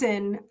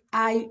reason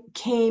I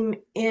came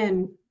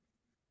in,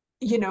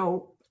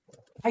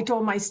 I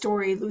told my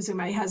story, losing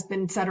my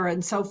husband, et cetera,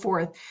 and so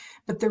forth.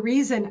 But the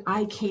reason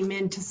I came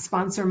in to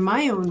sponsor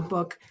my own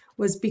book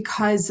was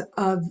because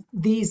of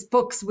these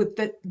books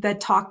that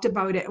talked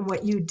about it and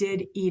what you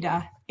did,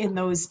 Eda, in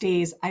those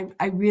days.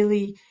 I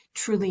really,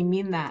 truly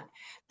mean that.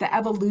 The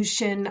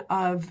evolution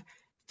of,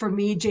 for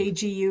me,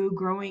 JGU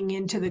growing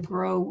into the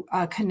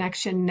G.R.O.W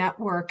Connection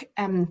Network,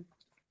 and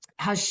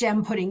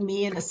Hashem putting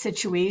me in a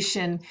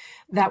situation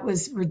that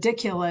was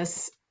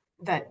ridiculous,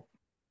 that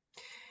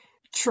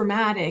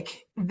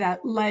traumatic,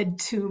 that led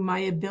to my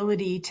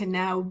ability to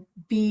now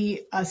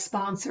be a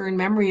sponsor in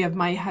memory of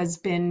my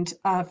husband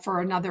for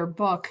another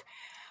book.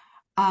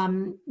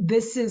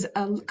 This is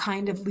a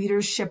kind of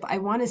leadership I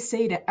want to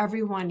say to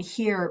everyone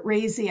here.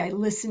 Razy, I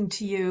listened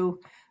to you.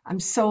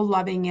 I'm so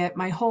loving it.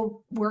 My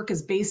whole work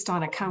is based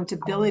on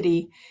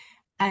accountability.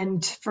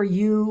 And for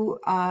you,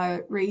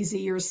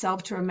 Razy,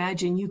 yourself, to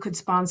imagine you could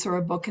sponsor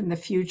a book in the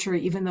future,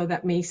 even though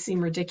that may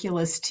seem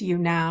ridiculous to you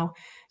now,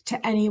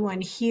 to anyone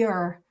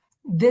here,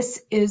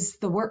 this is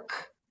the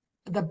work.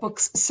 The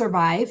books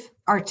survive,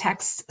 our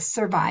texts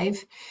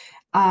survive.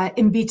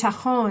 In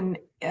Bitachon,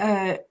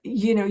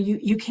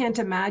 you can't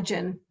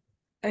imagine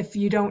if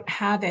you don't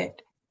have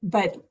it.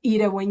 But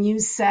Eda, when you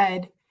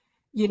said,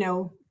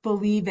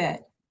 believe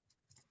it,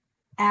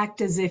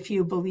 act as if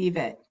you believe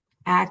it,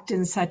 act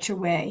in such a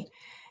way,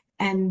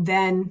 and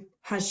then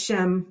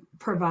Hashem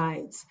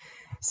provides.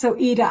 So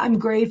Eda, I'm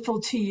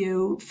grateful to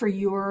you for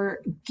your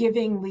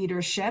giving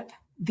leadership.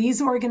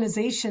 These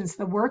organizations,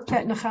 the work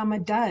that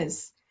Nechama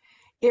does,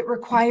 it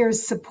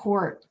requires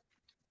support.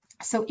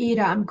 So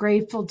Eda, I'm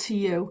grateful to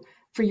you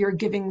for your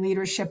giving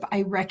leadership.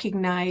 I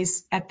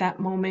recognize at that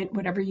moment,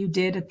 whatever you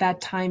did at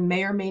that time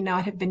may or may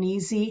not have been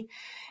easy,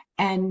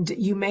 and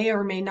you may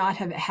or may not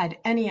have had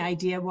any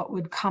idea what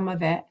would come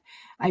of it.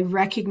 I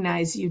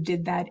recognize you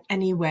did that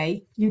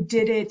anyway. You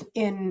did it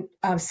in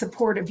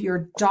support of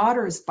your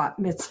daughter's bat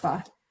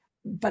mitzvah,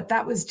 but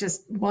that was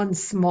just one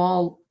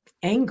small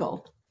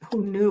angle.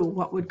 Who knew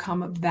what would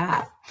come of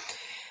that?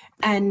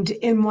 And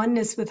in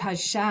oneness with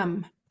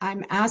Hashem,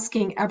 I'm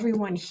asking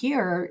everyone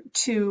here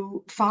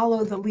to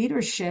follow the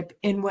leadership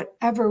in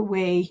whatever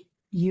way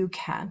you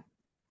can,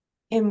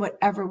 in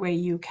whatever way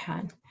you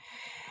can.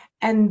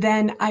 And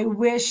then I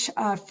wish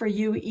for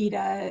you,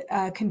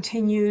 Eda,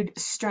 continued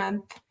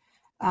strength,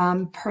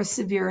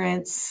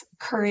 perseverance,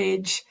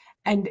 courage,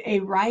 and a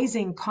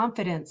rising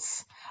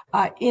confidence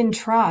in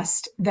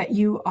trust that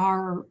you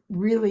are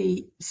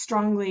really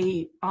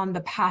strongly on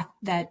the path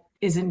that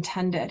is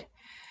intended.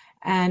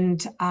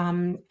 And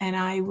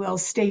I will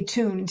stay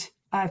tuned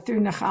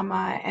through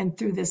Nechama and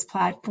through this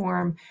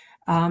platform.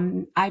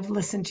 I've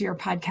listened to your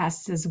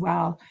podcasts as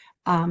well,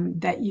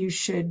 that you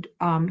should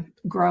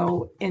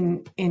grow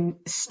in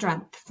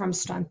strength, from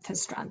strength to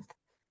strength.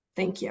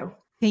 Thank you.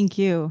 Thank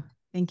you.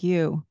 Thank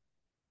you.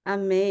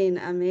 Amen.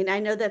 Amen. I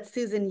know that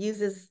Susan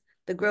uses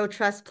the G.R.O.W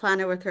Trust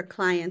Planner with her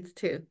clients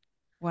too.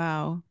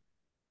 Wow.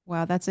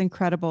 Wow. That's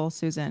incredible,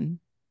 Susan.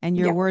 And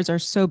your words are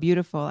so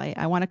beautiful.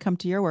 I want to come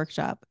to your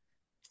workshop.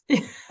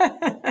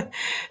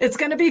 It's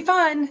going to be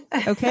fun.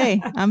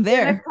 Okay. I'm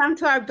there. Come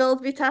to our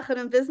Build Bitachon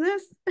in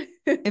Business.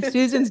 If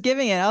Susan's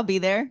giving it, I'll be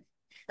there.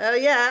 Oh,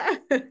 yeah.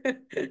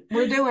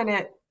 We're doing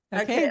it.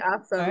 Okay,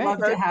 awesome. All right. Love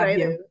to have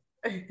you.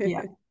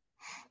 Yeah.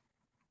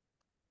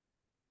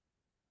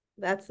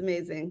 That's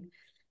amazing.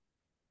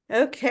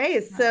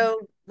 Okay,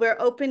 so we're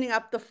opening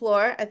up the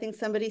floor. I think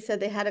somebody said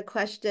they had a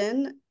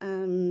question.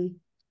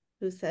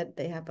 Who said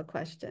they have a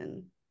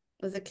question?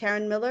 Was it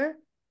Karen Miller?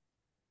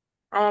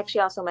 I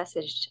actually also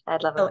messaged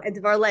Ed Oh, it's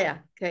Varlea.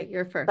 Okay,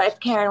 you're first. But if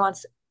Karen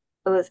wants,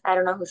 I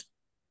don't know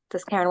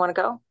does Karen want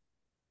to go?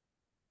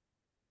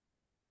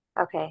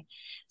 Okay.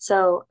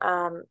 So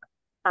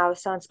I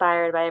was so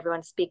inspired by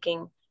everyone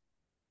speaking.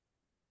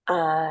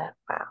 Wow.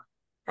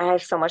 I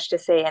have so much to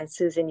say. And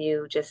Susan,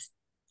 you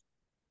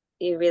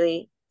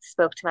really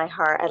spoke to my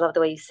heart. I love the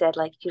way you said,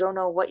 like, you don't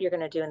know what you're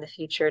going to do in the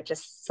future.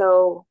 It's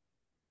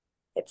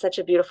such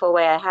a beautiful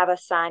way. I have a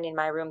sign in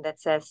my room that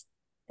says,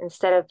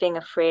 instead of being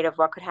afraid of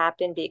what could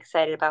happen, be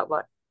excited about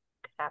what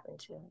could happen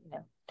to you.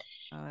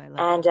 Oh, I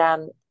love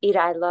and Eda,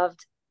 I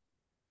loved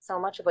so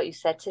much of what you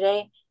said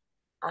today.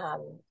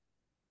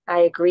 I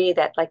agree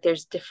that, like,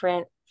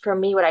 for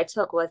me, what I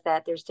took was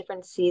that there's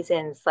different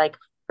seasons, like,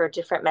 for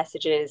different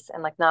messages,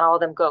 and, like, not all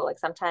of them go. Like,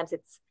 sometimes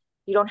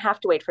you don't have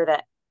to wait for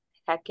that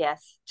heck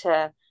yes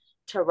to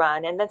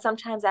run. And then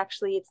sometimes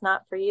actually it's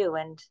not for you,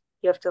 and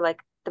you have to, like,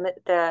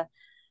 the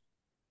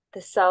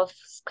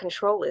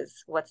self-control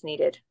is what's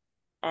needed.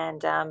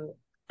 And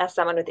as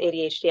someone with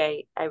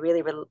ADHD, I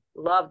really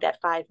love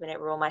that 5-minute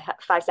rule.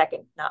 5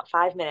 second, not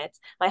 5 minutes.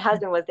 My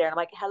husband was there. I'm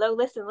like, hello,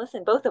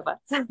 listen, both of us.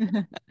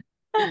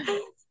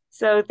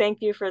 So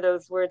thank you for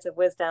those words of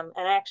wisdom.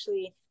 And I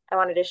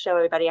wanted to show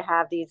everybody I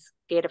have these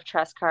Gate of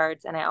Trust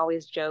cards, and I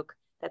always joke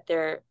that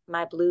they're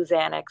my blue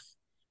Xanax.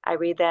 I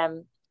read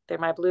them. They're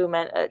my blue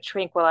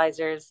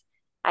tranquilizers.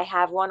 I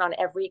have one on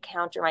every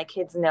counter. My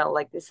kids know,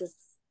 like, this is,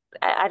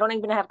 I don't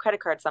even have credit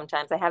cards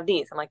sometimes. I have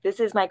these. I'm like, this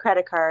is my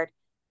credit card.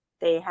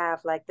 They have,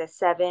 like, the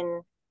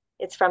 7,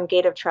 it's from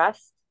Gate of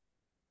Trust.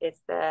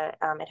 It's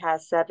it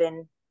has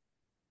 7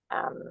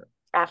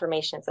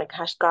 affirmations like,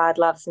 "Hush, God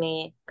loves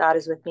me. God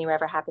is with me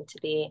wherever I happen to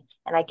be,"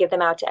 and I give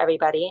them out to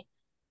everybody.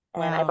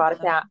 And Wow.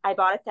 I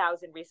bought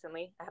 1,000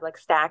 recently. I have like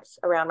stacks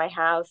around my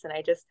house, and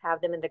I just have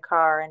them in the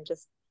car and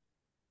just.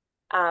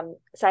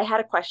 So I had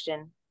a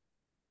question.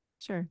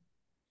 Sure.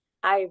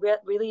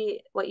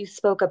 Really what you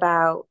spoke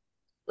about,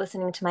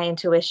 listening to my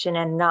intuition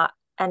and not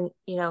and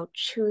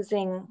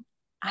choosing.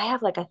 I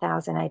have like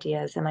 1,000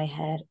 ideas in my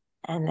head,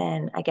 and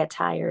then I get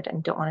tired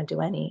and don't want to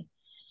do any.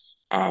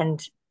 And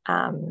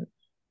um,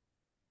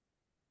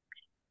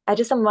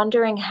 I'm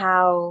wondering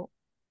how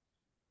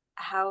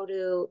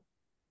to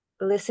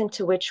listen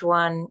to which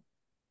one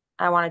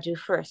I want to do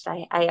first.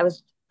 I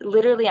was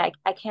literally, I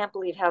can't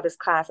believe how this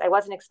class, I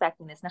wasn't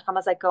expecting this.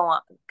 Nechama's like, "Go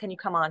on, can you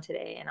come on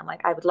today?" And I'm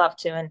like, "I would love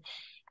to." And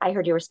I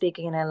heard you were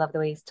speaking, and I love the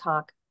way you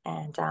talk.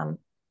 And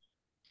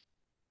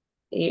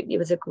it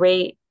was a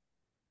great,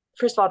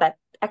 first of all, that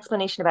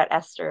explanation about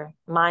Esther,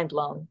 mind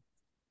blown.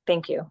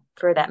 Thank you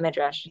for that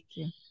midrash. Thank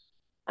you.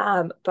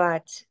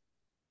 But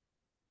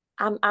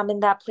I'm in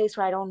that place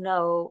where I don't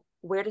know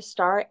where to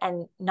start,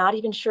 and not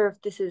even sure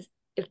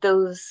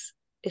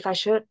if I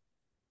should,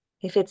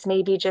 if it's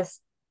maybe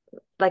just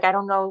like, I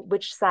don't know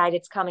which side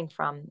it's coming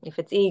from. If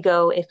it's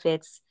ego, if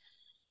it's,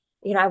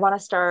 I want to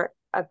start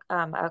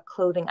a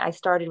clothing. I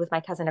started with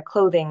my cousin a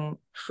clothing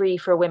free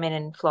for women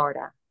in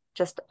Florida,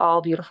 just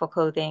all beautiful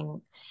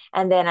clothing.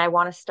 And then I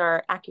want to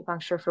start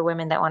acupuncture for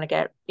women that want to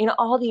get,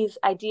 all these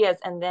ideas.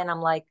 And then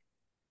I'm like,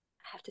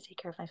 I have to take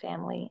care of my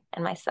family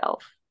and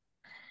myself.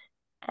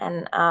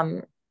 And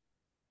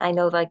I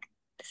know like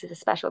this is a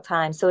special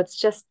time. So it's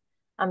just,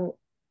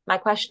 my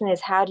question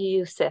is, how do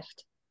you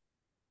sift?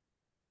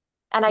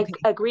 And I Okay.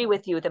 agree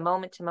with you. The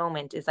moment to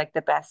moment is like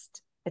the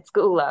best. It's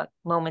Geulah,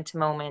 moment to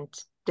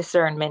moment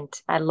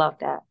discernment. I love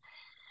that.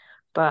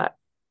 But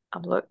I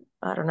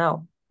don't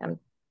know.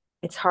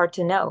 It's hard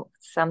to know.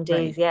 Some Right.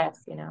 days,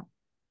 yes. Yeah.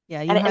 You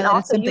And highlighted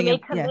also you something.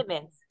 make Yeah.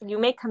 commitments. You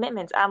make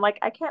commitments. I'm like,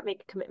 I can't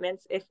make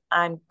commitments if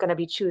I'm going to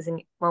be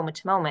choosing moment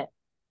to moment.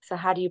 So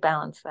how do you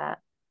balance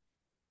that?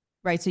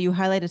 Right. So you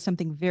highlighted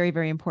something very,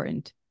 very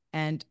important.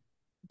 And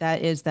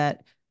that is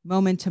that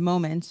moment to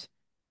moment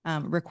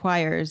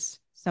requires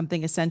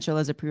something essential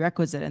as a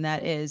prerequisite. And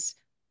that is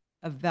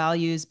a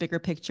values, bigger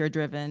picture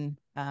driven,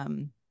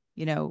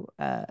 you know,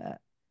 uh,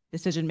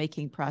 decision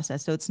making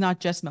process. So it's not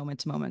just moment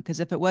to moment, because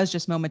if it was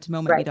just moment to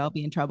moment, Right. we'd all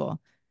be in trouble.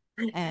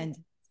 And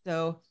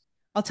so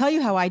I'll tell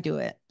you how I do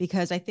it,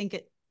 because I think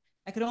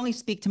I could only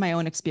speak to my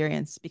own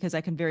experience, because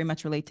I can very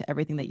much relate to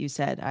everything that you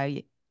said.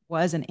 I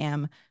was and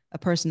am a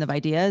person of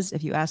ideas.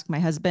 If you ask my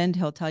husband,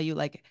 he'll tell you,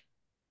 like,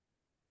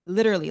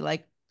 literally,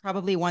 like,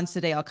 probably once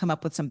a day, I'll come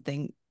up with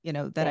something,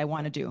 that Yeah. I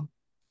want to do.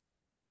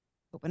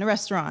 Open a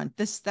restaurant,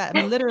 this, that. I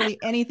mean, literally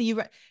anything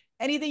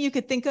you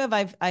could think of,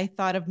 I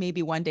thought of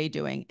maybe one day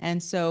doing.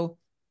 And so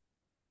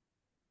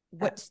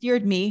what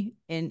steered me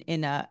in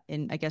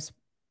I guess,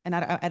 and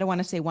I don't want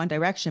to say one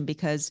direction,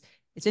 because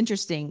it's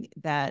interesting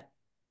that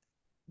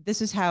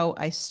this is how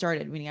I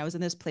started. Meaning, I was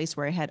in this place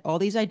where I had all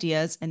these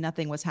ideas and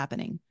nothing was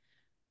happening.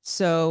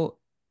 So,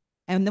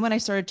 and then when I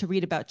started to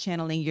read about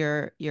channeling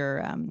your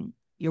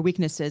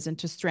weaknesses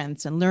into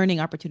strengths and learning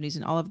opportunities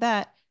and all of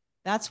that,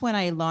 that's when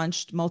I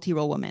launched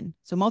Multi-Role Woman.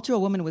 So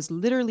Multi-Role Woman was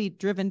literally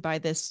driven by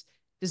this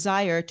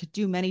desire to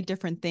do many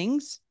different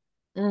things,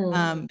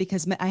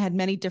 because I had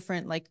many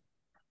different, like,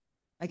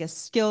 I guess,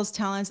 skills,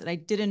 talents, and I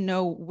didn't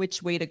know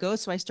which way to go.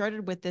 So I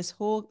started with this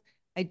whole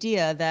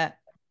idea that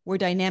we're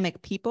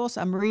dynamic people.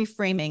 So I'm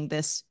reframing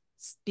this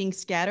being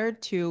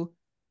scattered to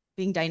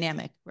being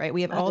dynamic, right?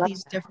 We have I all love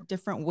these that.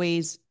 different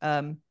ways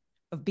of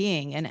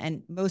being,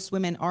 and most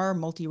women are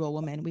multi-role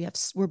women.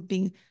 We're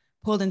being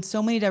pulled in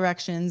so many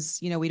directions.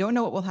 We don't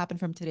know what will happen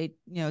from today,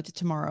 to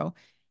tomorrow.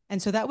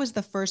 And so that was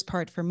the first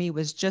part for me,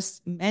 was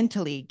just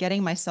mentally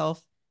getting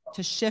myself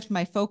to shift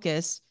my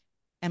focus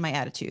and my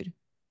attitude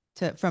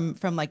from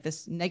like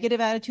this negative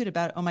attitude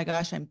about, oh my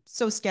gosh, I'm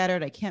so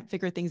scattered, I can't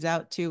figure things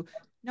out, to,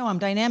 no, I'm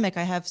dynamic,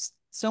 I have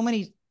so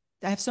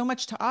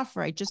much to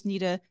offer, I just need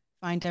to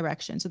find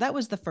direction. So that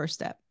was the first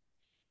step.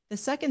 The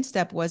second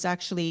step was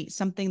actually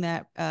something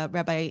that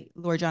Rabbi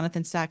Lord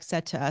Jonathan Sachs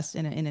said to us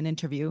in an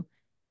interview,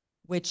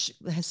 which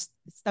has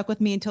stuck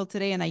with me until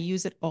today, and I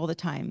use it all the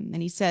time.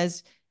 And he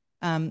says,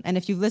 and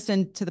if you've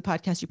listened to the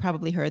podcast, you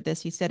probably heard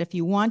this. He said, if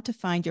you want to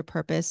find your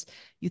purpose,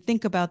 you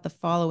think about the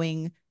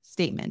following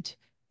statement.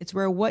 It's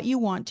where what you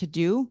want to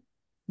do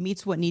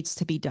meets what needs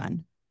to be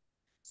done.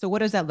 So what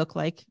does that look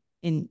like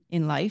in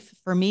life?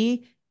 For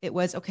me, it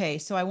was, okay,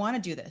 so I want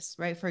to do this,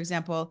 right? For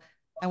example,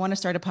 I want to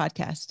start a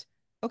podcast.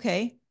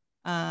 Okay,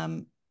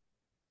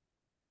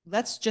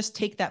 let's just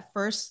take that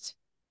first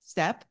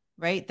step,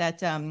 right?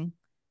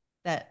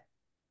 That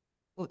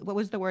what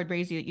was the word,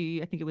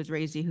 Razy? I think it was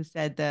Razy who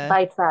said the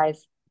Bite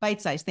size.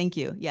 bite size. Thank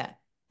you. Yeah,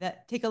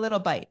 that, take a little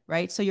bite,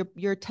 right? So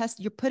you're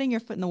putting your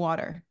foot in the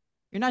water.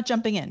 You're not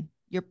jumping in.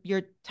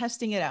 You're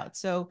testing it out.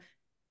 So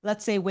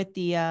let's say with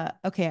the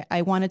okay,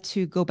 I wanted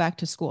to go back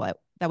to school.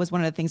 That was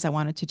one of the things I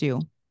wanted to do.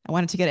 I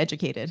wanted to get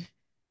educated,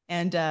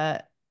 and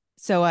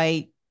so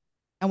I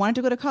I wanted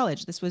to go to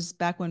college. This was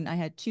back when I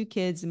had 2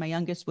 kids and my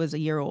youngest was a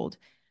year old.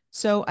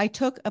 So I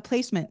took a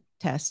placement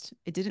test.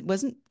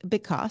 Wasn't a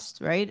big cost,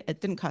 right?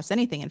 It didn't cost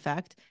anything. In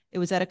fact, it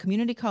was at a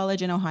community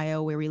college in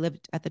Ohio where we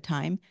lived at the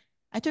time.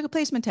 I took a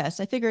placement test.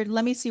 I figured,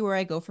 let me see where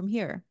I go from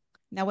here.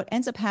 Now, what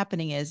ends up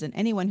happening is, and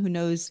anyone who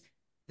knows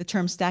the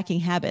term stacking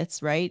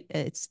habits, right?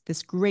 It's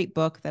this great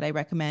book that I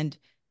recommend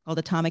called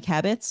Atomic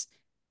Habits.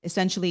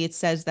 Essentially, it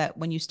says that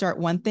when you start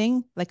one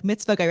thing, like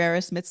mitzvah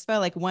gaireris mitzvah,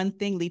 like one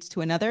thing leads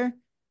to another.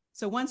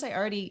 So once I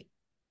already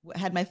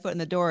had my foot in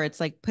the door, it's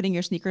like putting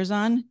your sneakers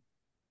on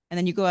and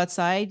then you go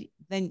outside,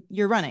 then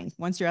you're running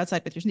once you're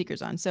outside with your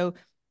sneakers on. So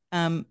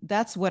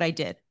that's what I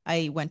did.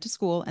 I went to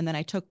school and then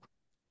I took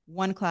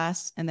one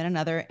class and then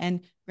another.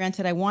 And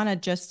granted, I want to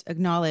just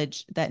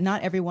acknowledge that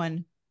not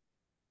everyone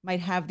might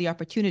have the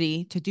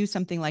opportunity to do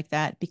something like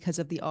that because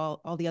of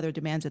all the other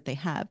demands that they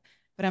have.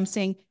 But I'm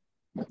saying,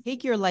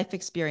 take your life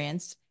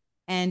experience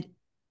and,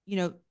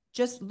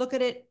 just look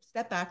at it,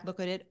 step back, look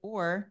at it,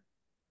 or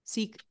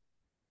seek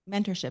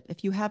mentorship.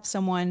 If you have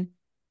someone,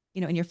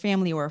 in your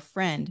family or a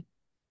friend,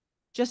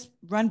 just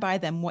run by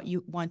them what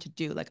you want to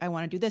do. Like, I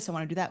want to do this, I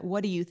want to do that.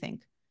 What do you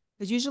think?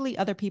 Because usually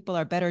other people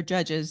are better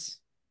judges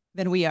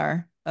than we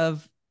are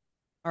of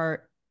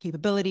our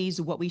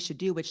capabilities, what we should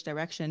do, which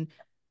direction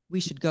we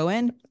should go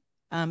in.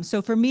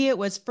 So for me, it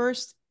was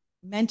first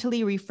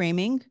mentally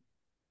reframing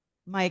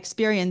my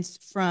experience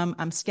from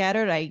I'm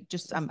scattered,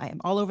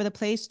 I'm all over the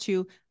place,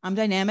 to I'm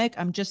dynamic,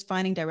 I'm just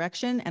finding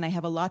direction and I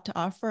have a lot to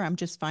offer, I'm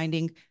just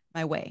finding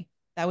my way.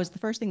 That was the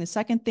first thing. The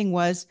second thing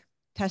was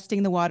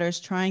testing the waters,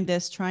 trying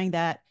this, trying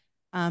that.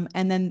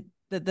 And then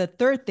the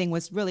third thing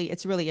was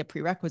it's really a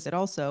prerequisite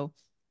also,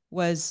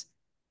 was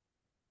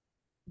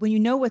when you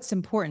know what's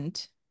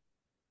important.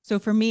 So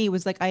for me, it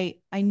was like I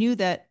knew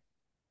that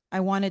I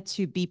wanted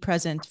to be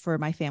present for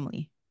my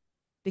family,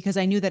 because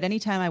I knew that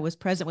anytime I was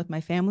present with my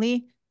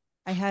family,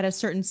 I had a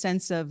certain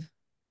sense of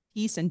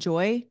peace and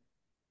joy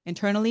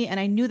internally. And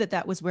I knew that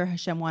that was where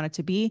Hashem wanted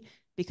to be,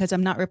 because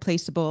I'm not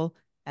replaceable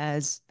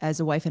as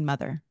a wife and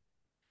mother.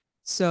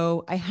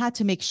 So I had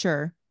to make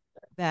sure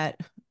that,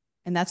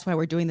 and that's why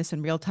we're doing this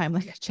in real time,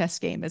 like a chess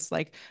game. It's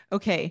like,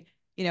 okay,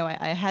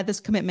 I had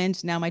this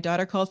commitment. Now my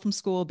daughter called from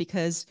school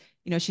because,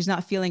 she's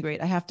not feeling great.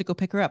 I have to go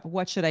pick her up.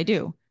 What should I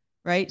do?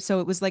 Right.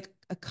 So it was like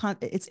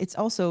it's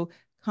also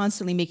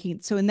constantly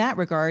making, so in that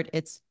regard,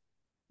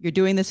 you're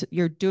doing this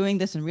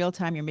in real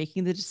time. You're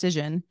making the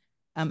decision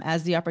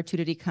as the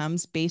opportunity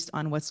comes based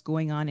on what's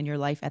going on in your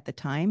life at the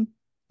time.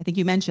 I think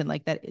you mentioned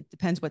like that it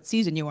depends what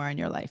season you are in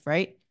your life,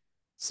 right?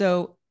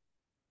 So,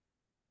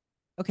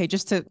 okay,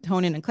 just to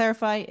hone in and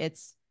clarify,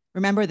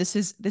 remember, this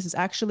is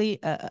actually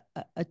a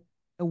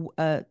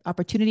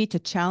opportunity to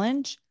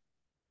challenge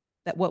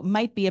that what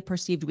might be a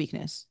perceived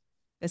weakness.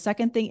 The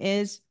second thing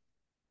is,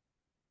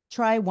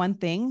 try one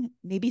thing,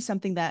 maybe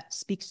something that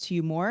speaks to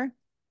you more,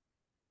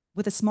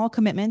 with a small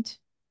commitment,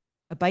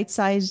 a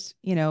bite-sized,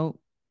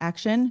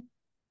 action,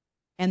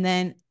 and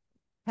then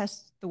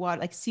test the water,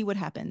 like see what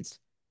happens.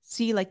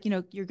 See, like,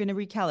 you're going to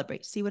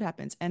recalibrate, see what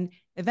happens. And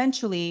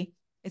eventually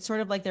it's sort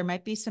of like there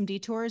might be some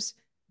detours,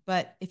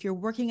 but if you're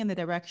working in the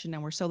direction,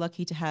 and we're so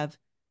lucky to have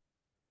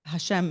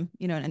Hashem,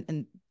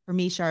 and for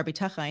me, G.R.O.W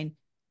Bitachon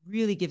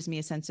really gives me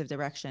a sense of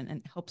direction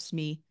and helps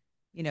me,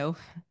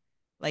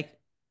 like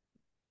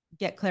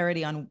get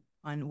clarity on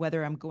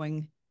whether I'm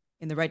going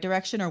in the right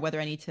direction or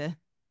whether I need to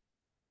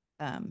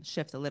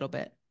shift a little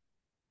bit.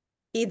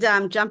 Eda,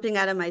 I'm jumping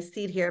out of my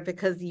seat here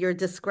because you're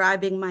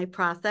describing my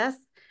process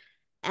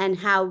and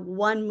how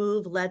one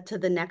move led to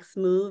the next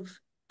move.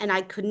 And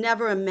I could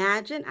never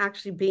imagine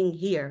actually being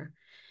here.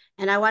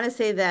 And I want to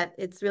say that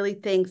it's really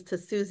thanks to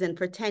Susan.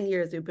 For 10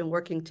 years, we've been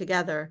working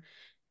together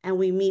and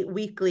we meet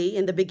weekly.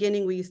 In the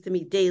beginning, we used to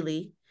meet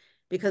daily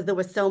because there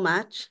was so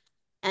much.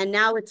 And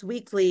now it's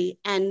weekly.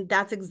 And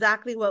that's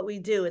exactly what we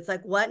do. It's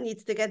like, what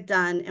needs to get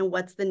done and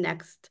what's the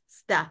next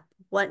step?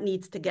 What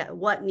needs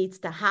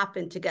to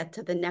happen to get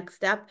to the next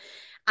step?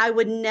 I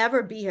would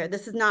never be here.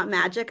 This is not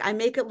magic. I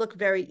make it look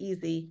very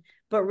easy,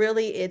 but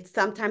really it's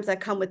sometimes I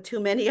come with too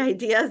many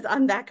ideas.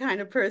 I'm that kind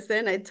of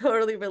person. I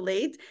totally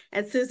relate.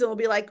 And Susan will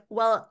be like,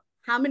 well,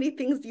 how many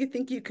things do you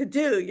think you could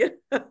do?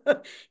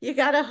 You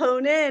got to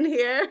hone in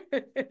here.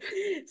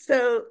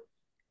 So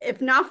if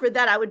not for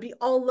that, I would be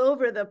all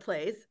over the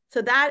place.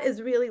 So that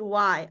is really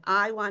why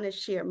I want to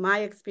share my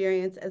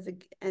experience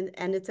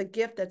and it's a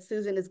gift that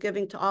Susan is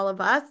giving to all of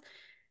us,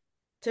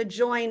 to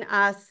join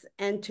us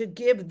and to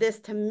give this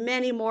to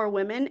many more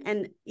women.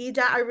 And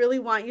Eda, I really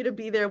want you to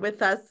be there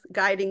with us,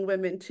 guiding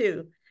women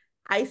too.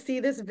 I see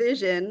this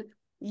vision.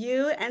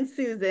 You and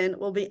Susan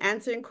will be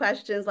answering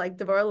questions like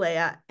Devorah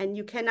Leah, and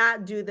you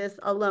cannot do this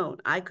alone.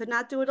 I could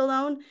not do it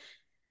alone.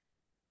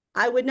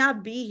 I would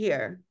not be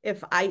here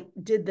if I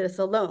did this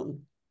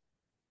alone.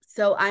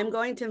 So I'm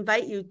going to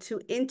invite you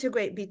to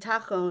integrate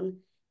Bitachon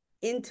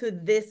into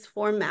this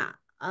format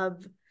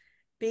of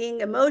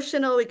being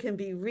emotional. We can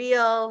be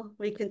real.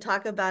 We can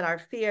talk about our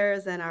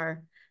fears and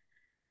our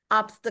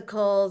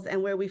obstacles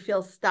and where we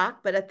feel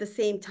stuck, but at the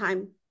same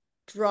time,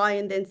 draw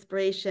in the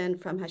inspiration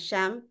from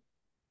Hashem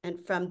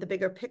and from the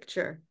bigger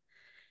picture.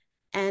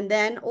 and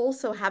then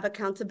also have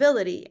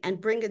accountability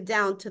and bring it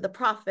down to the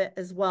profit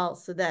as well,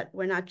 so that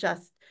we're not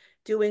just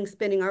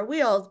spinning our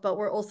wheels, but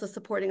we're also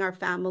supporting our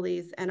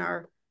families and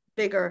our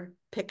bigger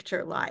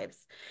picture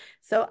lives.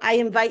 So I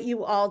invite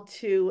you all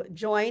to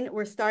join.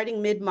 We're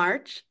starting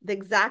mid-March. The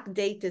exact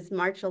date is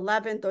March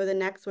 11th or the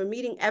next. We're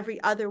meeting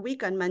every other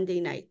week on Monday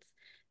nights.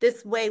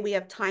 This way we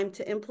have time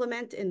to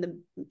implement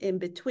in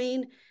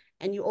between,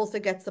 and you also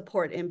get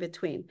support in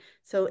between.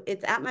 So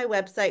it's at my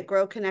website,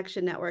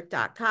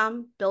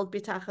 GCNConnectionNetwork.com, Build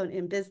Bitachon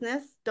in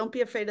Business. Don't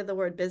be afraid of the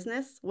word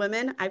business.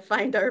 Women, I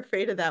find, are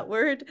afraid of that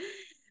word,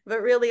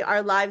 but really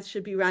our lives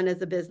should be run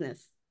as a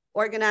business,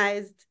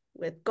 organized,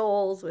 with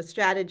goals, with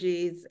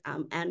strategies,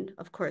 and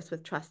of course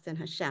with trust in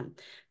Hashem.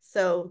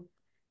 So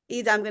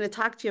Eda, I'm going to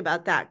talk to you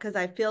about that because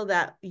I feel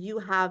that you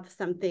have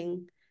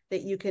something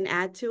that you can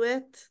add to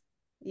it.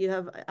 You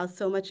have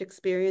so much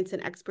experience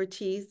and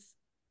expertise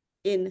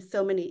in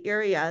so many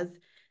areas,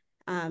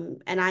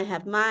 and I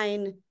have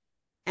mine.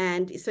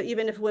 And so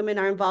even if women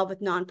are involved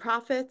with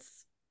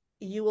nonprofits,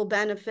 you will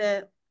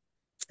benefit,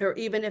 or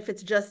even if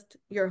it's just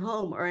your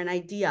home or an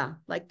idea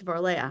like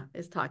Dvorleah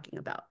is talking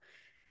about,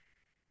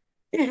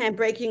 and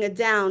breaking it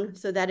down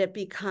so that it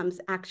becomes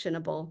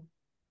actionable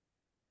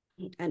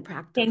and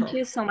practical. Thank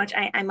you so much.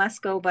 I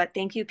must go, but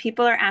thank you.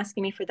 People are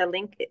asking me for the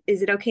link.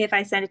 Is it okay if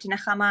I send it to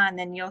Nechama and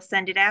then you'll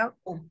send it out?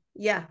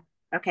 Yeah.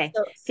 Okay.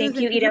 So, Thank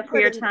Susan, you, Eda,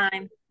 for your in...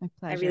 time. My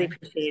pleasure. I really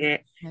appreciate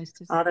it. Nice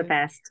to see all the you.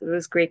 best. It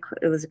was great.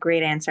 It was a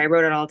great answer. I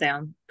wrote it all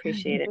down.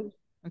 Appreciate it.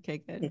 Okay,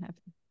 good. Yeah.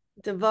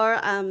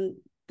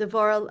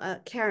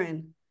 Devorah,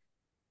 Karen.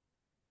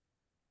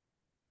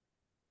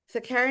 So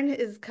Karen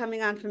is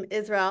coming on from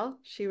Israel.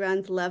 She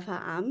runs Lev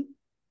Ha'am.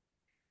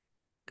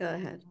 Go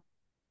ahead.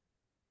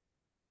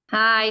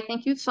 Hi,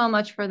 thank you so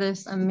much for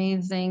this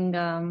amazing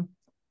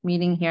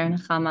meeting here in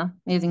Nechama.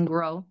 Amazing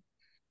G.R.O.W,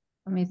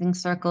 amazing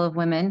circle of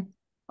women,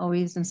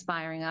 always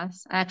inspiring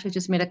us. I actually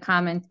just made a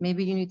comment.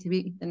 Maybe you need to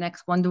be the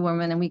next Wonder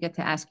Woman and we get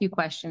to ask you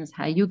questions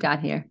how you got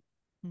here.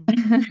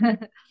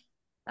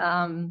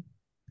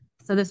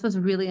 So this was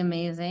really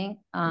amazing.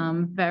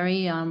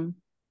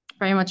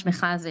 Very much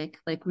mechazik,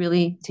 like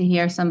really to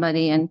hear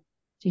somebody and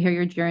to hear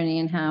your journey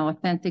and how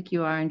authentic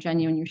you are and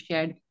genuine. You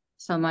shared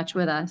so much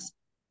with us.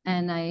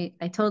 And I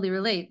totally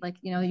relate. Like,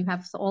 you know, you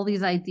have all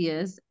these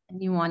ideas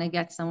and you want to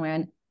get somewhere.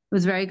 And it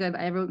was very good.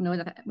 I wrote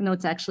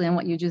notes actually on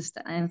what you just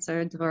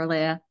answered,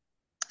 Dvorleah.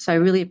 So I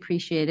really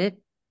appreciate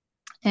it.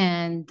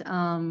 And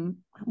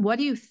what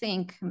do you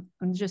think?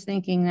 I'm just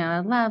thinking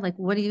out loud, like,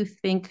 what do you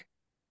think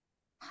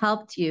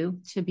helped you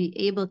to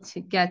be able to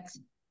get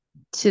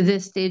to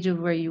this stage of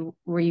where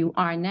you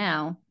are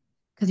now?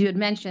 Because you had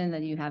mentioned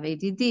that you have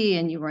ADD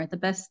and you weren't the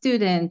best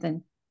student,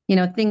 and you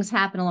know things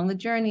happen along the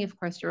journey. Of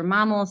course, you're a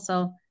mom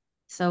also.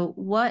 So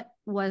what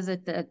was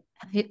it that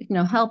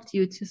helped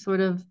you to sort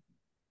of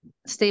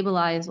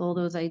stabilize all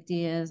those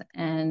ideas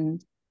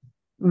and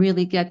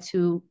really get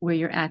to where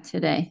you're at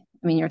today?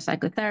 I mean, you're a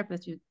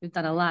psychotherapist. You've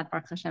done a lot,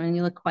 Baruch Hashem, and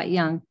you look quite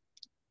young.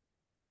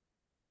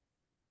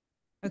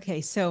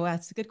 Okay, so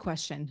that's a good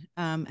question.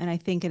 And I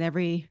think in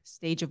every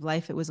stage of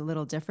life, it was a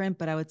little different,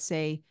 but I would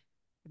say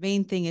the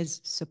main thing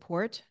is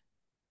support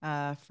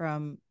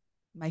from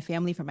my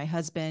family, from my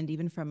husband,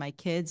 even from my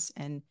kids,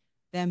 and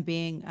them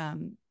being,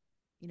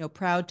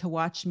 proud to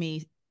watch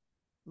me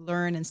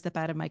learn and step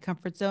out of my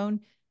comfort zone,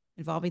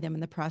 involving them in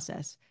the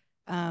process.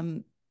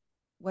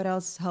 What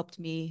else helped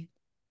me?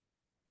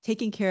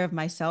 Taking care of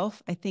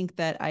myself. I think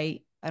that I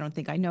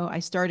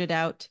started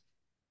out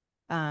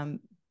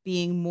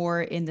being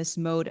more in this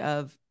mode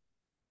of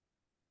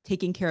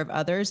taking care of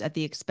others at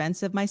the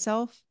expense of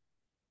myself.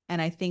 And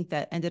I think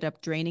that ended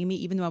up draining me.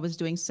 Even though I was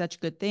doing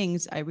such good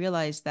things, I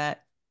realized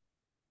that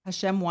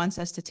Hashem wants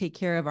us to take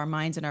care of our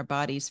minds and our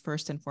bodies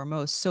first and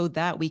foremost, so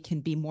that we can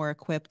be more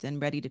equipped and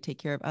ready to take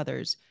care of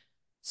others.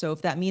 So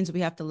if that means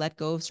we have to let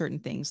go of certain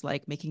things,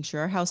 like making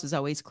sure our house is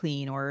always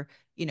clean, or,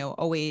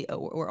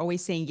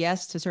 always saying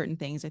yes to certain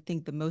things, I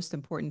think the most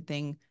important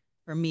thing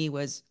for me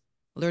was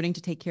learning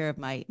to take care of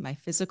my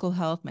physical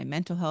health, my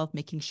mental health,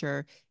 making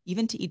sure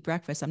even to eat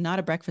breakfast. I'm not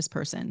a breakfast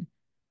person.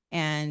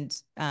 And,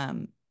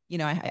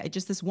 I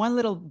just, this one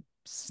little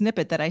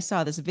snippet that I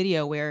saw, this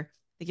video where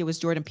I think it was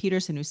Jordan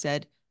Peterson who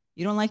said,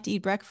 you don't like to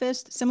eat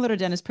breakfast? Similar to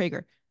Dennis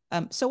Prager.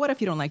 So what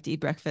if you don't like to eat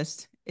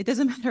breakfast? It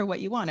doesn't matter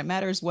what you want. It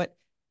matters what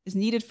is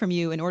needed from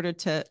you in order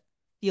to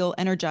feel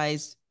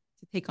energized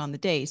to take on the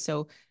day.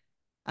 So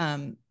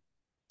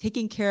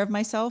taking care of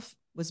myself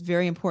was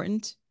very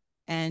important,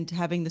 and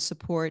having the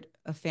support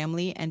of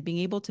family and being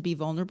able to be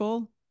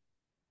vulnerable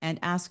and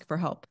ask for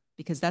help,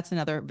 because that's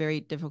another very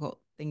difficult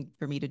thing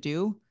for me to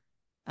do,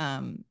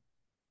 and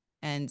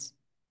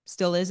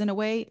still is in a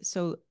way.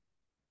 So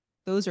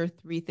those are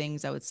three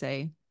things I would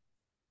say.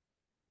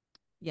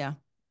 Yeah,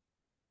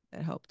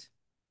 that helped.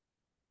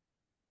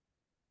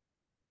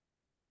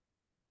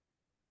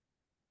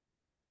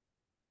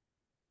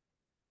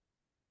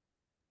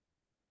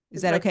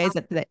 Is that okay? Is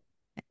that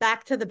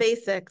back to the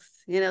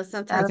basics?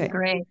 Sometimes. That was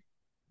great.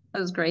 That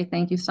was great.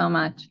 Thank you so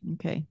much.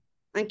 Okay.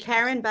 And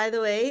Karen, by the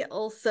way,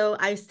 also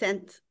I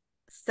sent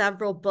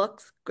several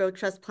books, Grow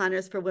Trust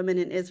Planners for Women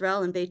in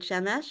Israel and Beit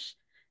Shemesh,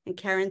 and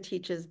Karen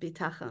teaches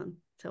Bitachon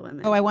to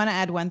women. Oh, I want to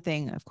add one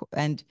thing, of course,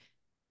 and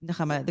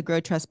Nechama, the Grow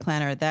Trust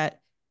Planner,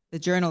 that the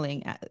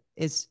journaling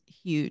is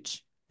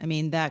huge. I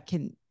mean,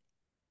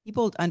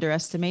 people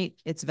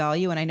underestimate its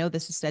value. And I know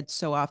this is said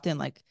so often,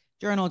 like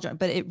journal,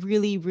 but it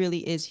really,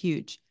 really is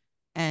huge.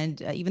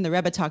 And even the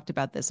Rebbe talked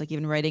about this, like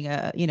even writing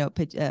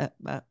Hashbon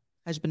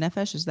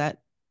Nefesh, is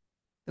that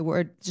the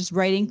word? Just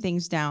writing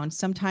things down.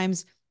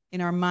 Sometimes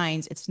in our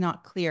minds, it's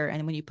not clear.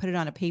 And when you put it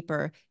on a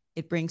paper,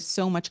 it brings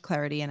so much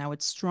clarity. And I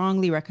would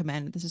strongly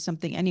recommend, this is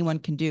something anyone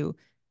can do,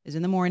 is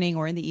in the morning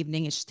or in the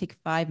evening, it's just take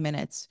 5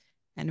 minutes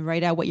and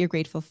write out what you're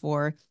grateful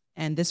for.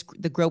 And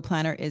the Grow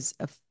Planner is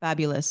a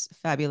fabulous,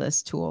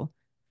 fabulous tool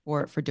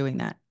for doing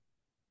that.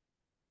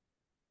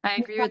 I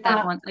agree with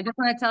that one. I just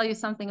want to tell you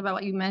something about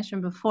what you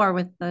mentioned before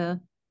with the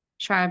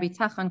Shara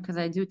Bitachon, because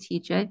I do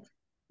teach it.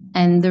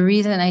 And the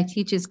reason I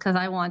teach is because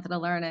I wanted to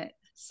learn it.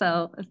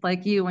 So it's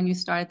like you when you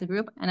started the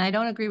group, and I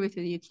don't agree with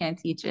you that you can't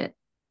teach it.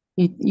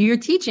 You're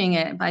teaching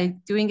it by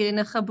doing it in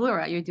a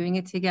chabura. You're doing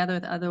it together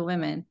with other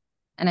women.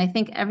 And I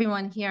think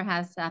everyone here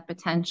has that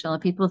potential.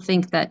 People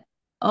think that,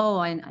 oh,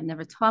 I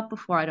never taught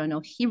before. I don't know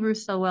Hebrew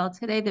so well.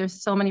 Today,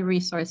 there's so many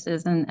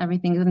resources and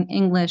everything is in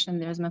English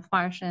and there's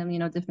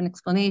mefarshim, different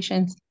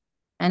explanations.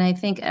 And I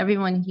think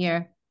everyone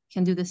here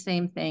can do the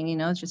same thing,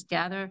 just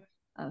gather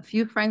a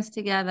few friends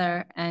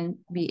together and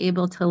be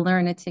able to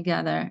learn it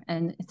together.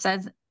 And it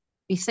says,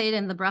 we say it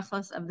in the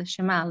brachos of the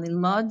Shema,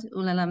 lilmod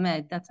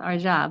ulelamed. That's our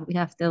job. We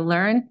have to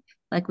learn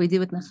like we do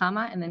with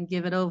Nechama and then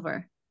give it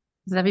over.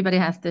 Because everybody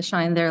has to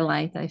shine their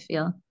light, I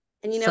feel.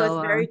 And it's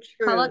very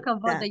true. Kol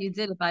hakavod that you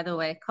did it, by the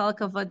way. Kol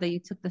hakavod that you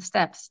took the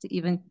steps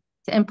to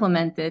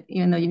implement it,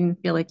 even though you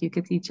didn't feel like you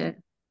could teach it.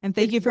 And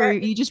thank you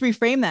you just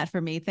reframe that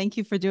for me. Thank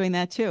you for doing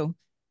that too.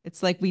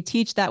 It's like we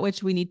teach that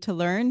which we need to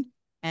learn.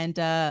 And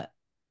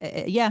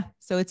yeah,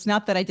 so it's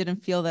not that I didn't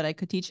feel that I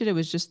could teach it. It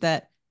was just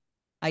that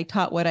I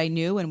taught what I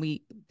knew and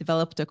we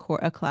developed a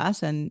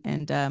class and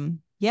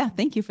yeah,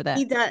 thank you for that.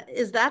 Eda,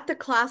 is that the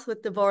class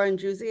with Devorah and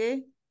Juzier?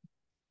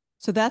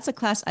 So that's a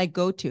class I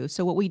go to.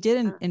 So what we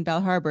did in Bell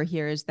Harbor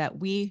here is that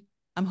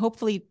I'm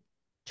hopefully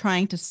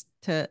trying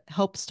to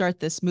help start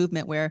this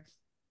movement where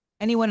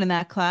anyone in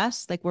that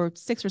class, like we're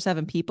 6 or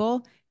 7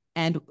 people,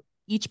 and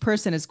each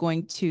person is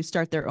going to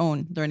start their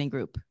own learning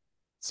group.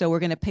 So we're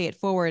going to pay it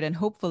forward. And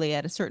hopefully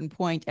at a certain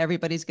point,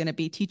 everybody's going to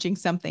be teaching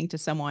something to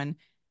someone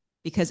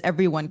because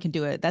everyone can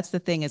do it. That's the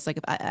thing. It's like,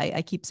 if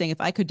I keep saying,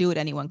 if I could do it,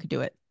 anyone could do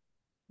it.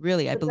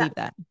 Really, I believe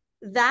that.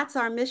 That's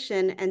our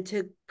mission, and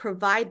to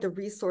provide the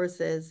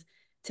resources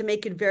to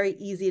make it very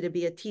easy to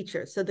be a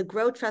teacher. So the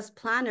Grow Trust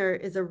Planner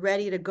is a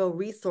ready-to-go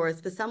resource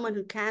for someone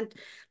who can't,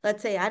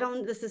 let's say,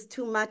 this is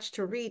too much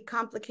to read,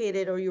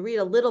 complicated, or you read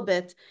a little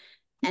bit,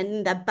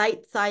 and the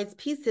bite-sized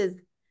pieces,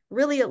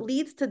 really it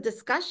leads to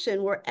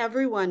discussion where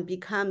everyone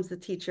becomes the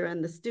teacher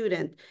and the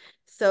student.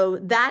 So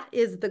that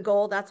is the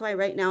goal. That's why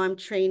right now I'm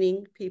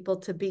training people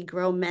to be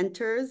Grow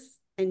mentors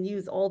and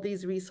use all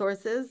these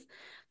resources.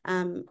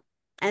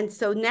 And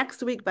so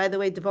next week, by the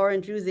way, Devorah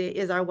and Druzi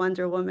is our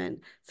Wonder Woman.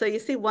 So you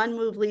see, one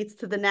move leads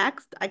to the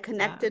next. I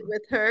connected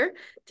with her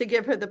to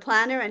give her the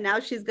planner, and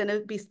now she's going to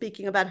be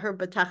speaking about her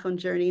Bitachon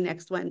journey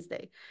next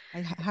Wednesday.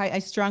 I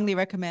strongly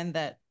recommend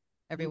that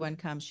everyone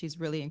comes. She's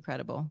really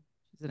incredible.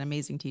 She's an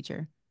amazing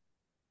teacher.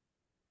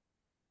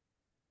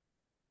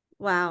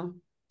 Wow.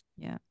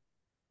 Yeah.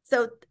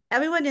 So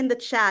everyone in the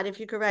chat, if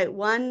you could write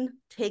one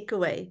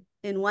takeaway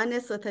in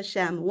oneness with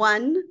Hashem,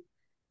 one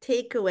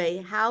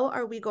takeaway, how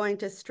are we going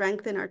to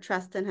strengthen our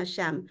trust in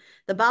Hashem?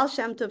 The Baal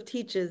Shem Tov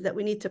teaches that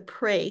we need to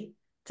pray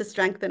to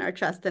strengthen our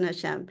trust in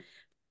Hashem.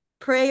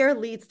 Prayer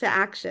leads to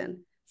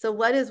action. So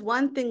what is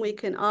one thing we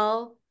can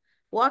all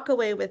walk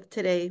away with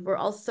today? We're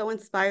all so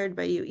inspired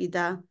by you,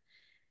 Eda.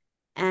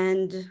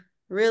 And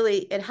really,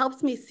 it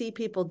helps me see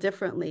people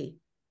differently,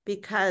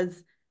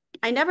 because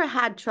I never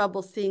had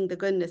trouble seeing the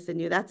goodness in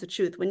you. That's the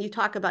truth. When you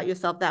talk about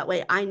yourself that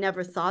way, I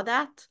never saw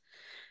that.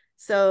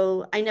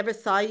 So I never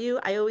saw you.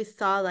 I always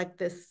saw like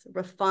this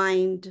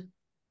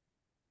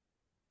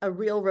a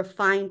real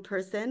refined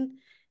person.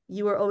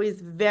 You were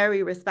always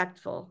very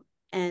respectful,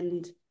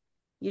 and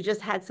you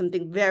just had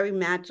something very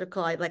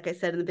magical. Like I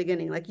said in the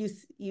beginning, like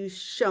you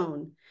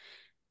shone.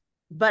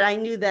 But I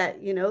knew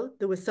that,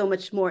 there was so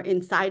much more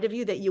inside of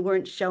you that you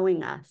weren't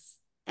showing us.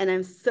 And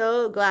I'm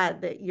so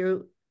glad that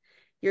you're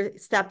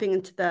stepping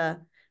into the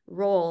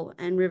role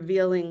and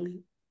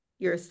revealing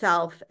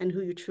yourself and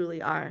who you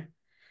truly are.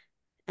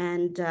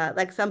 And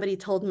like somebody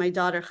told my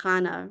daughter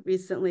Hannah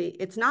recently,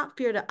 it's not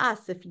fair to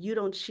us if you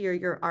don't share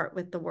your art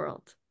with the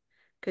world,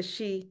 because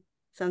she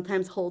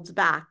sometimes holds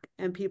back.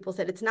 And people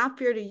said, it's not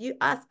fair to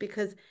us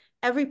because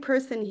every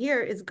person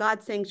here is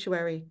God's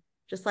sanctuary,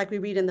 just like we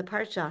read in the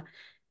Parsha.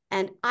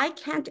 And I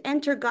can't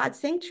enter God's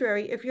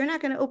sanctuary if you're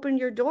not going to open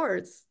your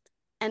doors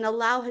and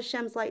allow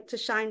Hashem's light to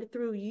shine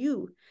through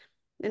you.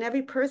 And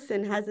every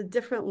person has a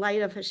different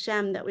light of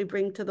Hashem that we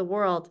bring to the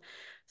world.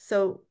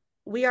 So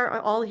we are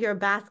all here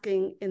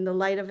basking in the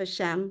light of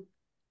Hashem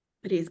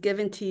that He's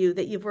given to you,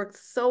 that you've worked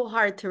so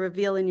hard to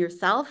reveal in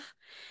yourself.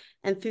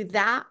 And through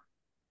that,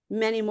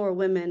 many more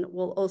women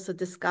will also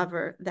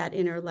discover that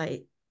inner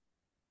light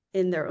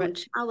in their own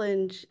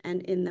challenge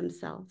and in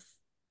themselves.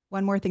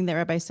 One more thing that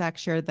Rabbi Sack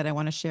shared that I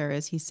want to share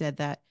is he said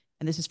that,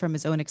 and this is from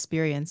his own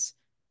experience,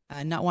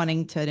 not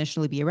wanting to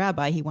initially be a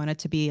rabbi, he wanted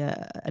to be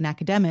an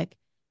academic.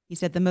 He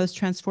said the most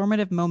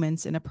transformative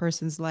moments in a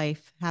person's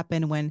life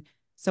happen when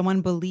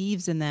someone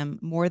believes in them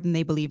more than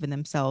they believe in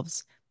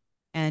themselves.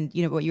 And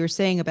you know what you were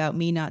saying about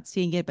me not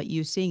seeing it, but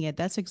you seeing it,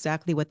 that's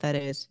exactly what that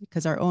is,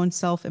 because our own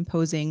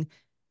self-imposing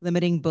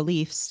limiting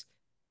beliefs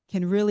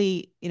can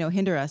really,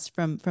 hinder us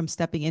from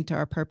stepping into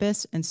our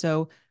purpose. And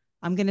so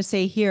I'm going to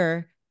say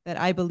here that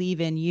I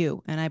believe in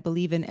you and I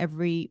believe in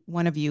every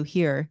one of you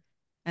here.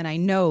 And I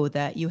know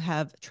that you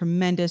have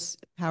tremendous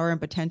power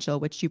and potential,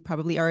 which you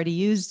probably already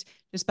used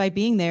just by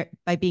being there,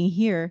 by being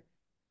here,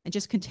 and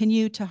just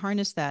continue to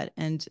harness that.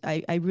 And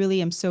I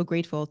really am so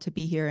grateful to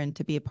be here and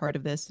to be a part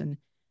of this. And,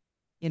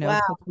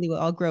 Wow. hopefully we'll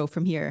all grow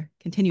from here,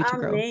 continue to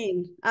grow.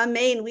 Amen.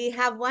 Amen. We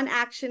have one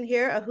action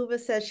here. Ahuva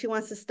says she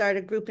wants to start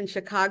a group in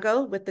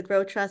Chicago with the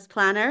Grow Trust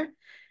Planner.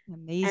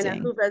 Amazing.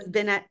 And Ahuva has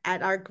been at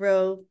our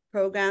Grow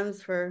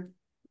programs for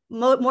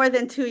more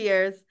than 2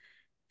 years.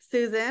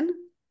 Susan,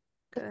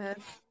 go ahead.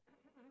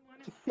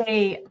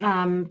 Say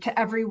to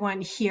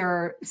everyone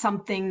here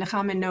something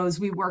Nechama knows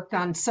we worked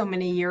on so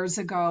many years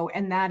ago,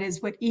 and that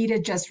is what Eda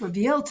just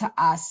revealed to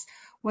us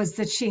was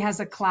that she has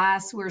a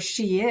class where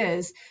she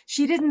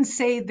didn't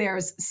say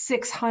there's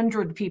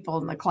 600 people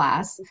in the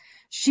class.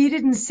 She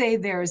didn't say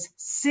there's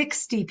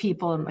 60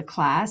 people in the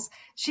class.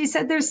 She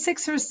said there's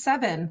 6 or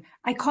 7.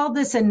 I call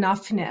this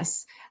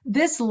enoughness.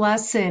 This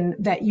lesson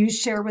that you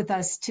share with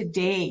us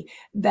today,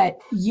 that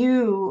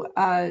you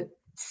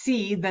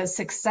see the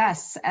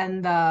success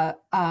and the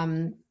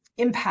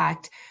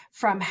impact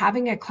from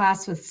having a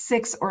class with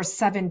 6 or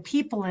 7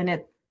 people in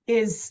it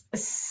is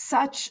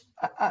such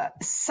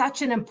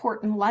an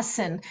important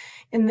lesson.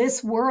 In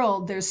this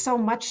world, there's so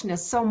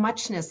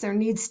muchness. There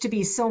needs to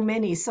be so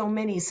many.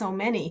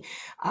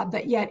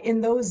 But yet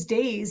in those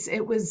days,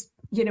 it was,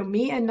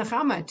 me and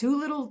Nechama, 2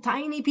 little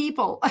tiny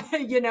people,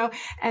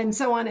 and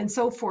so on and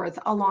so forth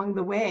along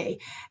the way.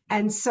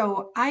 And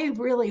so I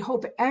really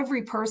hope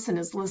every person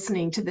is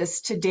listening to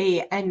this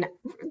today and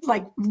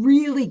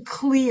really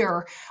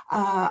clear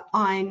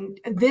on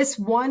this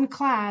one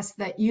class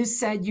that you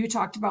said you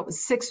talked about with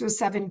 6 or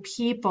 7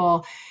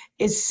 people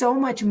is so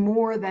much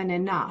more than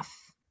enough.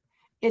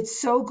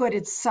 It's so good.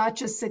 It's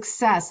such a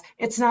success.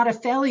 It's not a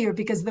failure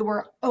because there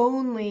were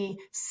only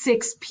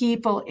 6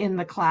 people in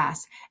the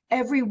class.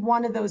 Every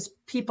one of those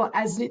people,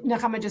 as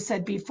Nechama just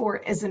said before,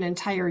 is an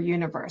entire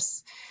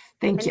universe.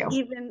 Thank you.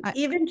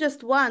 Even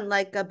just one,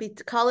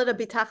 call it a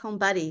Bitachon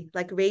buddy,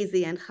 like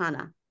Razy and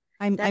Hannah.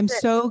 I'm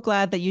so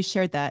glad that you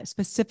shared that,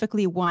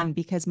 specifically one,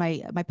 because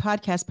my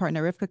podcast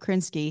partner, Rivka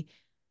Krinsky,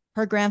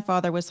 her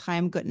grandfather was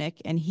Chaim Gutnick,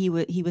 and he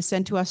was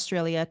sent to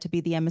Australia to be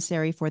the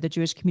emissary for the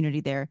Jewish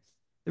community there.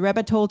 The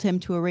Rebbe told him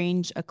to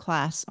arrange a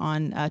class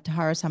on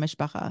Taharas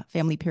HaMishpacha,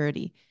 family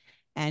purity.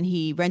 And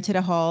he rented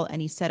a hall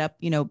and he set up,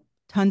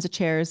 tons of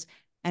chairs.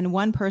 And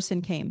one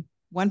person came.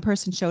 One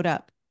person showed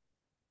up.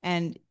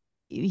 And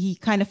he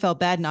kind of felt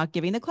bad not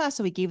giving the class.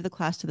 So he gave the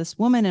class to this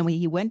woman. And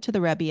he went to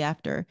the Rebbe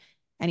after.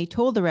 And he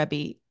told the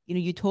Rebbe,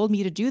 you told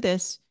me to do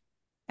this.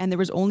 And there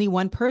was only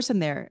one person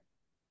there.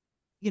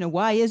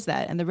 Why is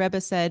that? And the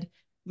Rebbe said,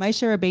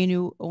 Moshe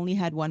Rabbeinu only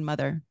had one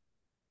mother.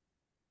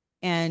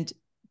 And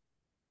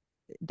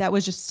that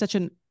was just such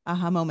an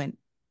aha moment.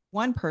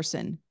 One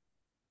person,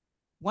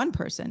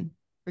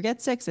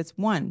 forget 6, it's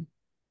one.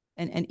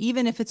 And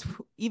even if it's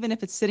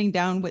sitting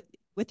down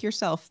with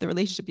yourself, the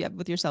relationship you have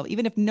with yourself,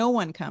 even if no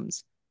one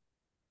comes,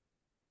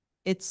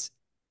 it's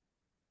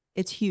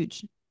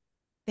huge.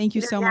 Thank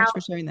you so much for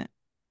sharing that.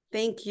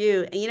 Thank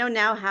you. And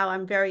now how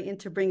I'm very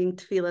into bringing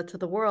tefillah to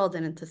the world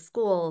and into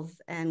schools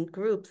and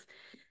groups.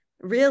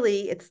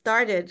 Really, it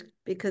started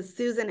because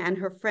Susan and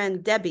her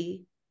friend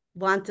Debbie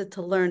wanted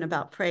to learn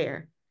about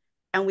prayer.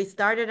 And we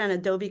started on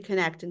Adobe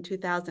Connect in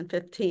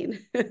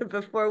 2015,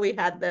 before we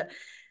had the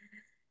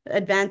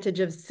advantage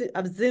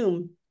of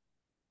Zoom.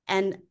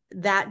 And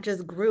that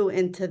just grew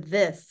into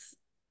this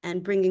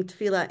and bringing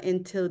tefillah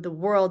into the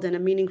world in a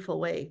meaningful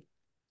way.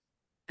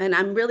 And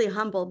I'm really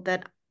humbled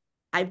that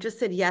I've just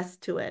said yes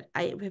to it.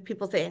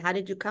 People say, how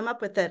did you come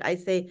up with it? I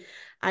say,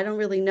 I don't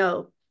really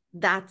know.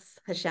 That's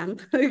Hashem.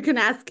 You can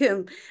ask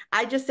him.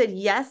 I just said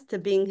yes to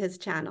being his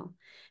channel.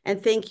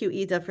 And thank you,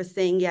 Eda, for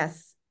saying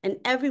yes. And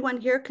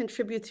everyone here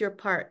contributes your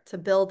part to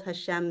build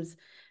Hashem's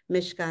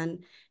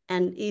Mishkan,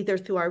 and either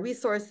through our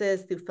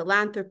resources, through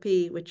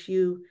philanthropy, which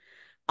you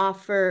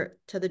offer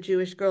to the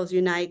Jewish Girls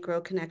Unite,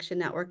 G.R.O.W Connection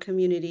Network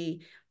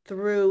community,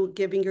 through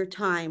giving your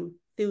time,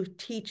 through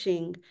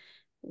teaching.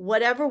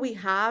 Whatever we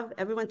have,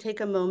 everyone take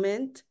a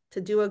moment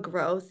to do a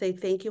grow. Say,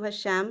 thank you,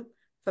 Hashem,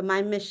 for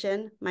my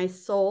mission, my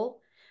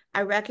soul.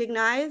 I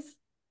recognize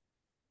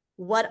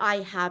what I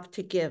have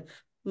to give.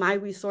 My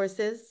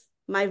resources,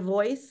 my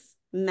voice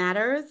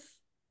matters.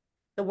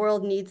 The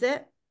world needs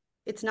it.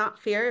 It's not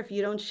fair if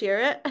you don't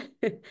share it.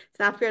 It's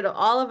not fair to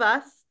all of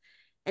us.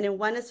 And in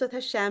oneness with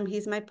Hashem,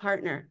 he's my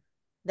partner.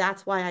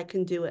 That's why I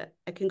can do it.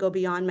 I can go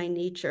beyond my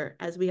nature,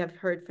 as we have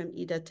heard from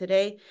Eda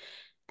today.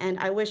 And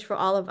I wish for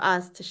all of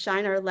us to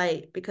shine our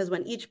light, because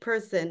when each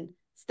person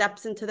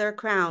steps into their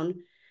crown,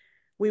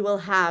 we will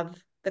have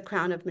the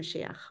crown of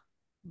Mashiach.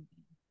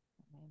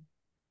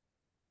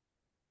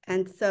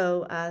 And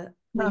so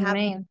we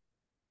Amen.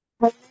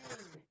 have.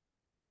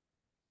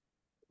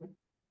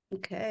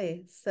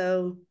 Okay,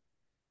 so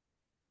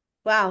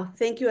wow,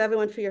 thank you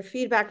everyone for your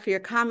feedback, for your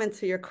comments,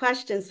 for your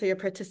questions, for your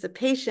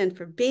participation,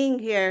 for being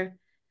here.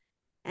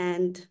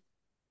 And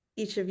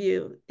each of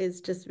you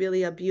is just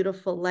really a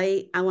beautiful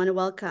light. I want to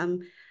welcome,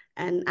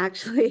 and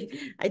actually,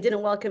 I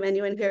didn't welcome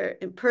anyone here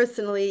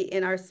personally.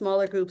 In our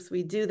smaller groups,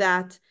 we do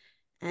that,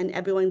 and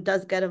everyone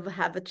does get to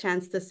have a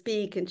chance to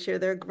speak and share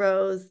their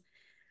grows.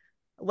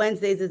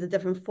 Wednesdays is a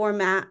different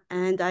format,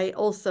 and I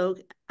also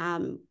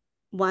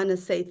want to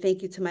say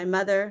thank you to my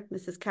mother,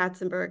 Mrs.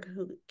 Katzenberg,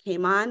 who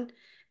came on,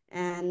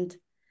 and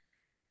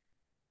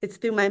it's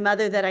through my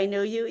mother that I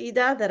know you,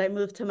 Eda, that I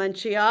moved to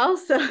Montreal.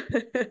 So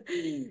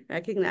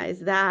recognize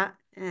that.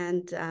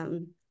 And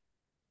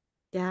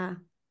yeah,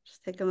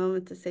 just take a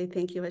moment to say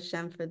thank you,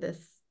 Hashem, for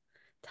this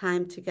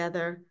time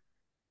together.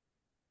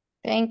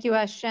 Thank you,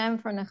 Hashem,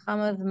 for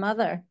Nechama's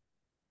mother,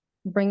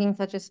 bringing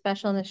such a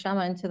special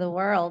neshama into the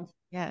world.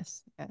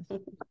 Yes, yes.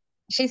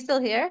 She's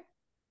still here?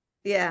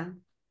 Yeah.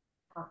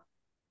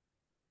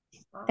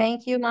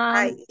 Thank you, Mom.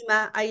 Hi,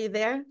 Ima, are you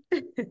there?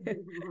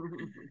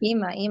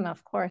 Ima,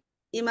 of course.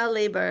 Ima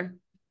Laber.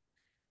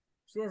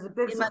 She has a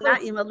big Ima, support.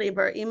 not Ima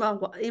Laber,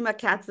 Ima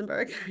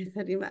Katzenberg. I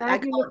said Ima.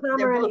 Thank you,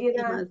 Nechama and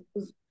Eda. It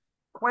was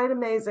quite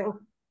amazing.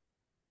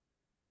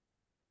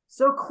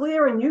 So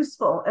clear and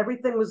useful.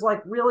 Everything was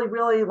like really,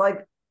 really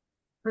like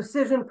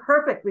precision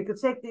perfect. We could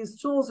take these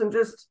tools and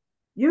just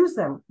use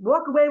them,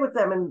 walk away with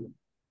them and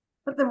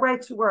put them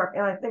right to work.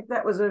 And I think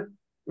that was a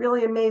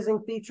really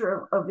amazing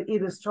feature of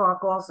Eda's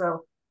talk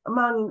also,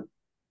 among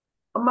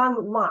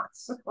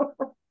lots.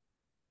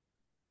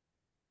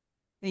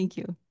 Thank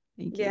you.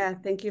 Thank you. Yeah,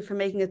 thank you for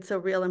making it so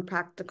real and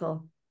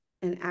practical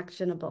and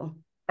actionable.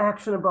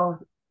 Actionable.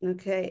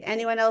 Okay.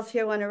 Anyone else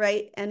here want to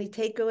write any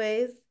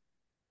takeaways?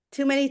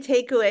 Too many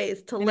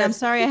takeaways to list. I'm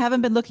sorry, I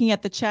haven't been looking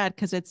at the chat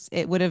because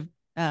it would have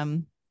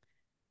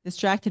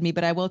distracted me,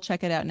 but I will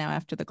check it out now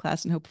after the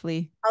class, and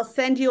hopefully I'll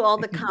send you all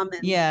the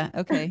comments. Yeah,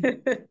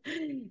 okay.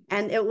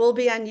 And it will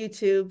be on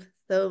YouTube.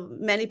 So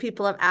many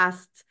people have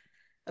asked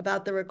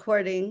about the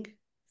recording.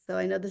 So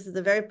I know this is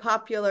a very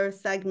popular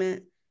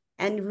segment.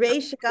 And Ray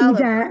Shigala.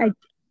 Eda,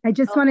 I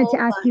just wanted to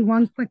ask you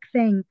one quick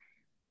thing.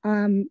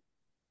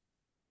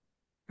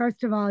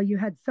 First of all, you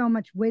had so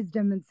much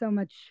wisdom and so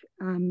much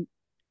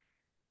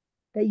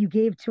that you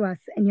gave to us,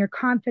 and your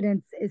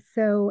confidence is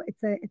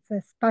it's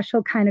a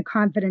special kind of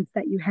confidence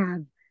that you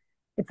have.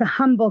 It's a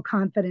humble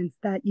confidence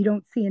that you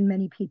don't see in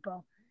many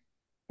people.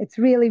 It's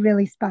really,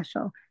 really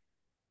special.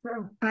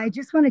 Sure. I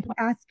just wanted to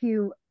ask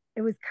you,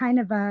 it was kind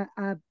of a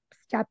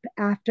step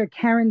after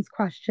Karen's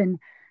question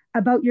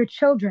about your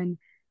children.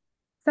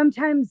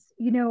 Sometimes,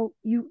 you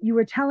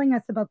were telling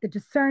us about the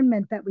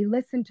discernment that we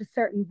listen to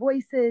certain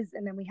voices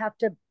and then we have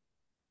to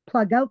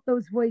plug out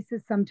those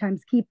voices,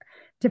 sometimes keep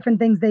different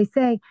things they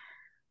say.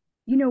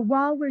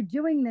 While we're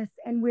doing this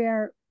and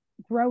we're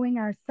growing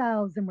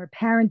ourselves and we're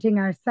parenting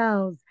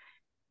ourselves,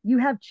 you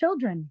have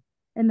children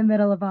in the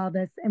middle of all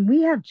this, and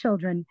we have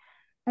children.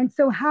 And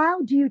so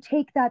how do you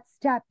take that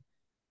step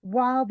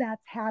while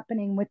that's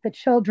happening with the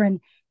children,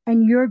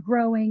 and you're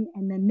growing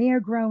and then they're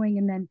growing,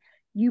 and then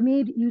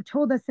you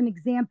told us an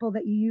example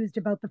that you used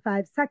about the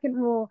 5-second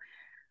rule.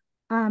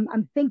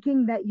 I'm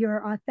thinking that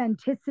your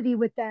authenticity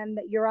with them,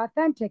 that you're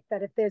authentic,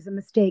 that if there's a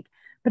mistake,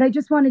 but I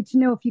just wanted to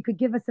know if you could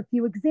give us a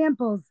few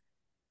examples.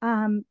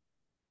 When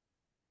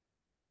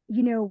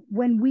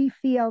we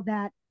feel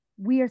that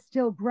we are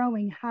still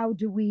growing, how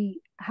do we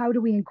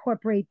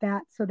incorporate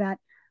that so that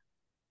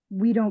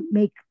we don't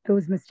make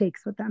those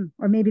mistakes with them?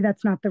 Or maybe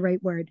that's not the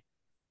right word.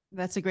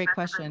 That's a great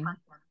question.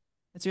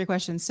 That's a great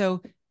question.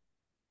 So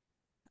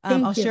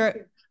I'll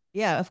share.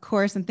 Yeah, of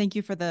course. And thank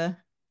you for the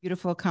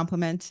beautiful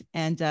compliment.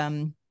 And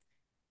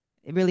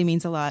it really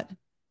means a lot.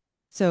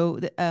 So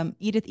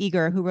Edith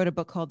Eger, who wrote a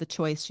book called The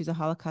Choice, she's a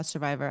Holocaust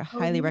survivor.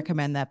 Highly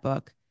recommend that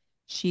book.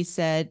 She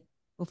said,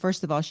 well,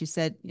 first of all, she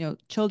said,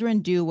 children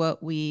do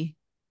what we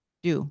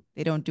do.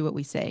 They don't do what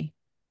we say.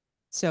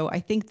 So I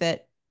think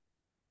that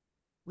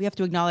we have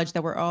to acknowledge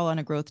that we're all on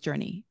a growth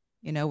journey.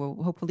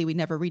 Hopefully we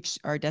never reach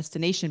our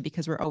destination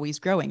because we're always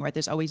growing, right?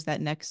 There's always that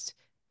next,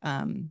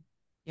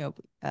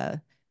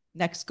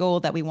 next goal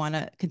that we want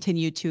to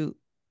continue to,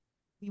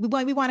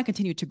 we want to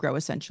continue to grow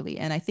essentially.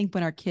 And I think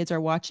when our kids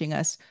are watching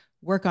us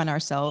work on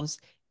ourselves,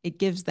 it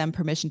gives them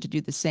permission to do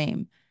the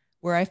same.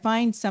 Where I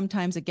find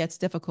sometimes it gets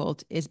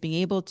difficult is being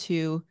able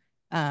to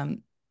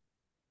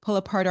pull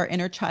apart our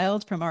inner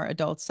child from our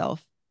adult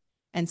self.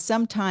 And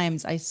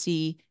sometimes I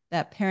see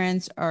that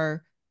parents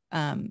are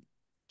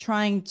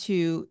trying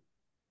to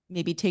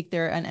maybe take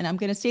their, and I'm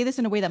going to say this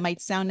in a way that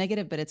might sound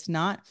negative, but it's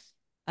not,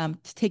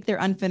 to take their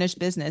unfinished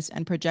business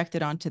and project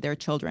it onto their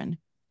children.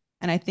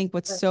 And I think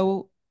what's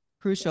so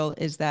crucial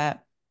is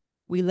that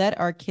we let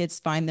our kids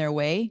find their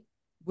way.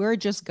 We're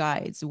just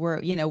guides.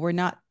 We're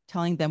not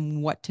telling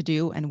them what to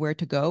do and where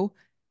to go.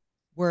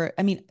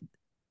 I mean,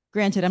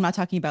 granted, I'm not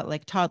talking about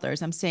like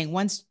toddlers. I'm saying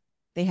once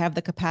they have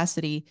the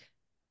capacity,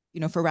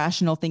 for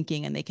rational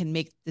thinking and they can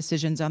make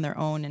decisions on their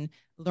own and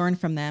learn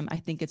from them, I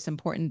think it's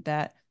important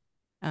that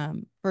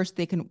first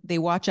they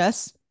watch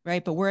us,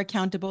 right? But we're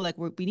accountable. Like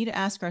we need to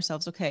ask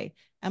ourselves, okay,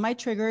 am I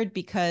triggered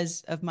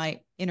because of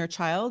my inner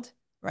child,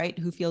 right,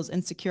 who feels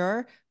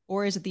insecure,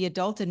 or is it the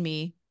adult in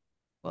me?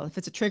 Well, if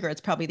it's a trigger,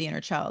 it's probably the inner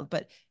child.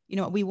 But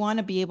we want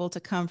to be able to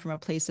come from a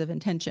place of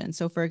intention.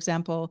 So, for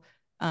example,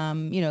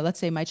 let's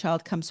say my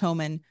child comes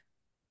home and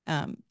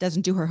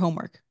doesn't do her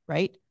homework,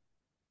 right?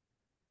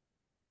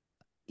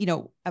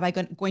 Am I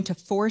going to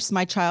force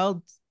my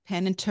child's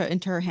pen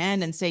into her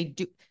hand and say,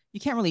 you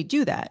can't really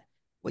do that.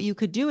 What you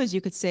could do is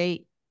you could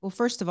say, well,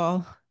 first of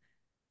all,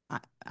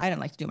 I don't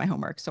like to do my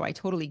homework, so I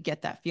totally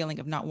get that feeling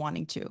of not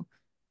wanting to.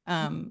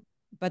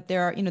 But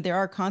there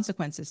are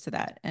consequences to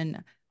that.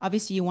 And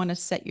obviously you want to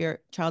set your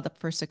child up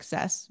for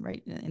success,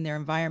 right, in their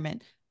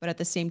environment. But at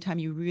the same time,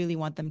 you really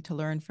want them to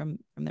learn from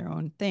their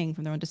own thing,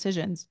 from their own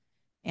decisions.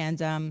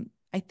 And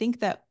I think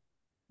that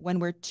when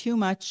we're too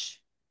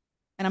much,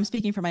 and I'm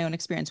speaking from my own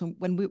experience,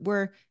 when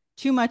we're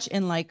too much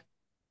in like,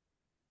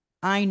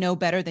 I know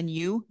better than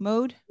you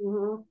mode,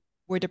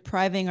 we're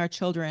depriving our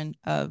children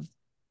of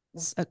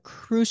a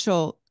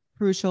crucial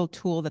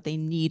tool that they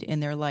need in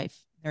their life,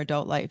 their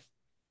adult life.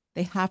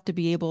 They have to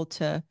be able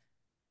to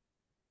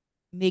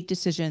make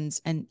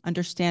decisions and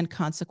understand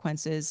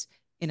consequences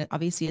in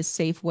obviously a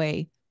safe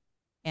way.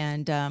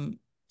 And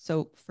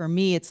so for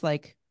me, it's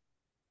like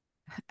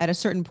at a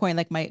certain point,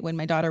 like when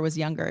my daughter was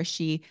younger,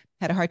 she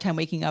had a hard time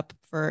waking up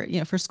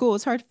for school.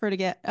 It's hard for her to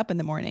get up in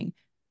the morning,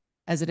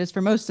 as it is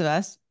for most of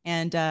us.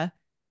 And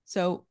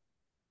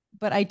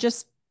but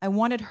I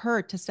wanted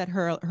her to set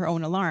her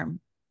own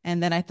alarm.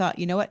 And then I thought,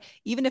 you know what,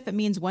 even if it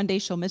means one day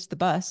she'll miss the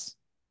bus,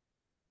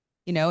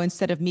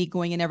 instead of me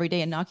going in every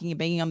day and knocking and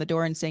banging on the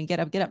door and saying, get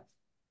up,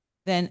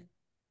 then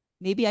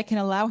maybe I can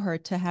allow her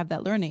to have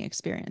that learning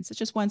experience. It's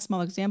just one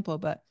small example,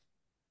 but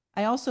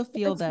I also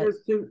feel that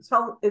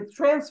it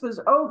transfers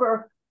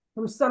over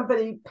from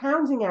somebody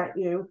pounding at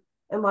you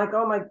and like,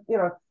 oh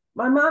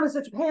my mom is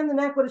such a pain in the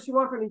neck. What does she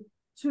want from me?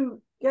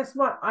 To guess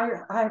what? I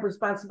have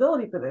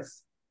responsibility for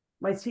this.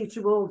 My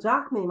teacher will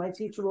dock me. My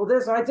teacher will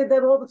this. I did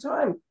that all the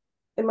time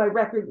in my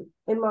record,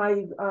 in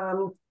my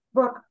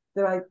book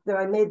that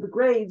I made the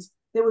grades.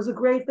 There was a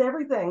grade for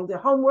everything: the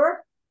homework,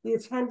 the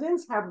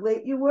attendance, how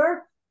late you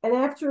were. And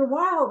after a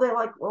while, they're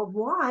like, well,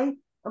 why?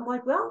 I'm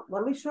like, well,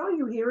 let me show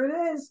you. Here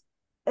it is.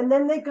 And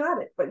then they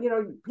got it. But,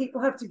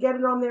 people have to get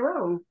it on their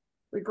own,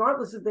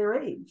 regardless of their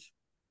age.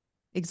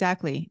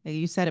 Exactly.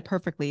 You said it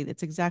perfectly.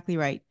 It's exactly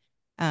right.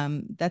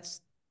 And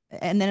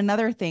then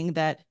another thing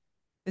that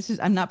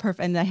I'm not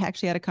perfect. And I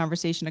actually had a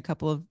conversation a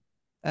couple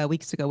of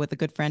weeks ago with a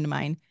good friend of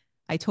mine.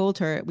 I told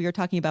her, we were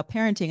talking about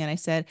parenting, and I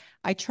said,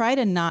 I try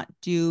to not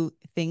do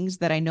things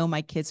that I know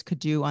my kids could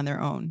do on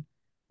their own.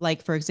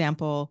 Like, for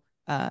example,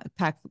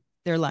 pack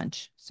their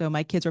lunch. So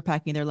my kids were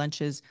packing their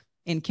lunches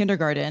in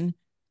kindergarten.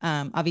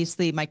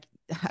 Obviously,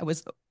 I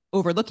was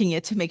overlooking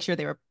it to make sure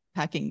they were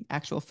packing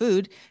actual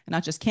food and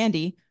not just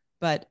candy.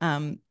 But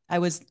I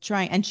was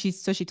trying, and she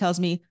tells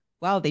me,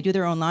 wow, they do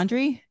their own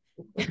laundry.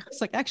 It's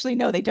like, actually,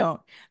 no, they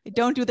don't. They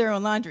don't do their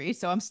own laundry.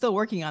 So I'm still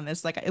working on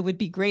this. Like, it would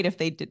be great if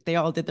they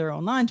all did their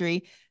own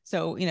laundry.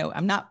 So,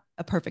 I'm not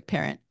a perfect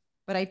parent,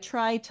 but I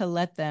try to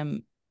let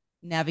them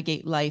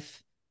navigate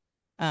life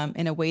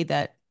in a way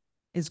that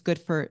is good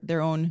for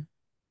their own,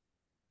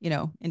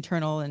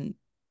 internal and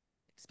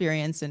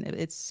experience. And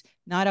it's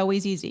not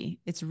always easy.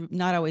 It's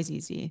not always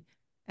easy.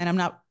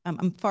 And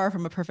I'm far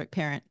from a perfect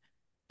parent,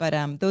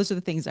 but those are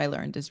the things I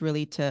learned, is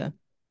really to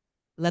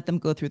let them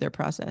go through their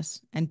process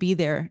and be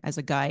there as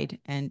a guide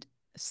and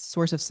a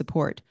source of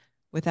support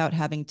without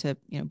having to,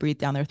 breathe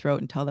down their throat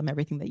and tell them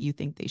everything that you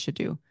think they should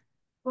do.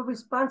 Well,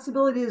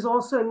 responsibility is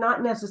also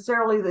not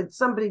necessarily that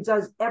somebody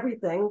does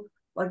everything,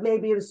 like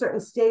maybe at a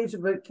certain stage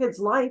of a kid's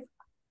life.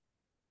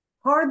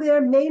 Part of their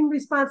main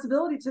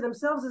responsibility to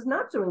themselves is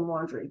not doing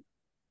laundry.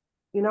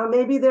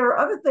 Maybe there are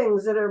other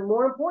things that are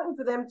more important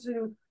for them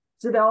to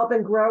develop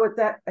and grow at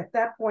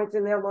that point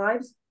in their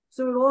lives.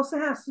 So it also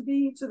has to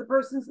be to the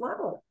person's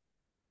level.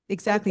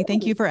 Exactly.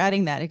 Thank you for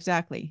adding that.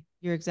 Exactly.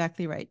 You're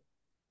exactly right.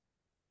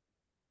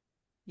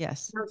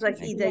 Yes. Sounds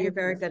like Eda, you're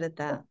very good at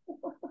that.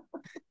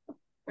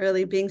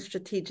 Really being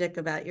strategic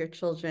about your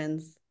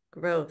children's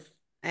growth.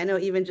 I know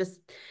even just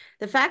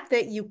the fact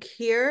that you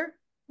care,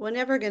 we're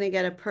never going to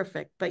get it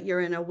perfect, but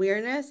you're in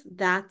awareness.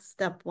 That's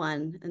step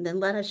one. And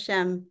then let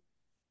Hashem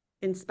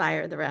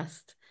inspire the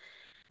rest.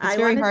 It's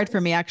very hard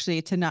for me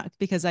actually to not,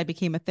 because I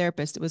became a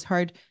therapist. It was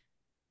hard.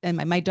 And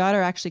my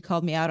daughter actually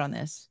called me out on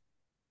this.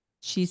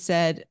 She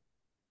said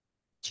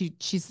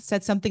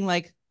something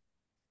like,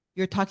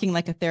 you're talking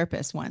like a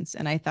therapist once.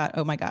 And I thought,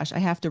 oh my gosh, I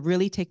have to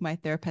really take my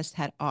therapist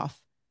hat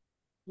off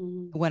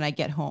when I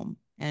get home.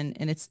 And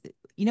it's,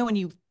 when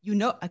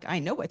like, I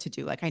know what to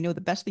do. Like, I know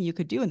the best thing you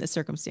could do in this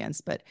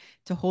circumstance, but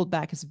to hold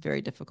back is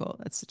very difficult.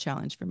 That's a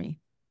challenge for me.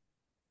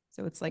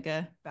 So it's like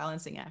a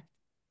balancing act.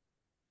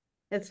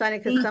 It's funny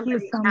because Thank you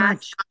so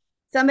much.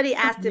 somebody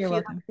asked You're if you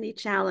have welcome. any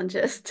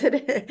challenges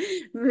today.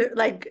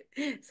 Like,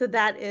 so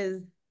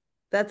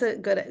that's a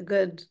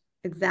good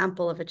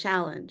example of a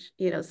challenge.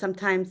 You know,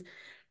 sometimes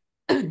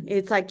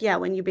it's like, yeah,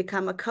 when you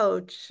become a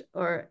coach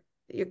or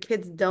your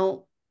kids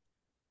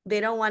they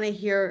don't want to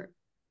hear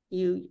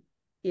you,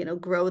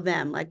 grow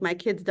them. Like my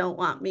kids don't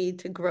want me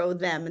to grow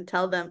them and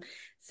tell them.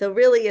 So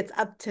really it's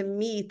up to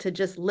me to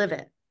just live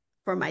it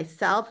for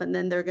myself, and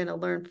then they're going to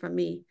learn from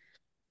me.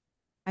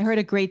 I heard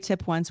a great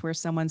tip once where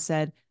someone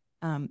said,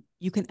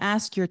 you can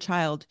ask your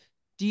child,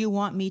 do you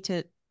want me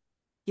to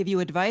give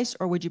you advice,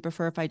 or would you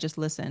prefer if I just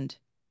listened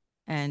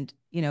and,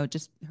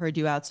 just heard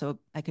you out so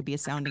I could be a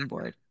sounding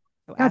board?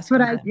 So That's ask what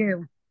them I that.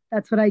 do.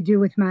 That's what I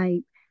do with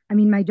my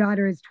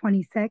daughter is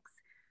 26,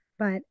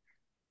 but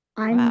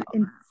Wow.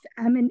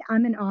 I'm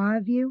in awe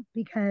of you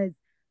because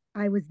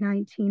I was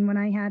 19 when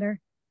I had her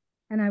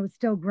and I was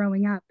still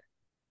growing up.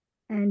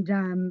 And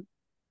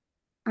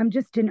I'm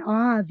just in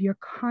awe of your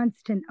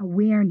constant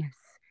awareness.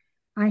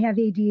 I have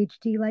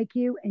ADHD like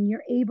you, and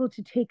you're able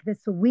to take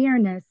this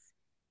awareness.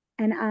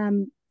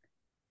 And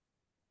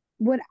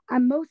what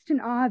I'm most in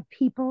awe of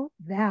people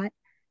that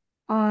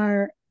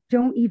are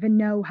don't even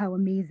know how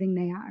amazing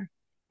they are.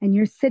 And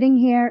you're sitting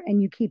here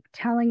and you keep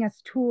telling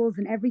us tools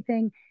and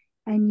everything,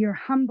 and your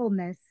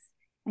humbleness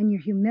and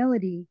your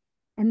humility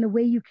and the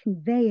way you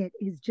convey it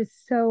is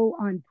just so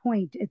on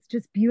point. It's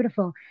just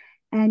beautiful.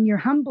 And your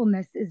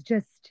humbleness is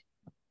just,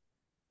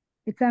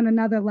 it's on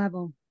another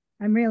level.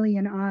 I'm really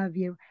in awe of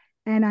you.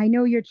 And I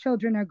know your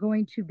children are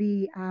going to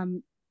be,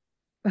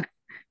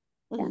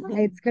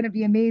 it's going to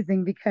be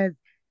amazing because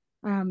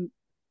um,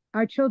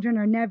 our children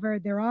are never,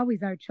 they're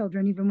always our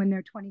children, even when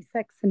they're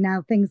 26. And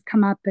now things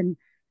come up and,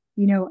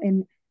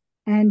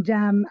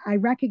 I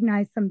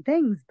recognize some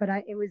things, but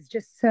it was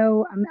just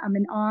so, I'm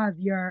in awe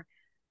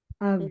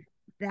of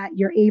that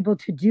you're able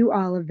to do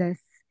all of this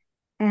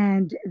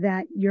and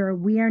that your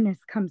awareness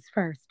comes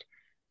first.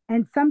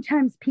 And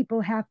sometimes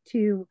people have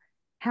to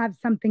have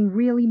something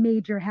really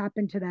major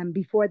happen to them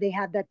before they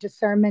have that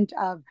discernment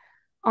of,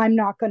 I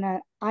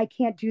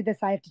can't do this.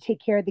 I have to take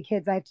care of the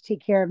kids. I have to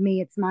take care of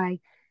me.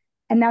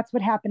 And that's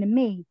what happened to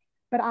me.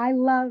 But I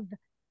love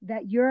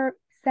that you're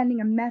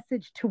sending a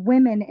message to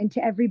women and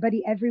to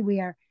everybody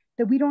everywhere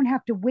that we don't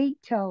have to wait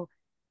till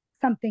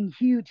something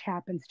huge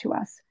happens to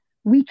us.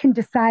 We can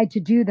decide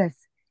to do this.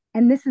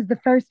 And this is the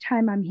first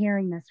time I'm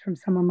hearing this from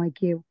someone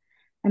like you.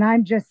 And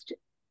I'm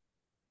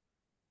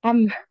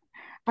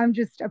I'm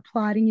just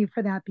applauding you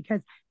for that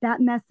because that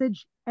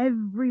message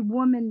every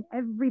woman,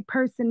 every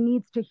person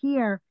needs to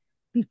hear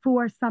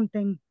before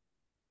something.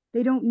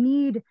 They don't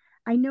need,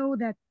 I know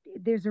that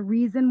there's a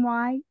reason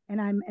why, and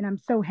I'm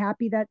so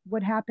happy that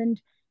what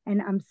happened,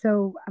 and I'm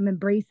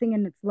embracing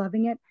and it's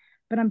loving it,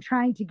 but I'm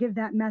trying to give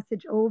that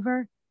message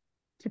over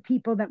to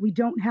people that we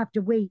don't have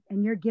to wait,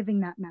 and you're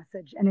giving that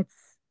message, and it's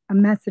a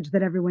message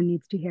that everyone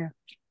needs to hear.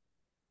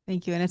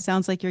 Thank you. And it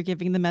sounds like you're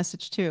giving the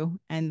message too,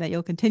 and that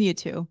you'll continue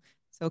to.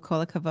 So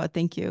kol hakavod,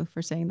 thank you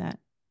for saying that.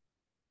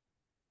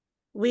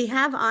 We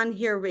have on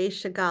here Ray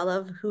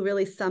Shagalov, who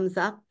really sums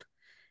up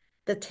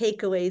the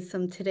takeaways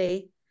from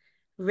today.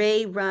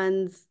 Ray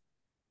runs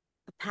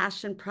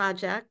passion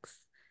projects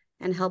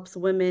and helps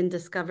women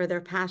discover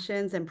their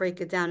passions and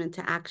break it down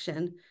into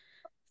action.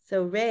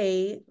 So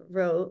Ray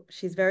wrote,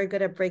 she's very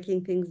good at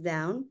breaking things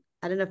down.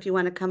 I don't know if you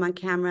want to come on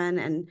camera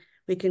and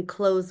we can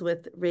close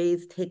with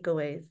Ray's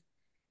takeaways.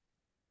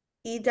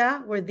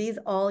 Eda, were these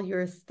all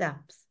your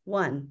steps?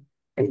 1,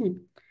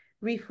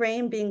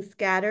 reframe being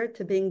scattered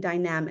to being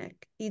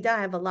dynamic. Eda,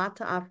 I have a lot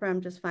to offer.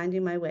 I'm just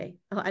finding my way.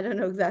 Oh, I don't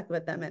know exactly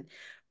what that meant.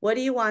 What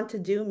do you want to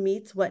do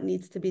meets what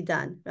needs to be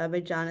done.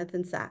 Rabbi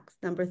Jonathan Sachs.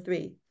 Number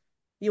 3,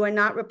 you are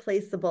not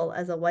replaceable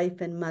as a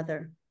wife and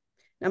mother.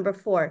 Number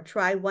 4,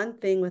 try one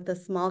thing with a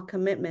small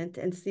commitment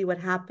and see what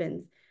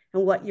happens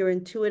and what your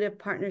intuitive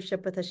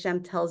partnership with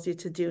Hashem tells you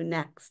to do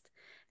next.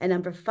 And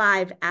number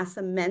 5, ask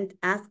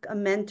a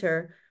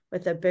mentor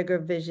with a bigger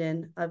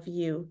vision of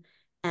you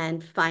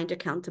and find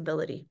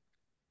accountability.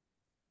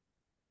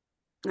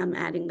 I'm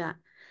adding that.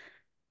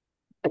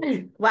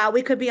 Wow,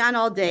 we could be on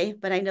all day,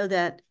 but I know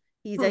that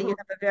Eda,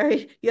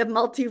 you have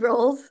multi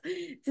roles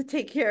to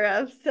take care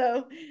of.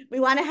 So we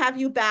want to have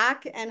you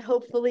back, and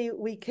hopefully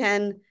we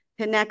can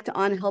connect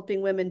on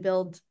helping women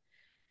build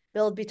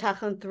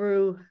Bitachon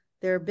through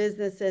their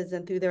businesses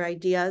and through their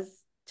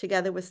ideas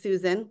together with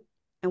Susan.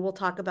 And we'll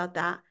talk about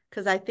that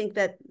because I think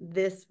that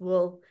this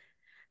will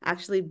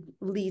actually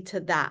lead to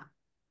that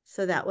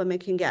so that women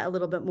can get a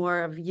little bit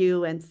more of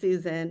you and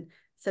Susan,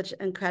 such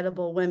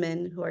incredible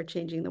women who are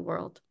changing the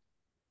world.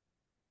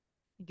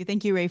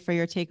 Thank you, Ray, for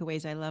your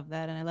takeaways. I love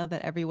that. And I love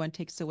that everyone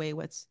takes away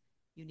what's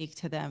unique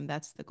to them.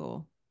 That's the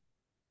goal.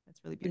 That's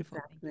really beautiful.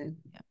 Exactly.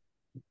 Yeah.